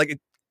didn't like it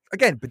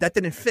again. But that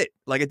didn't fit.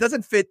 It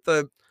doesn't fit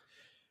the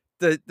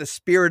the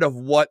spirit of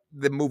what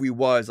the movie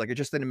was. Like, it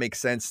just didn't make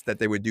sense that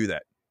they would do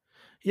that.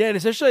 Yeah, and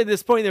especially at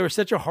this point, there was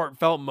such a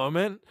heartfelt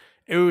moment.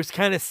 It was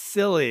kind of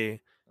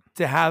silly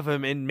to have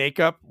him in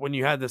makeup when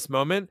you had this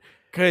moment,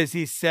 because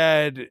he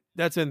said,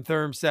 that's when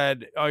Thurm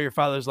said, "Oh, your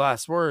father's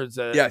last words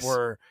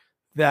were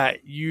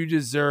that you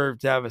deserve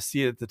to have a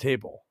seat at the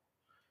table."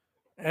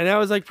 And that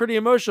was like pretty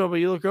emotional, but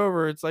you look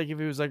over, it's like if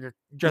he was like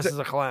dressed as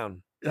a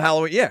clown.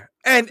 Halloween, yeah.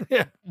 And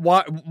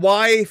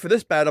why for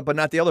this battle, but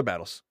not the other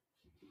battles?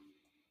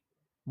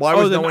 Why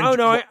was no one? Oh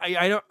no,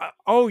 I don't.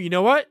 Oh, you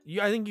know what?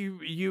 I think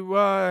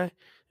you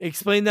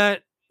explained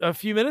that a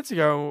few minutes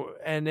ago,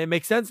 and it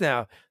makes sense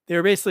now. They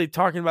were basically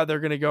talking about they're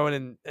going to go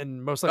in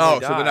and most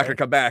likely die. So they're not going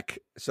to come back.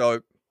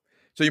 So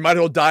you might as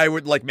well die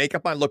with like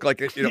makeup on, look like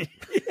Listen,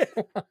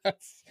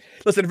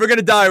 if we're going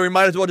to die, we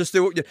might as well just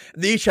do it.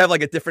 They each have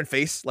like a different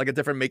face, like a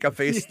different makeup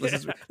face. Yeah.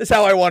 This is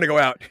how I want to go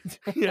out.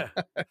 Yeah.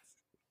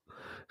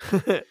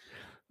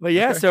 But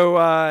yeah,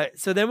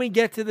 so then we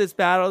get to this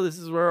battle. This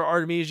is where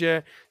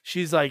Artemisia,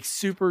 she's like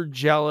super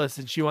jealous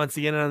and she wants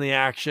to get in on the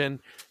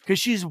action because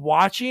she's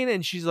watching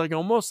and she's like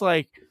almost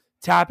like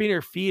tapping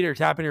her feet or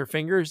tapping her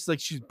fingers, like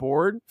she's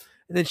bored.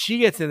 And then she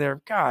gets in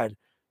there. God,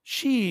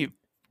 she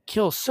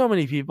kills so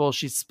many people.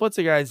 She splits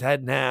a guy's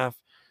head in half.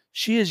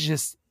 She is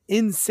just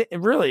insane.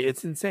 Really,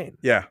 it's insane.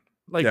 Yeah.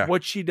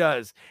 What she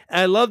does.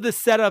 And I love the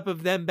setup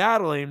of them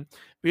battling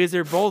because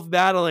they're both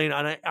battling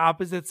on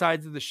opposite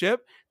sides of the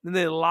ship. Then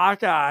they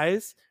lock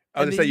eyes.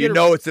 I was gonna say,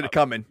 it's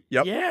coming.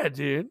 Yep. Yeah,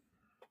 dude.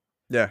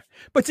 Yeah,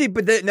 but see,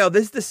 no,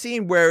 this is the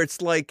scene where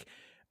it's like,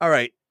 all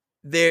right,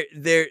 they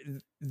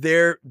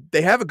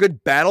have a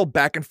good battle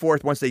back and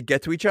forth once they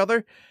get to each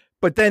other,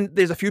 but then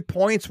there's a few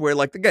points where,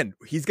 like, again,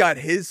 he's got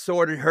his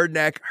sword at her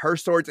neck, her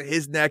sword to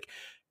his neck.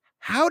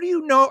 How do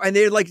you know? And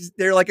they're like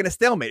in a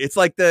stalemate. It's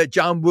like the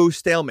John Woo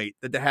stalemate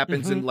that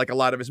happens in like a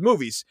lot of his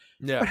movies.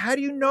 Yeah. But how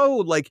do you know?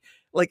 Like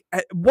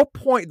at what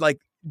point, like,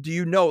 do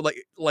you know?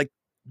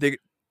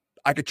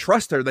 I could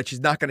trust her that she's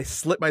not going to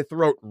slit my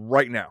throat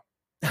right now.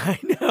 I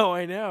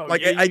know.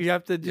 Like, you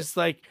have to just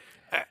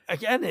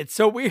again, it's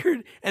so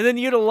weird. And then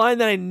you get a line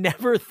that I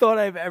never thought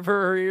I've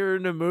ever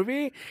heard in a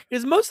movie,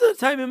 because most of the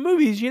time in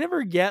movies, you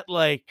never get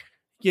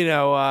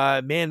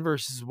man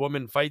versus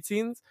woman fight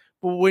scenes.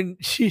 But when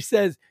she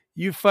says,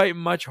 "You fight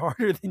much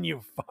harder than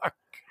you fuck,"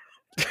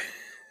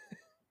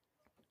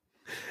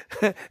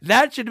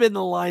 that should have been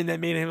the line that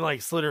made him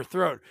slit her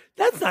throat.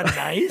 That's not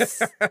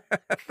nice.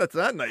 That's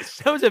not nice.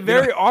 That was a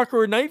very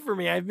awkward night for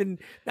me. I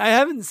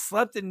haven't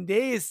slept in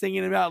days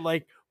thinking about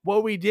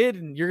what we did,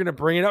 and you're gonna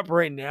bring it up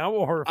right now.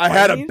 Or I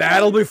had a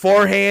battle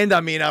beforehand.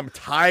 I mean, I'm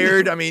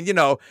tired. I mean,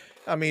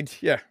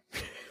 yeah.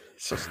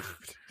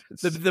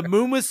 The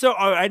moon was so.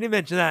 Oh, I didn't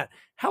mention that.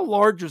 How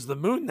large was the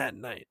moon that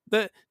night?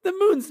 The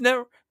moon's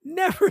never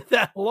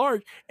that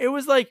large. It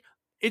was like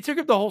it took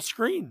up the whole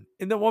screen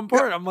in the one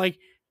part. I'm like.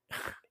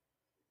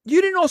 You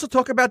didn't also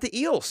talk about the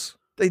eels,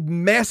 the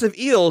massive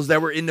eels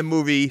that were in the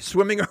movie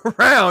swimming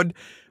around,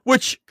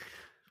 which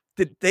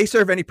did they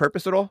serve any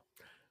purpose at all?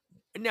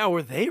 Now,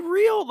 were they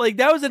real?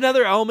 That was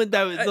another element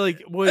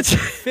that was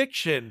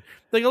fiction.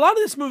 A lot of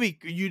this movie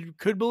you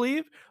could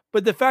believe,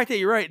 but the fact that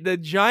you're right, the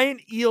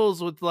giant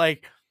eels with the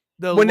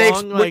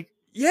hairs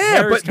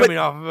coming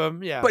off of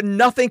them. Yeah. But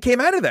nothing came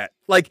out of that.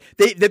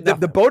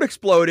 The boat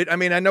exploded. I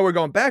mean, I know we're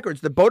going backwards.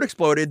 The boat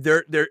exploded.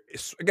 They're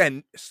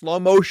again, slow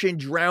motion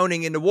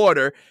drowning in the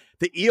water.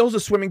 The eels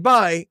are swimming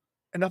by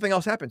and nothing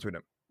else happens with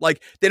them.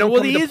 They don't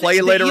come into play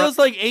later. The eels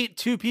ate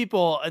two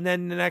people and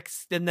then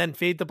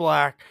fade to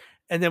black.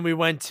 And then we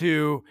went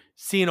to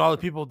seeing all the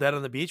people dead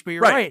on the beach. But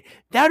you're right.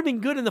 That would have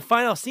been good in the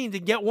final scene to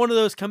get one of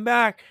those come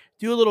back,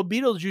 do a little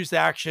Beetlejuice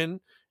action.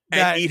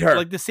 And eat her.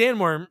 Like the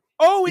sandworm.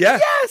 Oh, yeah.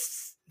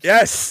 Yes!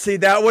 Yes, see,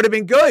 that would have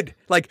been good.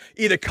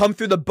 Either come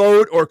through the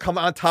boat or come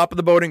on top of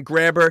the boat and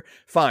grab her.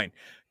 Fine.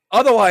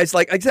 Otherwise,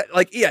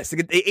 yes,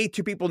 they ate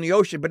two people in the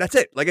ocean, but that's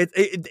it.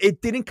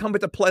 It didn't come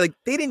into play.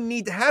 They didn't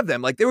need to have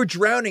them. They were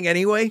drowning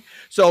anyway.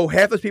 So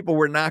half those people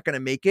were not going to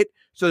make it.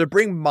 So to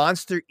bring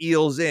monster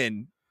eels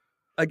in,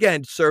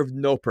 again, served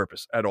no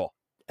purpose at all.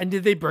 And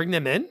did they bring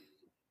them in?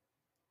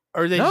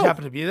 Or they just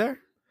happen to be there?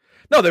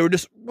 No, they were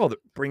just,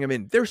 bring them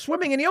in. They were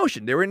swimming in the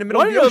ocean. They were in the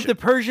middle of the ocean. I don't know if the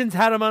Persians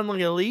had them on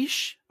a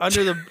leash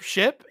under the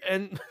ship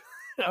and,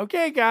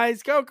 okay,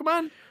 guys, come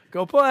on,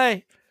 go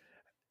play.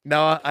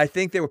 No, I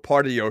think they were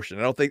part of the ocean.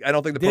 I don't think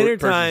the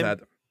Persians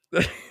had them.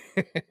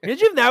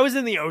 Imagine if that was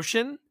in the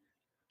ocean.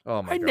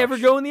 Oh my! I'd never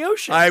go in the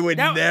ocean. I would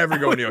never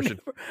go in the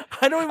ocean.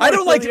 I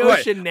don't like the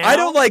ocean now.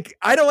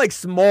 I don't like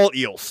small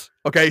eels.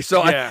 Okay,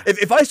 so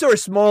if I saw a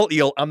small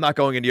eel, I'm not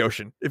going in the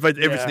ocean if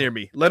it's near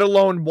me. Let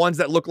alone ones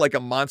that look like a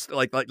monster,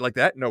 like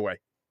that. No way.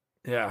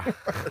 Yeah,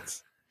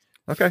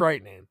 okay.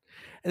 Frightening.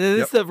 And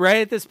then right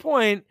at this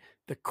point,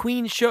 the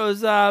queen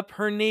shows up.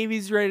 Her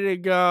navy's ready to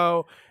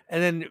go,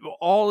 and then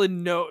all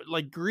in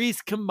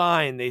Greece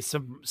combined, they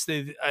surround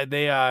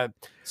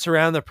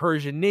the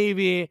Persian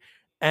navy.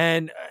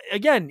 And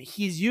again,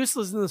 he's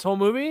useless in this whole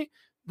movie.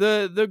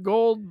 The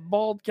gold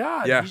bald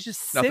god. Yeah, he's just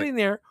sitting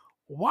there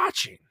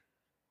watching.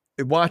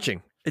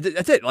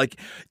 That's it.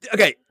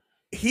 Okay,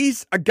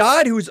 he's a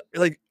guy who's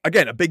like,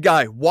 again, a big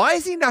guy. Why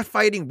is he not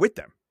fighting with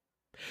them?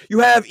 You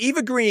have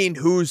Eva Green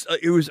who's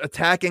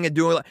attacking and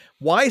doing.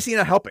 Why is he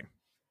not helping?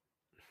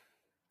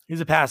 He's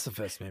a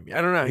pacifist, maybe.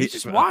 I don't know. He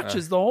just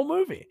watches the whole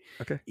movie.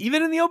 Okay.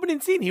 Even in the opening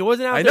scene, he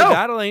wasn't out there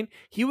battling.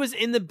 He was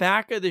in the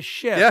back of the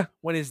ship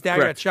when his dad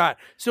got shot.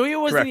 So he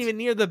wasn't even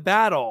near the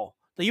battle.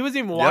 Like, he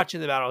wasn't even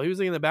watching the battle. He was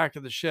in the back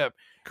of the ship.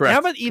 Correct. And how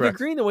about Eva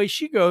Green, the way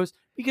she goes?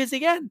 Because,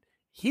 again,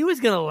 he was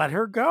going to let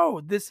her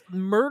go. This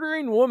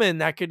murdering woman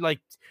that could, like,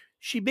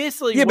 she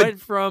basically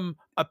went from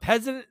a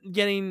peasant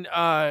getting,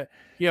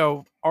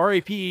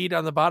 RAP'd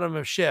on the bottom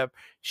of a ship.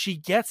 She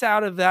gets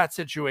out of that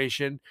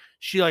situation.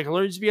 She like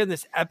learns to be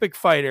this epic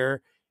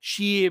fighter.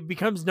 She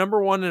becomes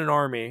 #1 in an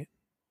army.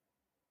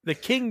 The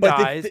king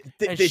dies.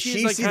 Did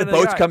she see the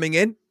boats coming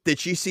in? Did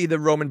she see the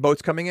Roman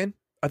boats coming in?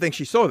 I think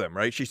she saw them,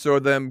 right? She saw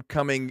them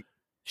coming.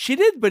 She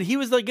did, but he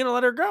was like going to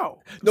let her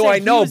go. No, I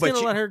know, but going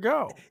to let her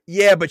go.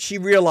 Yeah, but she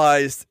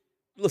realized,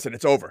 listen,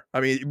 it's over.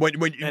 I mean, when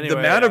anyway, the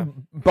amount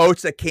of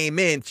boats that came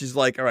in, she's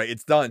like, all right,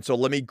 it's done. So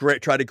let me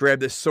try to grab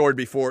this sword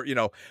before,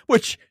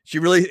 which she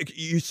really,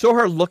 you saw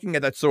her looking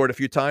at that sword a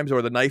few times,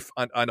 or the knife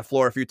on the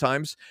floor a few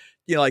times,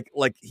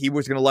 like he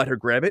was going to let her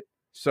grab it.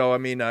 So, I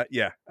mean,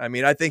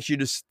 I think she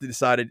just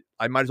decided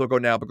I might as well go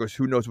now because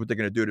who knows what they're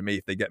going to do to me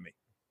if they get me.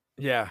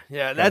 Yeah.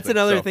 That's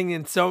another thing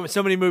in so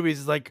many movies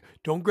is like,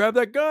 don't grab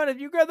that gun. If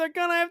you grab that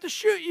gun, I have to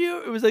shoot you.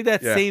 It was like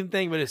that same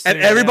thing, but it's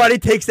everybody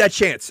takes that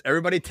chance.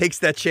 Everybody takes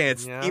that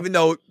chance, Yeah. even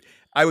though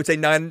I would say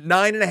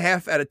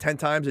 9.5 out of 10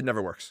 times it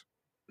never works.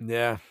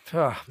 Yeah.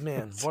 Oh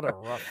man, what a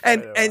rough.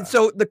 And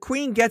so the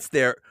queen gets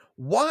there.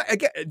 Why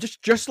again?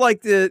 Just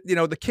like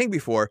the king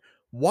before.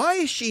 Why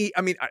is she?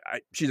 I mean,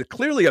 she's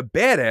clearly a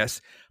badass,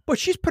 but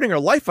she's putting her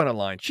life on the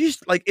line. She's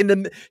like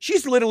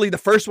she's literally the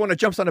first one that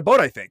jumps on a boat,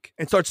 I think,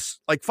 and starts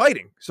like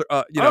fighting. So,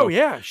 Oh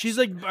yeah, she's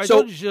like,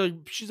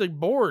 she's like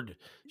bored.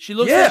 She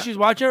looks like she's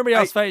watching everybody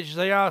else fight. She's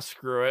like,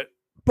 screw it.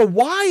 But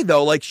why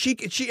though? Like she,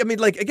 I mean,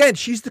 like again,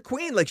 she's the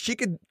queen. Like she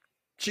could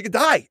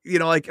die.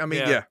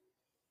 Yeah.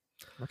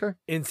 Okay.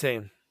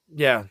 Insane.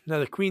 Yeah.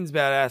 No, the queen's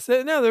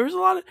badass. No, there was a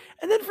lot of,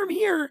 and then from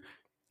here,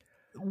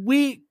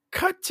 we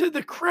cut to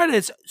the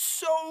credits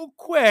so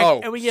quick,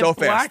 and we get so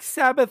Black fast.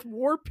 Sabbath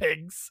War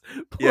Pigs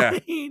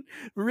playing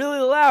really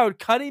loud,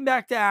 cutting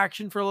back to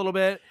action for a little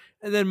bit,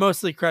 and then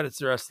mostly credits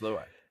the rest of the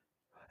way.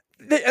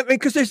 I mean,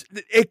 because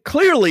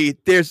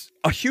there's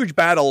a huge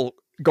battle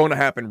going to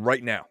happen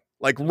right now,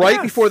 like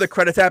before the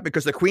credits happen,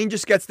 because the queen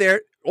just gets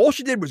there. All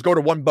she did was go to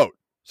one boat,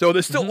 so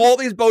there's still all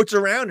these boats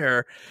around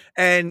her,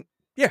 and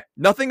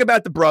nothing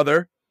about the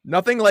brother.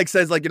 Nothing like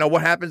says like,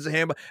 what happens to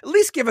him. At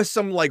least give us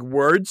some like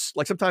words.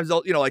 Like sometimes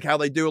they'll, like how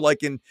they do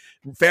like in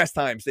Fast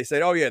Times. They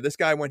say, oh yeah, this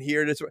guy went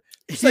here. This way.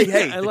 It's like,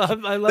 hey, I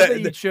love that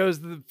you chose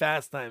the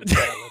Fast Times.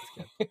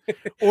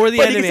 Or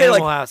the end of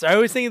Animal House. I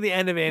always think of the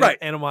end of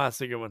Animal House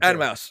is a good one.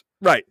 Animal House.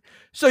 Right.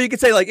 So you could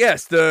say like,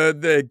 yes,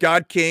 the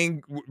God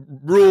King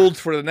ruled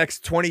for the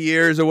next 20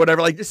 years or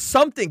whatever. Like just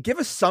something, give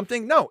us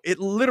something. No, it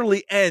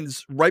literally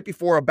ends right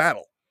before a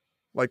battle.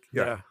 Like,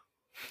 yeah.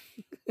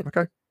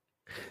 Okay.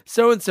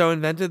 So-and-so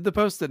invented the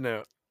Post-it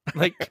note.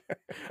 Like,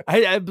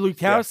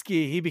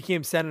 Blukowski, he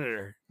became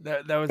senator.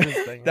 That was his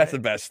thing. That's the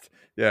best.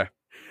 Yeah.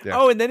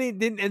 Oh, and then he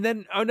didn't. And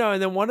then and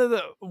then one of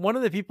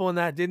the people in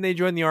that, didn't they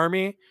join the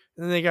army?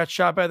 And then they got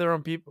shot by their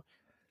own people.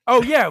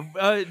 Oh yeah,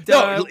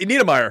 no,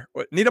 Niedermeyer.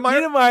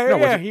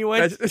 Niedermeyer.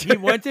 He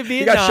went to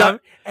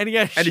Vietnam and he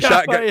got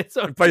shot by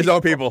his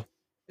own people.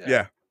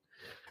 Yeah.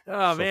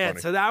 Oh man,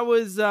 funny. So that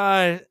was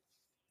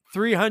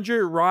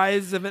 300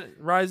 Rise of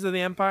the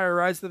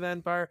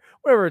Empire,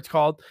 whatever it's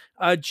called.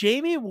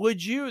 Jamie,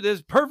 this is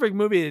a perfect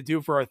movie to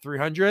do for our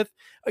 300th.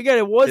 Again,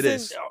 it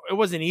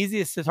wasn't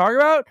easiest to talk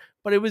about,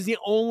 but it was the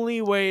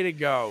only way to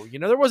go.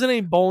 There wasn't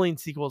any bowling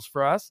sequels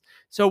for us.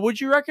 So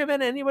would you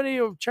recommend anybody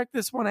to check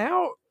this one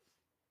out?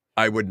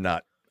 I would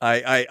not.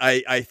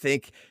 I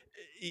think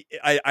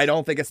I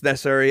don't think it's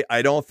necessary.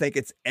 I don't think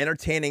it's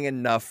entertaining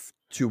enough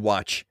to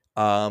watch.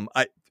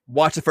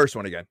 Watch the first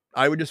one again.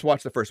 I would just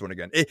watch the first one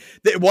again.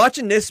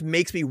 Watching this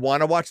makes me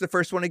want to watch the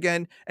first one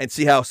again and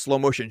see how slow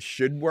motion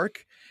should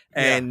work,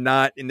 and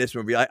not in this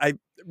movie. I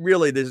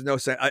really, there's no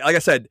sense. Like I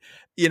said,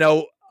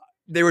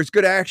 there was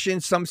good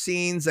action, some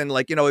scenes, and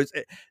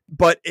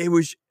but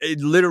it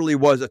literally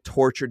was a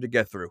torture to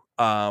get through.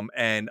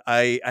 And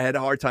I had a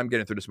hard time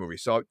getting through this movie,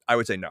 so I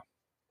would say no.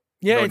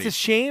 Yeah, it's a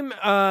shame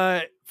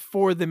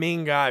for the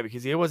main guy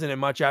because he wasn't in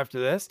much after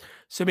this.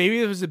 So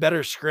maybe it was a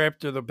better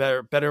script or the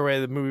better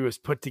way the movie was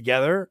put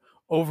together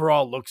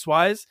overall looks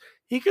wise.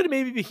 He could have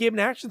maybe became an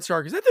action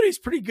star because I thought he's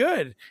pretty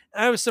good.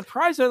 And I was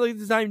surprised when I looked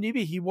at the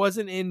IMDb he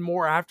wasn't in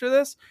more after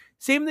this.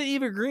 Same with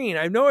Eva Green.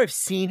 I know I've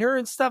seen her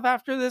and stuff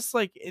after this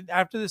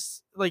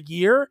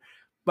year,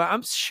 but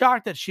I'm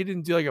shocked that she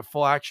didn't do like a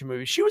full action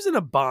movie. She was in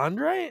a Bond,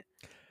 right?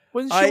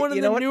 Wasn't she one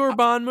of the newer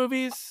Bond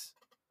movies?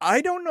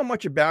 I don't know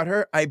much about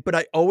her. But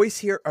I always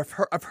hear I've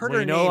heard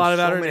her name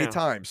so many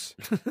times.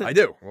 I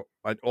do.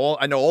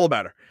 I know all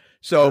about her.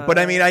 So, but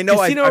I mean, I know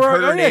I've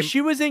heard her name.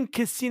 She was in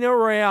Casino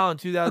Royale in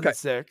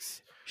 2006. Okay.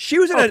 She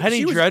was in Penny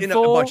she was Dreadful.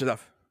 in a bunch of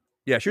stuff.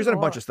 Yeah, she was in a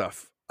bunch of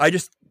stuff. I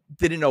just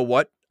didn't know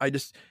what.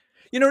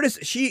 You notice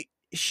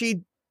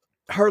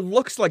her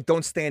looks like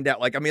don't stand out.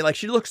 Like, I mean, like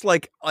she looks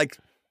like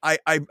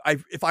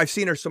if I've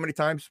seen her so many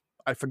times,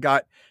 I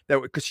forgot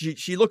that because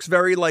she looks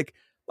very like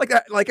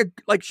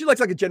she looks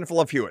like a Jennifer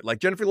Love Hewitt. Like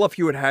Jennifer Love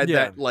Hewitt had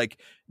that like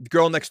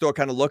girl next door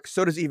kind of look.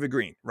 So does Eva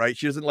Green, right?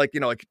 She doesn't like,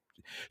 like,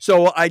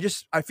 so I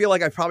feel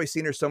like I've probably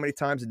seen her so many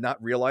times and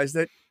not realized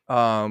it.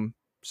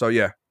 So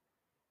yeah.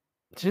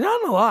 She's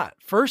not in a lot.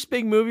 First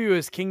big movie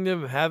was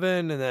Kingdom of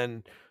Heaven, and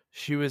then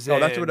she was in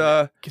that's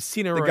what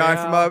Casino the Royale.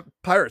 guy from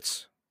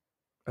Pirates.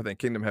 I think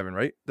Kingdom of Heaven,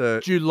 right? The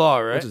Jude Law,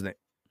 right? What's his name?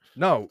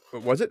 No,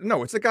 was it?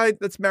 No, it's the guy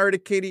that's married to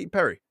Katy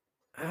Perry.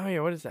 Oh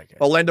yeah, what is that guy?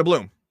 Orlando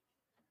Bloom.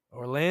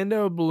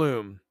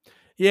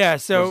 Yeah,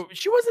 so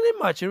she wasn't in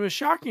much. It was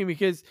shocking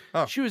because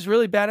she was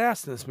really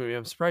badass in this movie.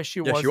 I'm surprised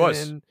she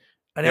wasn't in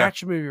an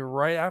action movie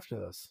right after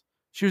this.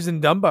 She was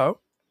in Dumbo.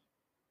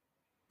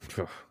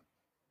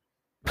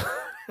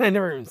 I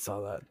never even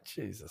saw that.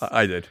 Jesus.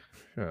 I did.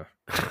 Yeah.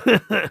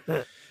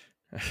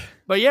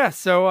 But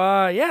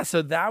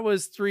so that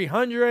was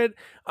 300.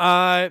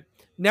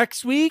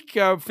 Next week,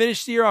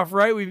 finish the year off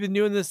right. We've been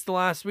doing this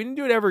we didn't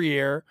do it every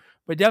year,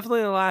 but definitely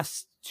in the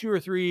last 2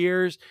 or 3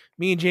 years,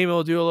 me and Jamie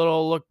will do a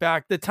little look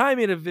back. The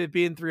timing of it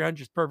being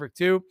 300 is perfect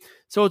too.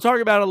 So we'll talk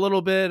about a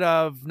little bit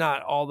of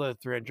not all the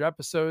 300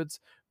 episodes,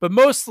 but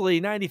mostly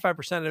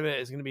 95% of it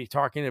is going to be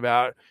talking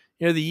about,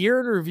 the year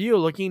in review,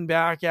 looking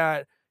back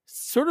at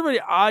sort of an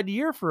odd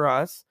year for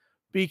us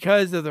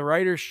because of the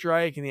writer's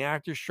strike and the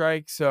actor's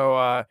strike.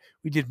 So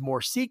we did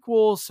more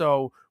sequels.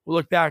 So we'll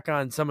look back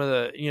on some of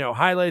the,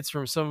 highlights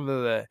from some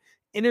of the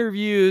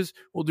interviews.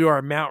 We'll do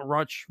our Mount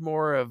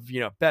Rushmore of,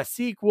 best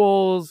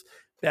sequels,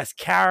 best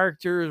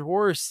characters,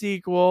 worst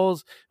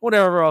sequels,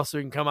 whatever else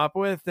we can come up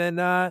with. And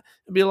it'll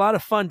be a lot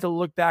of fun to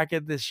look back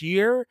at this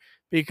year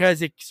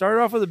because it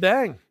started off with a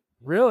bang,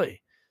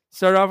 really.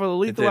 Started off with a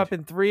Lethal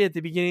Weapon 3 at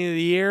the beginning of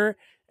the year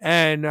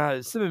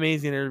and some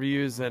amazing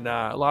interviews and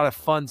a lot of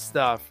fun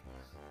stuff.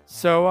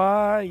 So,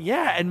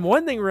 and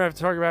one thing we're going to have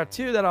to talk about,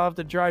 too, that I'll have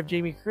to drive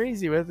Jamie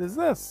crazy with is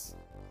this.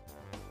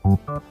 Oh,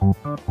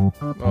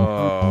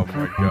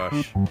 my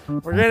gosh.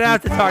 We're going to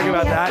have to talk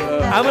about that.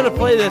 I'm going to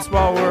play this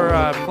while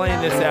we're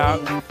playing this out.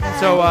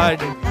 So, I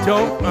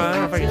don't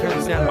know if I can turn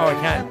this down. Oh, I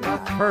can.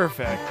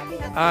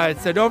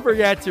 Perfect. So don't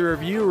forget to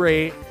review,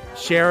 rate,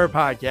 share our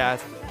podcast.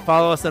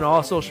 Follow us on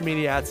all social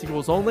media at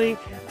Sequels Only.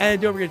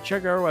 And don't forget to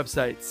check out our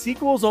website,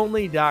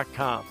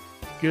 sequelsonly.com.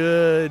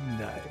 Good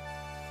night.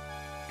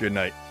 Good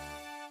night.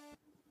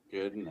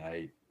 Good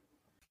night.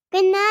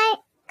 Good night,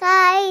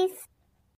 guys.